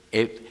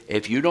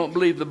 if you don't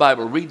believe the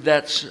Bible, read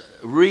that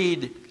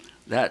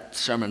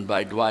sermon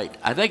by Dwight.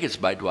 I think it's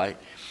by Dwight.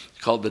 It's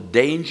called The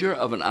Danger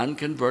of an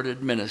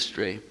Unconverted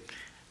Ministry.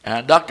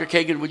 Dr.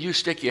 Kagan, would you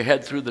stick your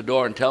head through the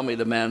door and tell me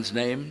the man's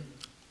name?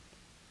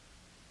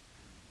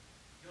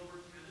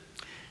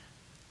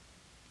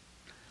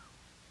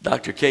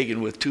 Dr. Kagan,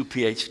 with 2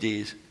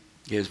 PhDs,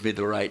 gives me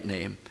the right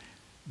name.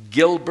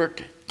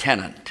 Gilbert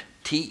Tennant,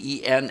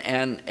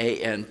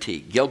 T-E-N-N-A-N-T,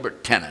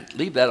 Gilbert Tennant.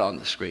 Leave that on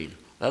the screen.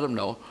 Let him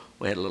know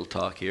we had a little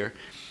talk here.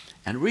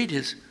 And read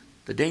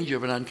The Danger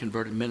of an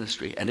Unconverted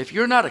Ministry. And if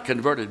you're not a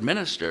converted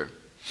minister,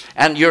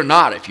 and you're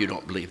not if you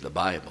don't believe the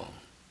Bible,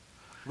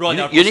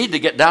 you need to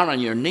get down on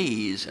your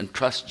knees and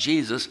trust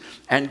Jesus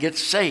and get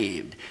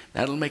saved.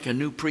 That'll make a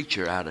new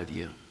preacher out of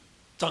you.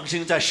 张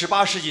生在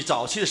18世纪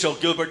早期的时候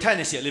 ，Gilbert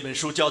Tennant 写了一本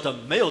书，叫做《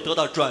没有得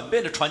到转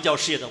变的传教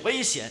事业的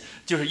危险》，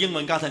就是英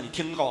文。刚才你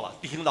听到了，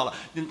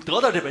你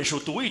得到这本书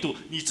读一读，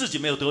你自己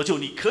没有得救，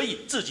你可以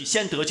自己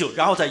先得救，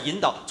然后再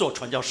引导做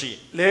传教事业。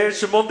Leer el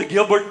sermón de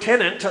Gilbert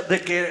Tennant de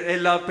que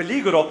el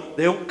peligro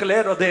de un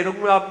clero, de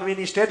un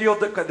ministerio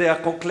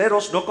con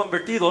cleros no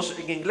convertidos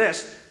en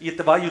inglés y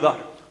te va a ayudar.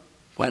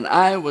 When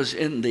I was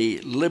in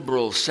the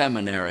liberal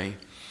seminary,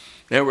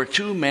 there were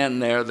 2 men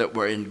there that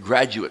were in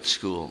graduate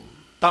school.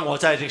 当我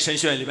在这个神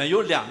学院里面，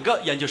有2个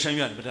研究生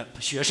院里面的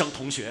学生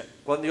同学。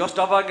Cuando yo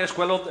estaba en la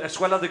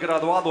escuela de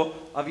graduado,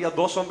 había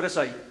 2 hombres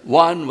ahí.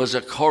 One was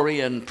a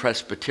Korean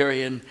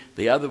Presbyterian,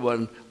 the other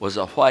one was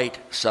a white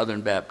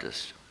Southern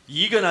Baptist.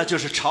 一个呢就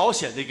是朝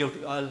鲜的一个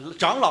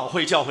长老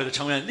会教会的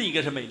成员，另一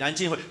个是美南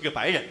浸会一个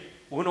白人。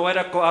Uno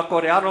era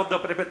coreano,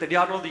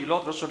 presbiteriano y el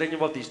otro sureño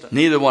bautista.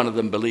 Neither one of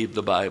them believed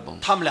the Bible.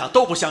 他们俩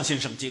都不相信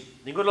圣经。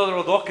Ninguno de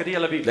los dos quería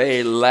la Biblia.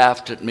 They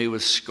laughed at me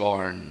with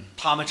scorn.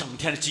 他们整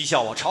天讥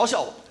笑我、嘲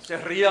笑我。Se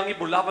reían y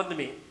burlaban de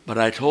mí. But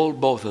I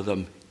told both of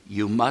them,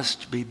 you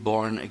must be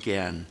born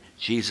again.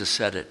 Jesus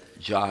said it,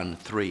 John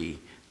 3,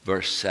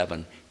 verse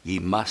 7. Ye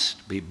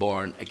must be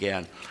born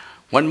again.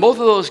 When both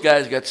of those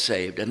guys got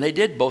saved, and they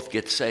did both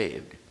get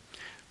saved,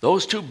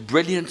 those 2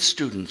 brilliant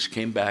students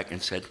came back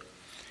and said,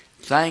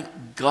 thank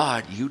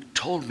God you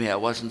told me I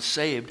wasn't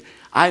saved.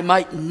 I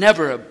might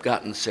never have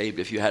gotten saved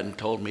if you hadn't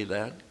told me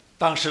that.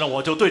 当时呢，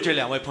我就对这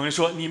2位朋友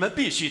说：“你们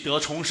必须得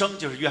重生。”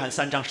就是约翰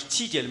3章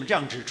17节里面这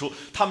样指出。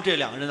他们这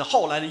2个人呢，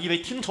后来呢，因为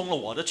听从了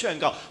我的劝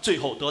告，最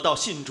后得到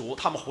信主。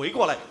他们回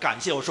过来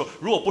感谢我说：“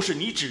如果不是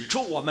你指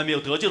出我们没有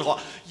得救的话，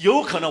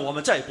有可能我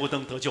们再也不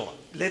能得救了。”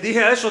 Le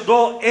dije a esos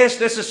 2,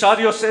 es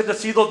necesario ser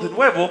nacido de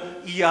nuevo.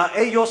 Y a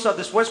ellos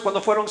después,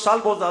 cuando fueron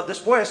salvos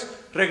después,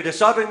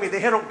 regresaron y me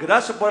dijeron,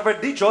 gracias por haber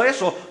dicho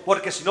eso,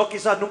 porque si no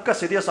quizás nunca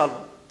sería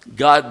salvo.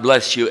 God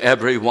bless you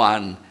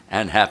everyone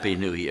and Happy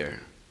New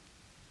Year.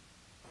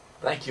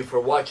 Thank you for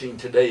watching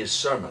today's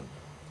sermon.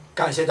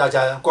 感谢大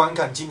家观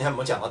看今天我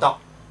们讲的道。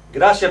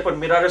Gracias por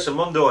mirar el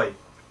sermón de hoy.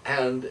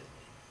 And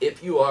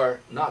if you are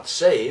not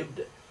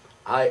saved,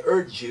 I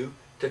urge you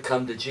to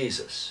come to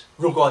Jesus.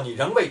 如果你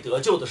仍未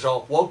得救的时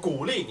候，我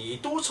鼓励你、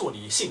督促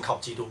你信靠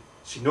基督。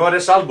Si no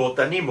eres salvo,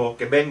 te animo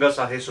que vengas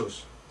a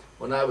Jesús.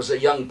 When I was a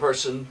young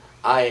person,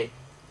 I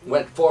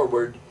went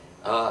forward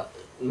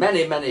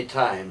many, many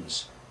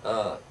times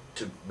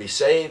to be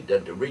saved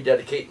and to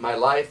rededicate my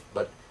life,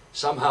 but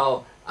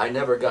somehow I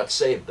never got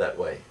saved that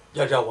way.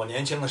 要在我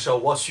年轻的时候，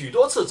我许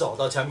多次走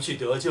到前面去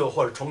得救，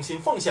或者重新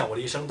奉献我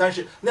的一生，但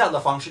是那样的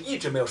方式一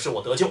直没有使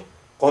我得救。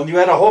Cuando yo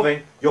era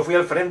joven, yo fui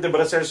al frente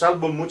para ser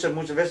salvo muchas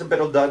veces,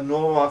 pero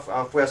no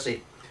fue así.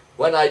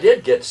 When I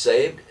did get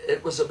saved,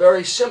 it was a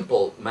very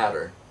simple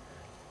matter.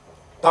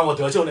 当我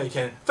得救那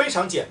天，非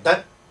常简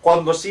单。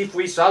Cuando sí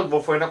fui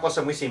salvo fue una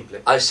cosa muy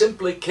simple. I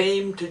simply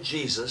came to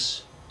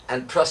Jesus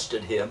and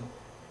trusted him,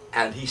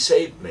 and he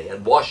saved me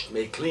and washed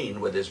me clean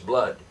with his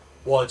blood.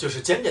 我就是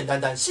简简单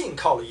单信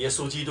靠了耶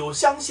稣基督，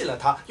相信了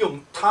他，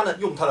用他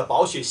的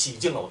宝血洗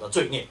净了我的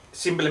罪孽。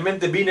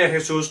Simplemente vine a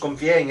Jesús,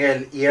 confié en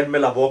él y él me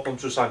lavó con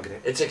su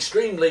sangre. It's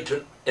extremely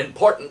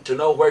important to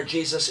know where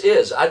Jesus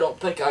is. I don't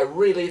think I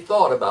really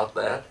thought about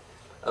that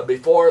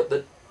before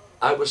that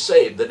I was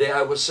saved, the day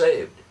I was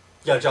saved.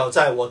 要知道，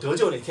在我得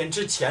救那天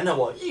之前呢，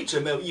我一直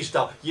没有意识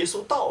到耶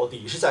稣到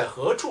底是在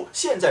何处，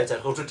现在在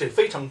何处，这是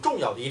非常重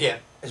要的一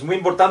点。Es muy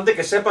importante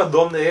que sepas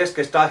dónde es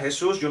que está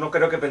Jesús. Yo no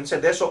creo que pensé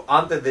de eso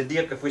antes del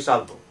día que fui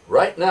salvo.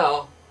 Right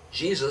now,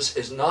 Jesus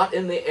is not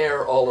in the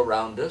air all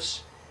around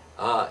us.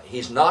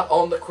 He's not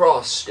on the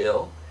cross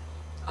still.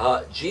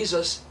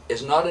 Jesus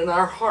is not in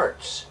our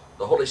hearts.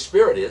 The Holy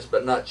Spirit is,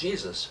 but not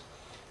Jesus.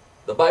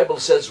 The Bible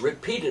says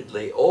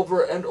repeatedly,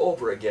 over and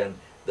over again,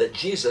 that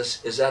Jesus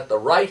is at the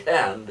right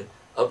hand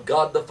of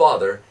God the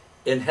Father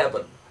in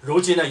heaven. 如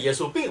今呢，耶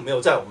稣并没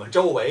有在我们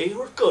周围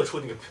各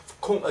处那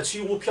个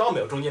虚无缥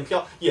缈中间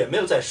飘，也没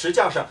有在石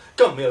架上，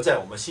更没有在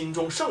我们心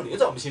中，圣灵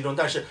在我们心中。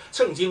但是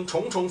圣经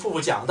重重复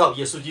复讲到，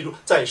耶稣基督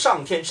在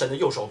上天神的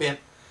右手边。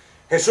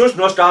Jesús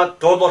no está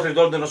todo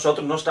alrededor de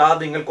nosotros, no está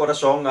en el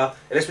corazón.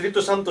 El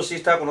Espíritu Santo sí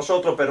está con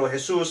nosotros, pero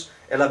Jesús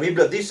en la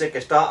Biblia dice que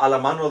está a la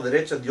mano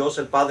derecha de Dios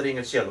el Padre en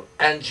el cielo.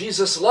 And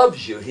Jesus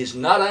loves you. He's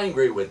not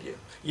angry with you.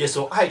 耶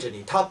稣爱着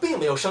你，他并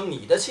没有生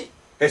你的气。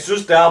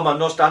Jesús te ama,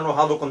 no está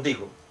enojado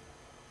contigo.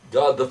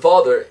 God the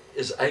Father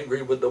is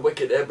angry with the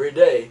wicked every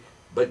day,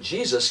 but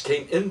Jesus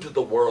came into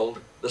the world,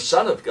 the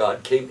Son of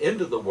God came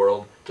into the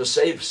world to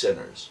save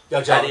sinners.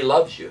 And He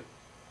loves you.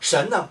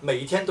 神呢，每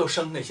一天都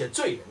生那些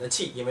罪人的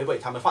气，因为为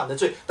他们犯的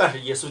罪。但是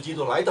耶稣基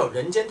督来到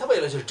人间，他为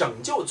了就是拯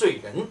救罪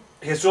人。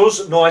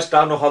Jesús no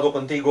está enojado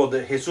contigo.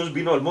 Jesús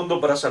vino al mundo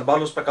para salvar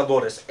los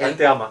pecadores. Él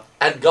te ama.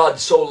 And God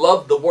so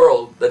loved the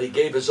world that He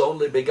gave His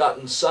only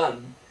begotten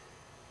Son.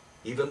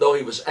 Even though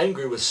He was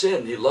angry with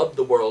sin, He loved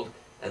the world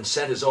and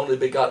sent His only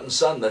begotten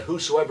Son, that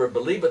whosoever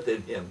believeth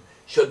in Him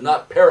should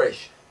not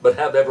perish, but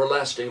have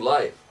everlasting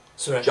life.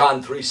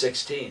 John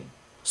 3:16.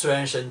 虽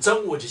然神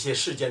憎恶这些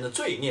世间的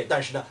罪孽，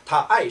但是呢，他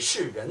爱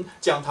世人，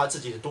将他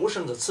自己的独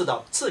生子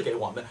赐给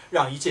我们，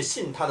让一切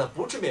信他的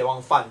不至灭亡，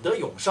反得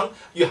永生。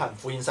约翰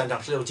福音3章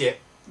16节。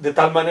De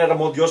tal manera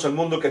amó Dios al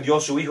mundo que dio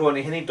su Hijo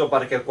unigénito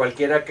para que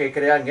cualquiera que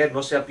crea en él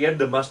no se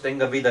pierda, mas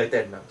tenga vida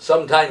eterna.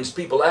 Sometimes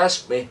people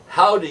ask me,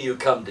 how do you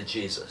come to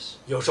Jesus?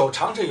 有时候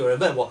常常有人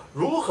问我，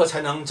如何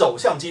才能走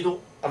向基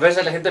督？ A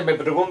veces la gente me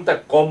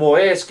pregunta cómo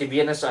es que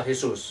vienes a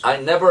Jesús. I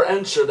never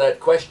answer that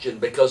question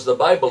because the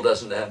Bible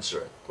doesn't answer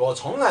it. 我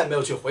从来没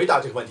有去回答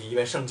这个问题，因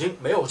为圣经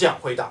没有这样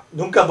回答。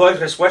 Nunca doy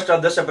respuesta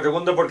de esa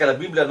pregunta porque la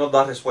Biblia no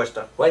da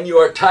respuesta. When you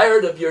are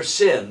tired of your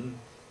sin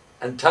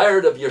and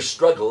tired of your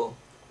struggle,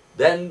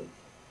 then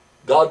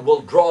God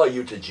will draw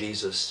you to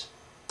Jesus,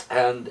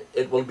 and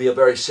it will be a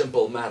very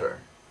simple matter.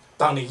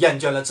 当你厌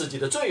倦了自己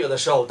的罪恶的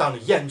时候，当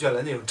你厌倦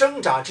了那种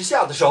挣扎之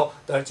下的时候，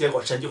结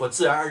果神就会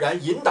自然而然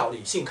引导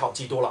你信靠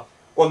基督了。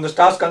 Cuando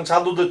estás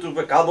cansado de tu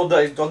pecado,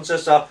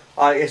 entonces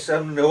es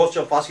un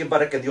negocio fácil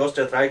para que Dios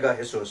te traiga a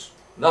Jesús.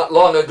 Not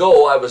long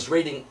ago, I was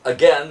reading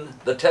again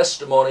the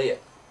testimony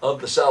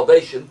of the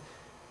salvation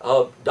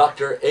of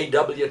Dr.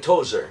 A.W.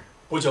 Tozer.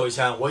 不久以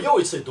前，我又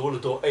一次读了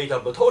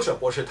A.W. Tozer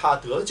博士他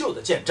得救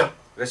的见证。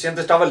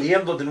 Reciente estaba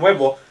leyendo de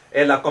nuevo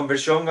la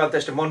conversión al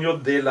testimonio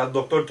del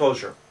Dr.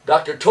 Tozer.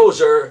 Dr.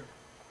 Tozer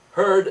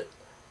heard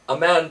a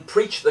man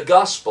preach the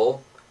gospel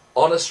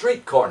on a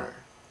street corner.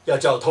 要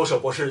叫Tozer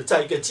博士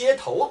在一个街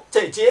头，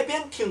在街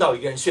边听到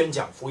一个人宣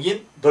讲福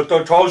音。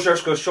 Dr. Tozer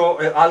escuchó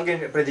a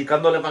alguien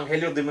predicando el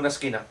evangelio de una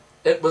esquina.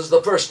 It was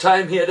the first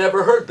time he had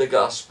ever heard the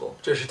gospel.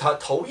 这是他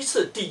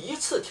第一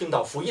次听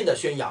到福音的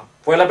宣扬。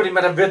 Fue la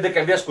primera vez de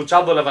que había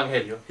escuchado el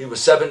evangelio. He was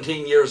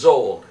 17 years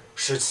old.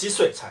 17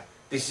岁才。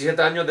 17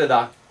 años de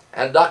edad.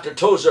 And Dr.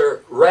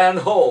 Tozer ran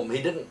home.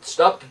 He didn't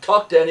stop to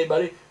talk to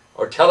anybody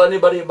or tell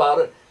anybody about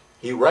it.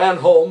 He ran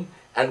home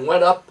and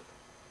went up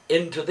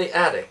into the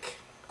attic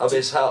of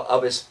his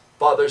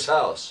father's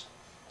house.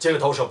 这个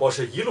Tozer博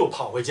士一路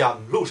跑回家，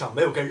路上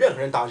没有跟任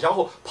何人打招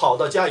呼，跑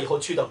到家以后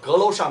去到阁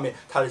楼上面，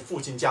他的父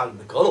亲家里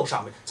的阁楼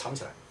上面藏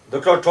起来。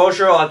 Dr.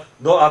 Tozer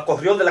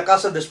corrió de la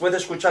casa después de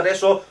escuchar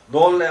eso,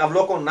 no le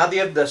habló con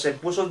nadie, se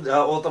puso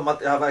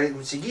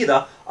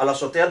enseguida a la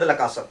azotea de la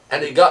casa.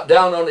 And he got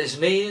down on his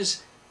knees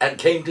and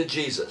came to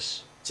Jesus.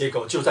 结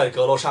果就在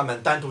阁楼上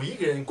面单独一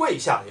个人跪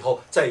下了以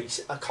后，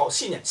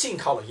信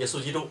靠了耶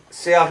稣基督。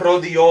 Se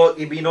arrodilló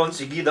y vino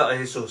enseguida a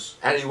Jesús.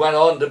 And he went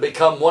on to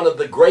become one of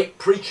the great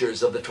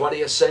preachers of the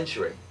 20th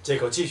century. 结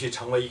果继续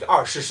成为一个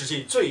20世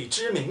纪最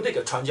知名的一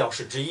个传教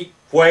士之一。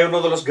 Fue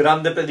uno de los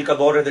grandes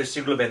predicadores del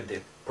siglo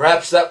XX.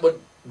 Perhaps that would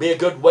be a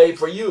good way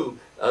for you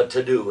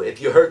to do.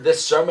 If you heard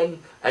this sermon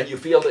and you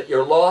feel that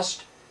you're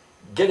lost,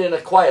 get in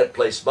a quiet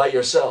place by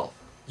yourself.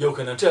 有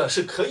可能这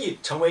是可以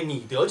成为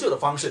你得救的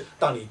方式。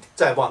当你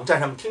在网站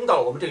上面听到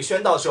了我们这个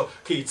宣道的时候，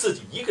可以自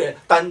己一个人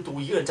单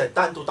独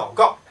祷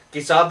告。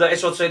 Quizás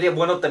eso sería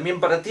bueno también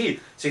para ti.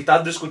 Si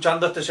estás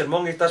escuchando este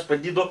sermón y estás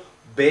perdido,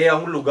 ve a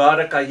un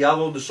lugar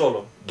callado de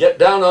solo. Get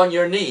down on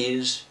your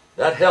knees.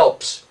 That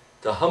helps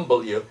to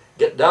humble you.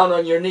 Get down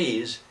on your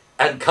knees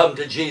and come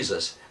to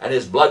Jesus, and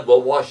His blood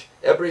will wash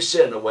every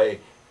sin away,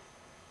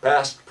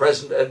 past,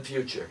 present, and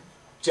future.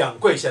 这样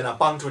跪下呢，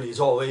帮助你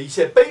作为一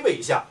些卑微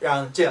一下，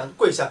让这样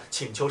跪下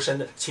请求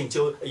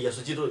耶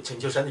稣基督，请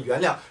求神的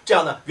原谅，这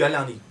样呢，原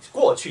谅你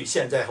过去、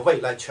现在和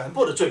未来全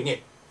部的罪孽。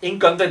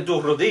 Hincate en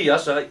tus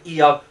rodillas y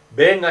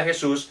ven a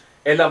Jesús.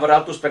 Él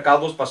lavará tus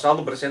pecados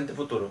pasado, presente,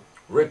 futuro.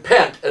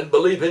 Repent and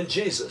believe in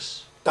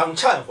Jesus. 当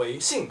忏悔、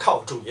信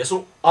靠主耶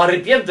稣。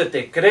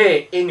 Arrepiéntete,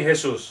 cree en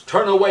Jesús.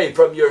 Turn away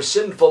from your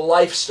sinful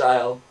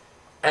lifestyle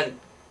and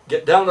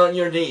get down on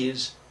your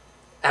knees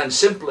and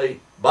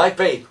simply, by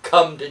faith,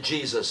 come to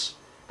Jesus.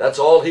 That's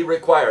all He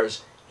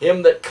requires.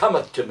 Him that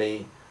cometh to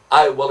me,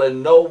 I will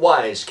in no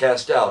wise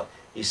cast out,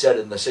 he said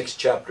in the 6th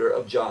chapter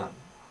of John.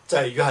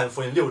 在约翰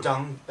福音6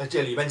章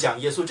这里面讲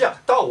耶稣这样，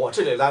到我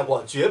这里来，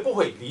我绝不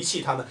会离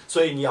弃他们。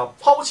所以你要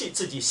抛弃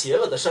自己邪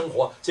恶的生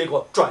活，结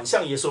果转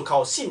向耶稣，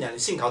靠信仰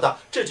信靠他，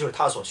这就是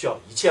他所需要的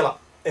一切了。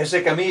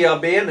Ese camilla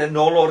bien,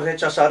 no lo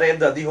rechazaré,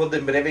 dijo de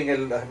breve en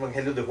el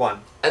Evangelio de Juan.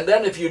 And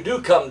then if you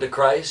do come to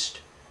Christ,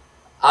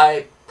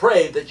 I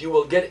pray that you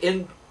will get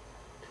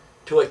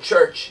into a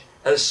church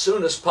as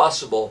soon as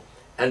possible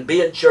and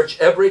be in church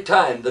every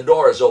time the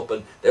door is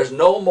open. There's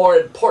no more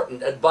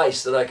important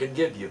advice that I can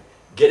give you.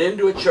 Get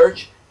into a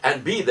church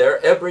and be there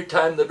every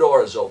time the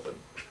door is open.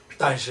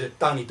 但是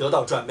当你得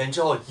到转变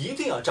之后，一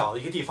定要找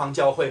一个地方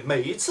教会，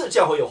每一次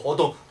教会有活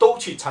动都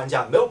去参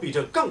加，没有比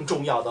这更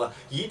重要的了。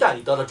一旦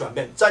你得到转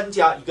变，参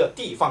加一个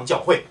地方教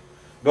会。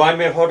No hay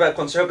mejor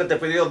consejo que te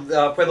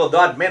puedo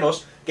dar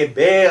menos que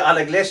ve a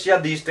la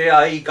iglesia y esté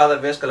ahí cada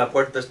vez que la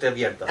puerta esté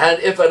abierta. And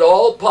if at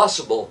all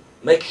possible,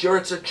 make sure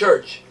it's a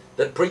church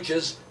that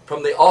preaches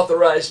from the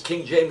authorized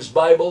King James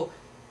Bible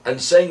and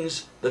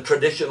sings the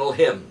traditional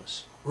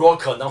hymns. 如果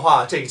可能的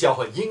话，这个教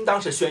会应当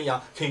是宣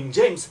扬 King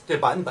James 这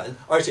版本，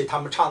而且他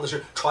们唱的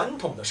是传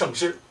统的圣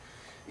诗。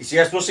Y si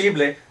es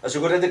posible,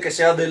 asegúrate que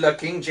sea de la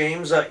King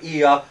James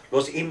y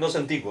los himnos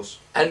antiguos.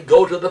 And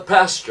go to the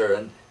pastor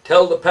and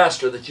tell the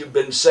pastor that you've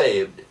been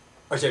saved.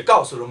 而且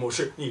告诉了牧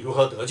师你如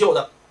何得救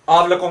的。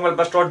Habla con el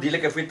pastor,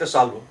 dile que fuiste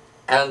salvo.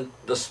 And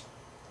the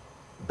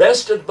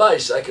best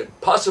advice I could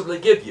possibly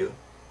give you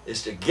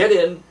is to get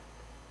in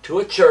to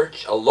a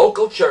church, a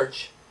local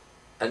church,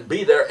 and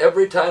be there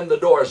every time the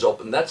door is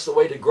open. That's the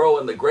way to grow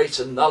in the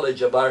grace and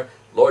knowledge of our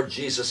Lord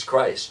Jesus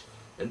Christ.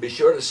 And be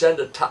sure to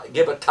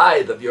give a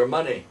tithe of your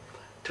money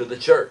to the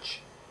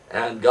church,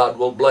 and God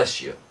will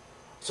bless you.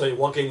 所以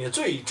我给你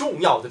最重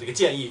要的这个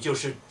建议就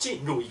是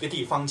进入一个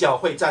地方教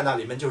会，在那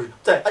里面就是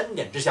在恩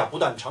典之下不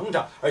断成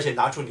长，而且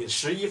拿出你的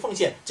11奉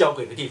献交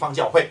给了地方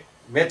教会。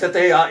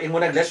Métete en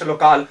una iglesia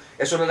local,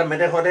 es una de las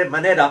mejores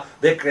maneras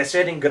de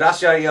crecer en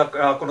gracia y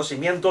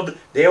conocimiento.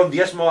 De un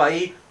diezmo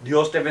ahí,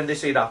 Dios te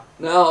bendecirá.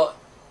 Now,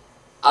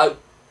 I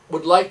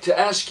would like to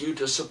ask you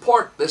to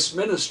support this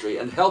ministry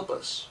and help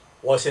us.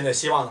 我现在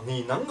希望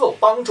你能够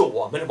帮助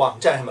我们的网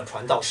站上面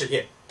传道事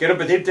业。Quiero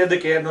pedirte de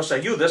que nos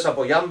ayudes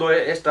apoyando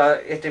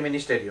este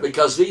ministerio.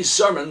 Because these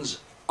sermons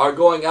are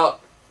going out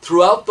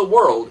throughout the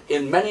world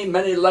in many,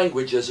 many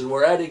languages, and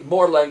we're adding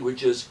more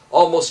languages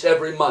almost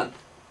every month.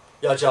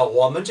 要知道，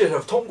我们这是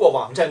通过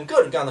网站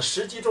各种各样的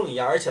10几种语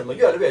言，而且我们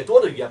越来越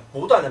多的语言，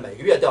不断的每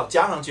个月都要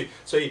加上去，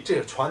所以这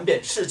是传遍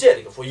世界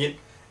的一个福音。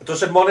Estos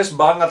sermones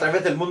van a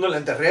través del mundo en la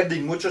internet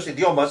en muchos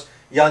idiomas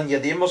y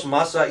añadimos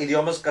más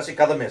idiomas casi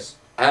cada mes.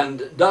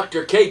 And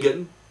Dr.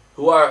 Kagan,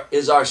 who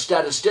is our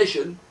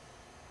statistician,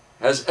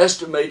 has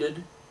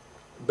estimated,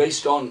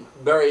 based on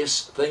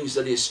various things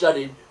that he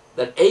studied,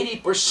 that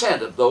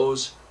 80% of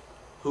those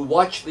who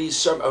watch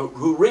these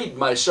who read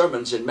my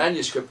sermons in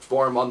manuscript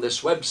form on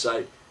this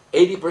website,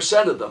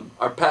 80% of them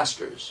are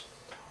pastors.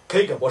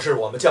 Kagan 博士，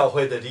我们教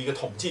会的一个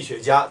统计学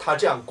家，他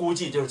这样估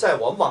计，就是在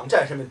我们网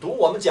站上面读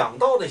我们讲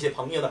道的那些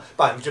朋友呢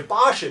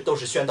，80%都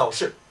是宣道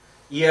士。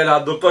Y el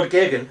doctor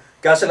Kagan,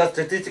 que hace la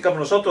estadística con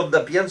nosotros,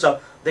 piensa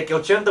de que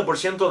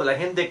 80% de la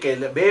gente que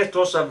ve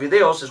estos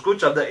videos,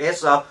 escucha,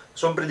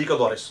 son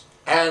predicadores.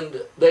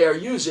 And they are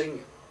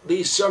using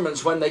these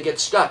sermons when they get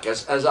stuck,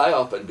 as I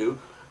often do,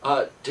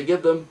 to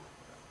give them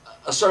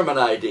a sermon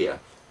idea.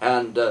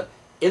 And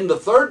in the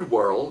third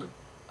world,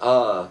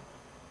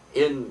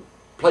 in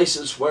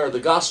places where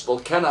the gospel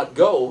cannot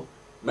go,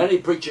 many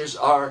preachers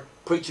are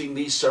preaching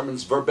these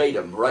sermons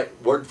verbatim, right,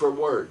 word for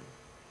word.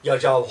 要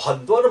知道，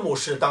很多的牧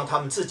师，当他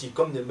们自己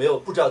根本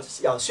不知道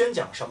要宣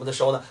讲什么的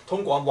时候呢，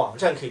通过网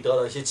站可以得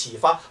到一些启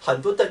发。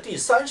很多在第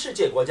三世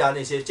界国家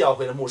那些教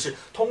会的牧师，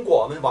通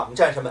过我们网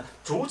站上面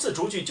逐字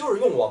逐句，就是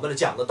用我们的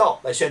讲的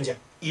道来宣讲。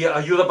Y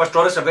ayuda a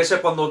pastores a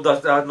veces cuando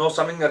no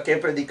saben a qué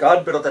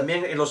predicar, pero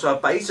también en los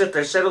países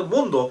terceros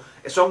mundo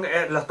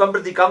la están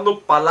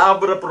predicando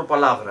palabra por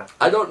palabra.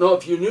 I don't know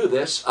if you knew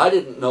this. I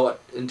didn't know it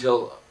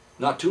until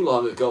not too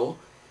long ago.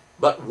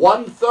 But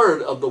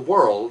 1/3 of the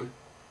world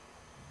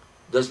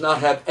does not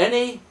have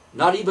any,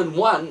 not even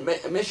one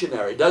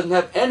missionary, doesn't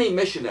have any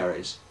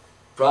missionaries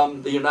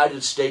from the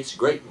United States,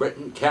 Great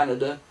Britain,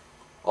 Canada,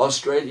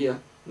 Australia,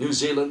 New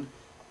Zealand.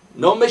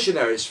 No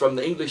missionaries from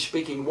the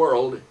English-speaking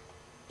world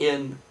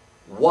in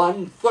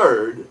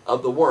 1/3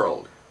 of the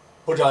world.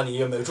 不知道你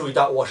有没有注意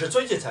到，我是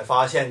最近才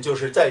发现，就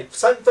是在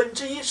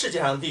1/3世界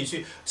上的地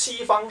区，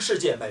西方世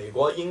界，美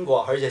国、英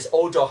国，而且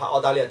欧洲、还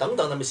澳大利亚等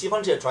等，那么西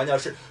方世界传教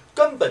士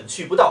根本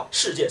去不到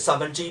世界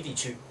1/3地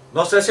区。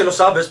No sé si lo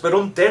sabes, pero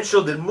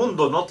 1/3 del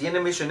mundo no tiene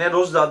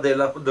misioneros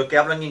de que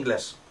hablan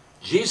inglés.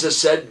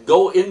 Jesus said,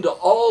 "Go into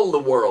all the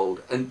world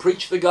and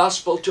preach the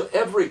gospel to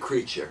every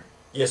creature."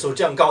 耶稣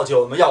这样告诫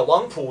我们，要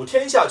往普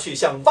天下去，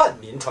向万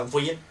民传福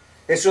音。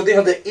Jesús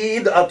dijo de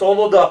ir a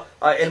todo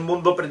el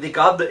mundo,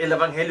 predicar el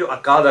evangelio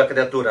a cada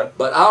criatura.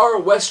 But our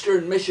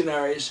Western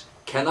missionaries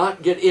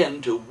cannot get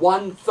into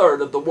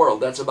 1/3 of the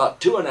world. That's about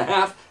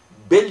 2.5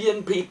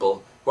 billion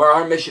people where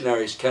our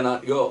missionaries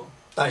cannot go.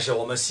 但是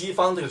我们西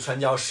方这个传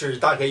教士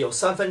大概有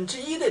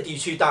1/3的地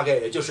区，大概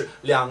也就是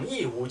2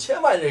亿5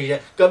千万的人，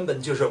根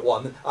本就是我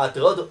们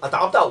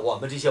达不到我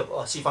们这些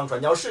西方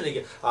传教士这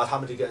个他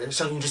们这个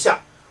声音之下。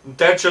Un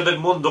tercio del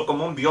mundo,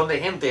 como 1 billón de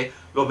gente,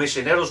 los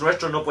misioneros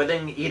nuestros no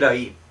pueden ir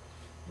ahí.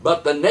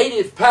 But the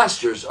native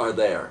pastors are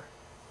there.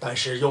 但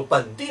是有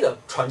本地的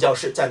传教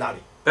士在那里。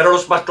Pero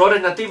los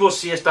pastores nativos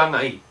sí están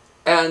ahí.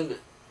 And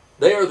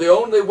they are the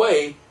only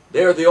way,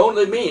 they are the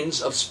only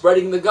means of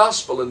spreading the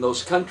gospel in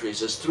those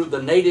countries is through the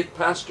native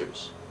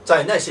pastors.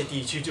 在那些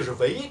地区，就是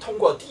唯一通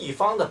过地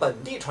方的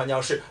本地传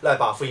教士来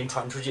把福音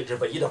传出去，是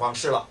唯一的方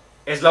式了。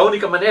Es la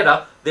única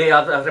manera de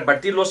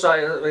repartir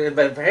el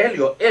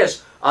evangelio es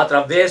a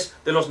través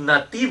de los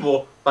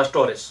nativos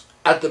pastores.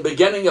 At the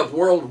beginning of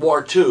World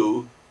War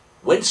II,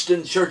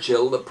 Winston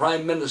Churchill, the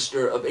Prime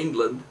Minister of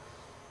England,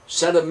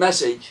 sent a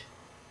message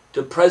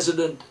to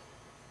President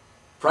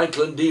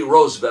Franklin D.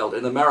 Roosevelt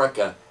in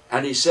America,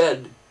 and he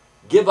said,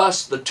 "Give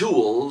us the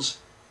tools,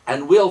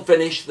 and we'll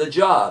finish the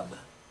job."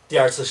 第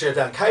二次世界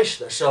大战开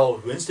始的时候，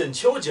云斯顿·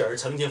丘吉尔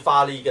曾经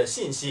发了一个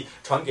信息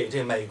传给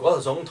这美国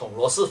的总统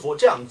罗斯福，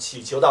这样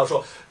祈求到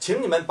说：“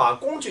请你们把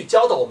工具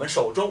交到我们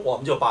手中，我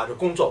们就把这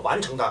工作完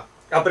成它。”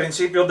 Al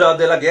principio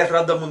de la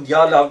guerra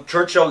mundial,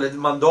 Churchill le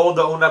mandó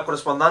una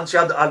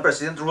correspondencia al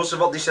presidente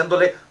Roosevelt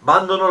diciéndole,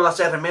 mándanos las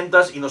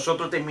herramientas y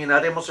nosotros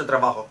terminaremos el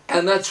trabajo.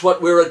 And that's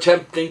what we're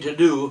attempting to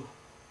do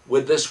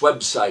with this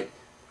website.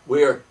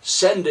 We're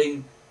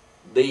sending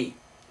the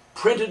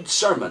printed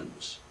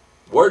sermons,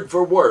 word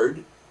for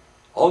word,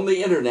 on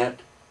the internet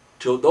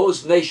to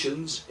those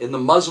nations in the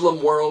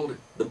Muslim world,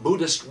 the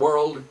Buddhist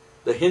world,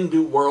 the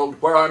Hindu world,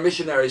 where our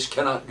missionaries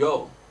cannot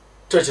go.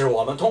 这就是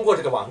我们通过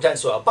这个网站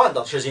所要办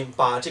到的事情，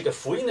把这个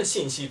福音的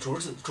信息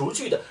逐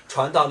句的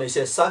传到那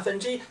些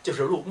1/3，就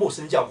是穆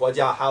斯林教国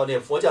家，还有那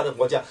佛教的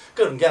国家，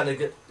各种各样的一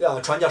个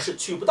传教士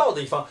去不到的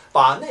地方，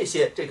把那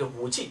些这个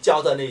武器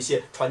交到那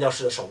些传教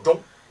士的手中。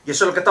Y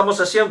eso es lo que estamos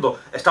haciendo.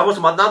 Estamos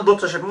mandando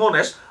estos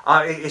sermones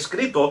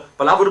escritos,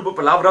 palabra por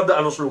palabra,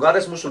 a los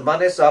lugares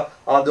musulmanes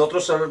de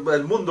otros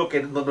del mundo que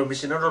donde los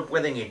misioneros no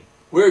pueden ir.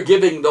 We're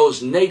giving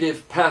those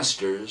native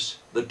pastors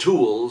the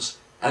tools,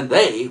 and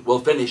they will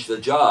finish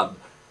the job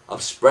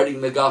of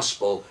spreading the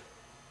gospel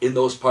in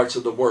those parts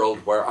of the world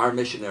where our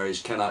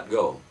missionaries cannot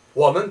go.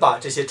 我们把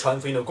这些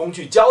传福音的工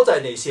具交在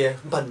那些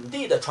本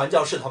地的传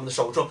教士他们的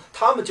手中，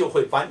他们就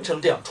会完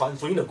成这样传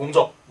福音的工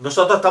作。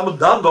Nosotros estamos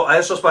dando a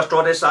esos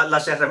pastores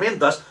las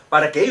herramientas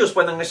para que ellos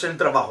puedan hacer el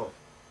trabajo.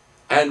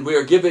 And we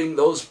are giving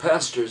those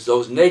pastors,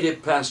 those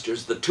native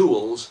pastors, the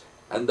tools,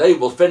 and they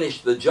will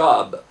finish the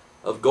job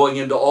of going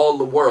into all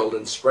the world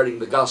and spreading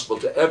the gospel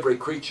to every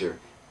creature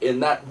in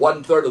that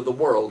 1/3 of the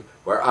world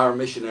where our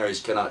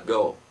missionaries cannot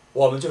go.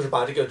 我们就是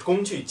把这个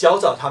工具交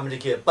到他们这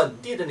个本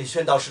地的那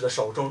宣道士的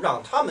手中，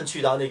让他们去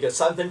到那个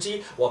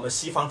1/3我们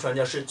西方传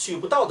教士去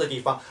不到的地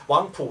方，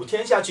往普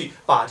天下去，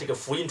把这个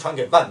福音传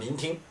给万民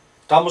听。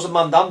Estamos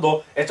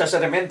mandando estas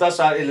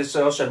herramientas a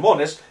los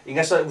sermones en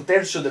ese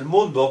tercio del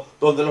mundo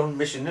donde los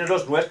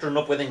misioneros nuestros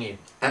no pueden ir.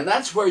 And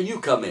that's where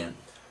you come in.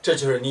 这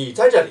就是你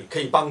在这里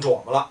可以帮助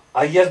我们了。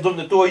Ahí es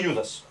donde tú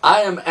ayudas.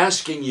 I am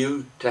asking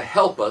you to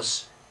help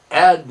us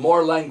add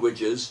more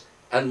languages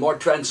and more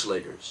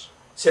translators.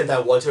 现在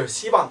我就是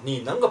希望你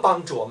能够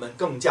帮助我们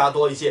更加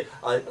多一些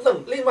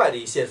另外的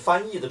一些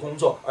翻译的工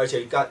作，而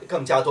且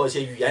更加多一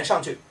些语言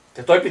上去。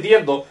Te estoy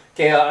pidiendo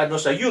que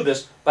nos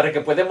ayudes para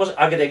que podamos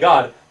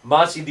agregar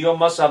más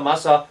idiomas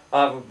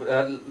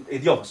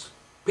idiomas.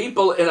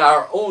 People in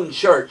our own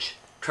church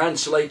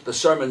translate the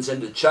sermons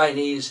into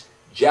Chinese,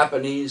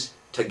 Japanese,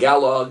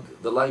 Tagalog,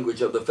 the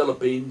language of the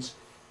Philippines,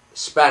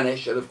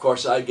 Spanish, and of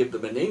course I give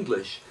them in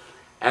English.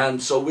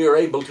 And so we are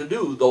able to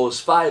do those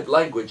 5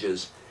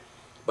 languages.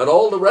 But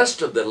all the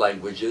rest of the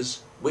languages,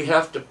 we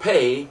have to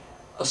pay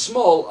a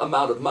small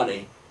amount of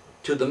money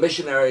to the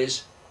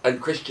missionaries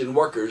and Christian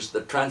workers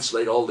that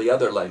translate all the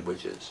other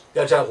languages.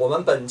 要知道，我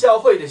们本教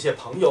会这些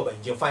朋友们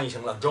已经翻译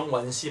成了中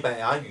文、西班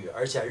牙语，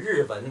而且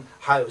日文，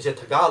还有一些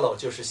Tagalog，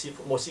 就是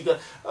墨西哥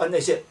那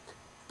些。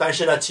但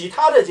是呢，其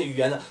他的这语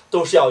言呢，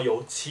都是要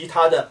有其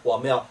他的，我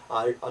们要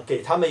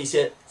给他们一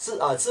些资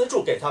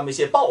助，给他们一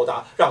些报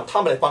答，让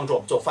他们来帮助我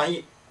们做翻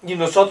译。Y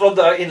nosotros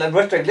en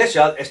nuestra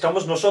iglesia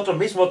estamos nosotros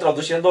mismos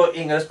traduciendo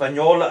en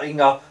español, en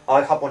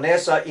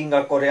japonés, en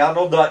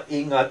coreano,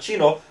 en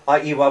chino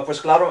y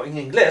pues claro en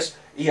inglés,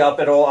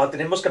 pero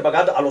tenemos que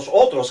pagar a los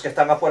otros que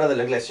están afuera de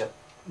la iglesia.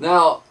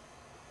 Now,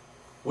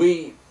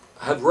 we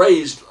have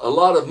raised a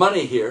lot of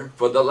money here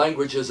for the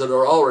languages that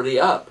are already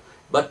up,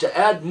 but to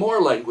add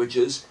more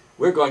languages,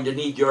 we're going to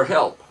need your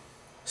help.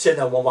 现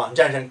在我们网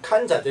站上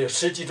刊载这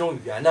10几种语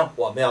言呢，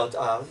我们要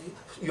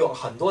用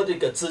很多这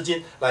个资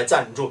金来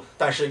赞助，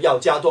但是要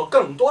加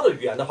更多的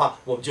语言的话，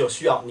我们就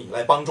需要你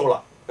来帮助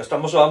了。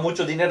Estamos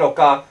mucho dinero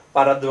acá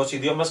para los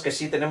idiomas que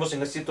sí tenemos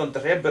en el sitio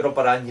internet, pero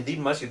para añadir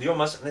más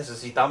idiomas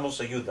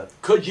necesitamos ayuda.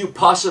 Could you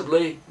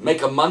possibly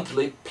make a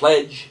monthly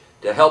pledge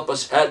to help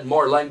us add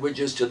more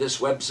languages to this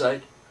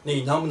website?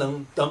 你能不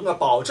能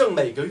保证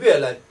每个月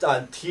来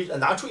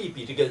拿出一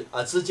笔这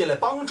个资金来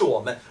帮助我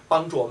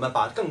们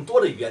把更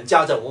多的语言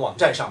加在我们网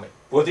站上面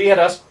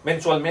 ¿Podrías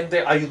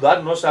mensualmente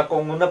ayudarnos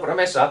con una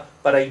promesa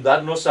para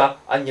ayudarnos a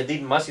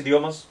añadir más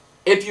idiomas?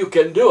 If you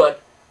can do it,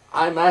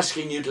 I'm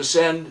asking you to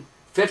send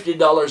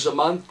 $50 a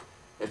month.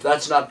 If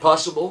that's not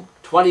possible,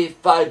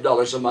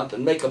 $25 a month,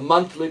 and make a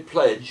monthly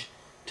pledge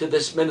to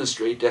this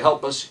ministry to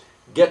help us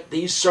get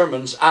these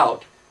sermons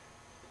out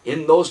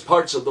in those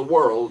parts of the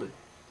world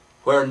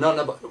where none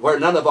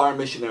of our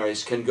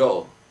missionaries can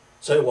go.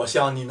 所以我希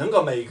望你能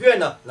够每个月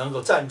呢能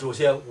够赞助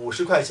些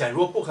50块钱，如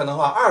果不可能的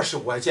话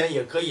，25块钱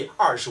也可以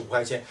，25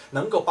块钱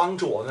能够帮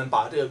助我们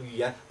把这个语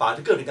言，把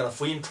这各种各样的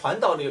福音传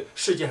到这个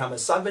世界上面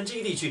1/3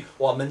地区，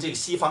我们这个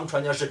西方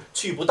传教士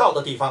去不到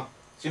的地方。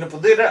Si nos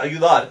pudiera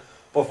ayudar,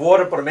 por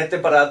favor, promete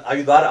para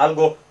ayudar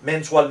algo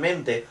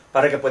mensualmente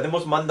para que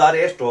podamos mandar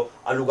esto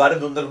a lugares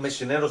donde los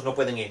misioneros no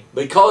pueden ir.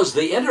 Because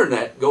the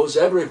internet goes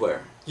everywhere.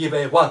 因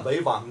为万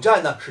维网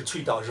站呢是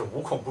去到是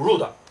无孔不入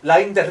的。La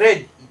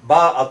internet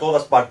va a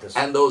todas partes.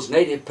 And those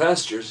native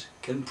pastors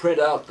can print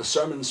out the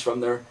sermons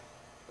from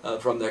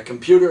their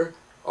computer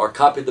or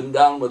copy them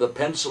down with a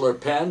pencil or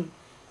pen.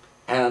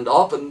 And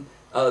often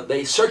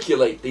they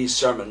circulate these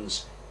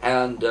sermons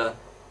and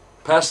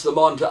pass them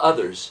on to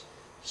others.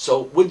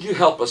 So would you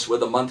help us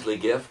with a monthly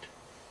gift?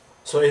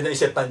 所以那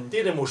些本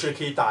地的牧师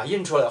可以打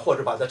印出来，或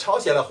者把它抄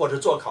下来，或者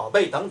做拷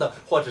贝等等，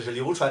或者是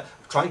流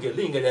传给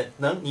另一个人。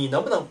你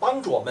能不能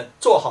帮助我们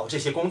做好这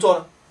些工作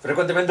呢？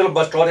 Frecuentemente los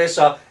pastores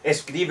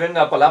escriben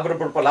palabra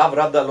por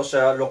palabra de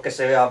lo que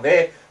se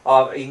ve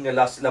en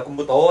la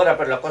computadora,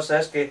 pero la cosa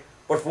es que,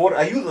 por favor,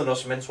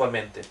 ayúdanos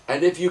mensualmente.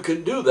 And if you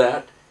can do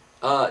that,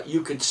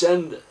 you could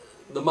send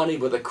the money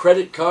with a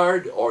credit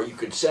card, or you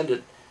could send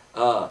it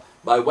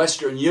by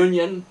Western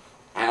Union,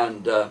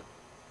 and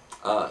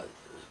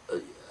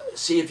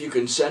see if you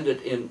can send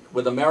it in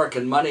with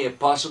American money if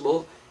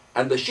possible.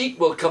 And the sheet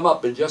will come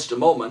up in just a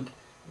moment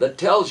that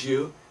tells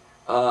you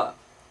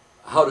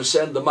how to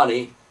send the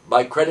money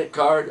by credit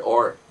card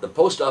or the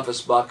post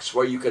office box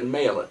where you can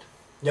mail it.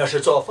 你要是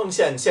做奉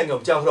献献给我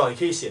们教会的话，你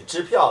可以写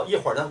支票，一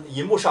会儿呢，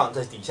荧幕上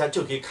在底下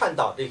就可以看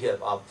到这些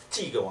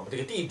寄给我们这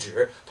个地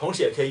址，同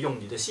时也可以用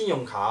你的信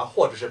用卡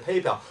或者是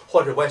PayPal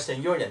或者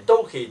Western Union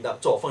都可以呢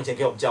做奉献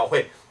给我们教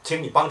会，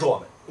请你帮助我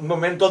们。 Un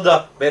momento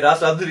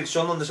verás la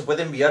dirección donde se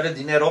puede enviar el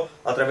dinero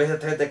a través de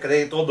tarjeta de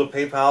crédito, de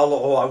PayPal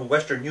o a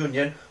Western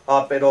Union,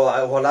 pero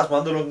ojalá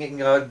mándalo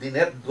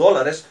en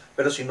dólares,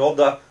 pero si no,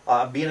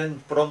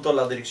 vienen pronto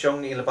la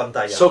dirección en la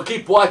pantalla. So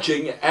keep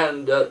watching,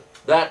 and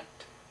that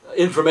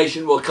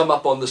information will come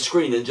up on the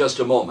screen in just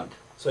a moment.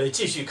 所以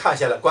继续看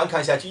下来，观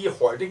看下去，一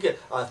会儿这个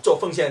做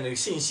奉献这个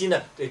信息呢，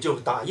这就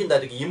打印在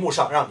这个荧幕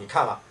上让你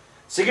看了。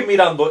 Sigue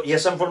mirando y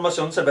esa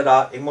información se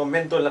verá en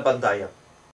momento en la pantalla.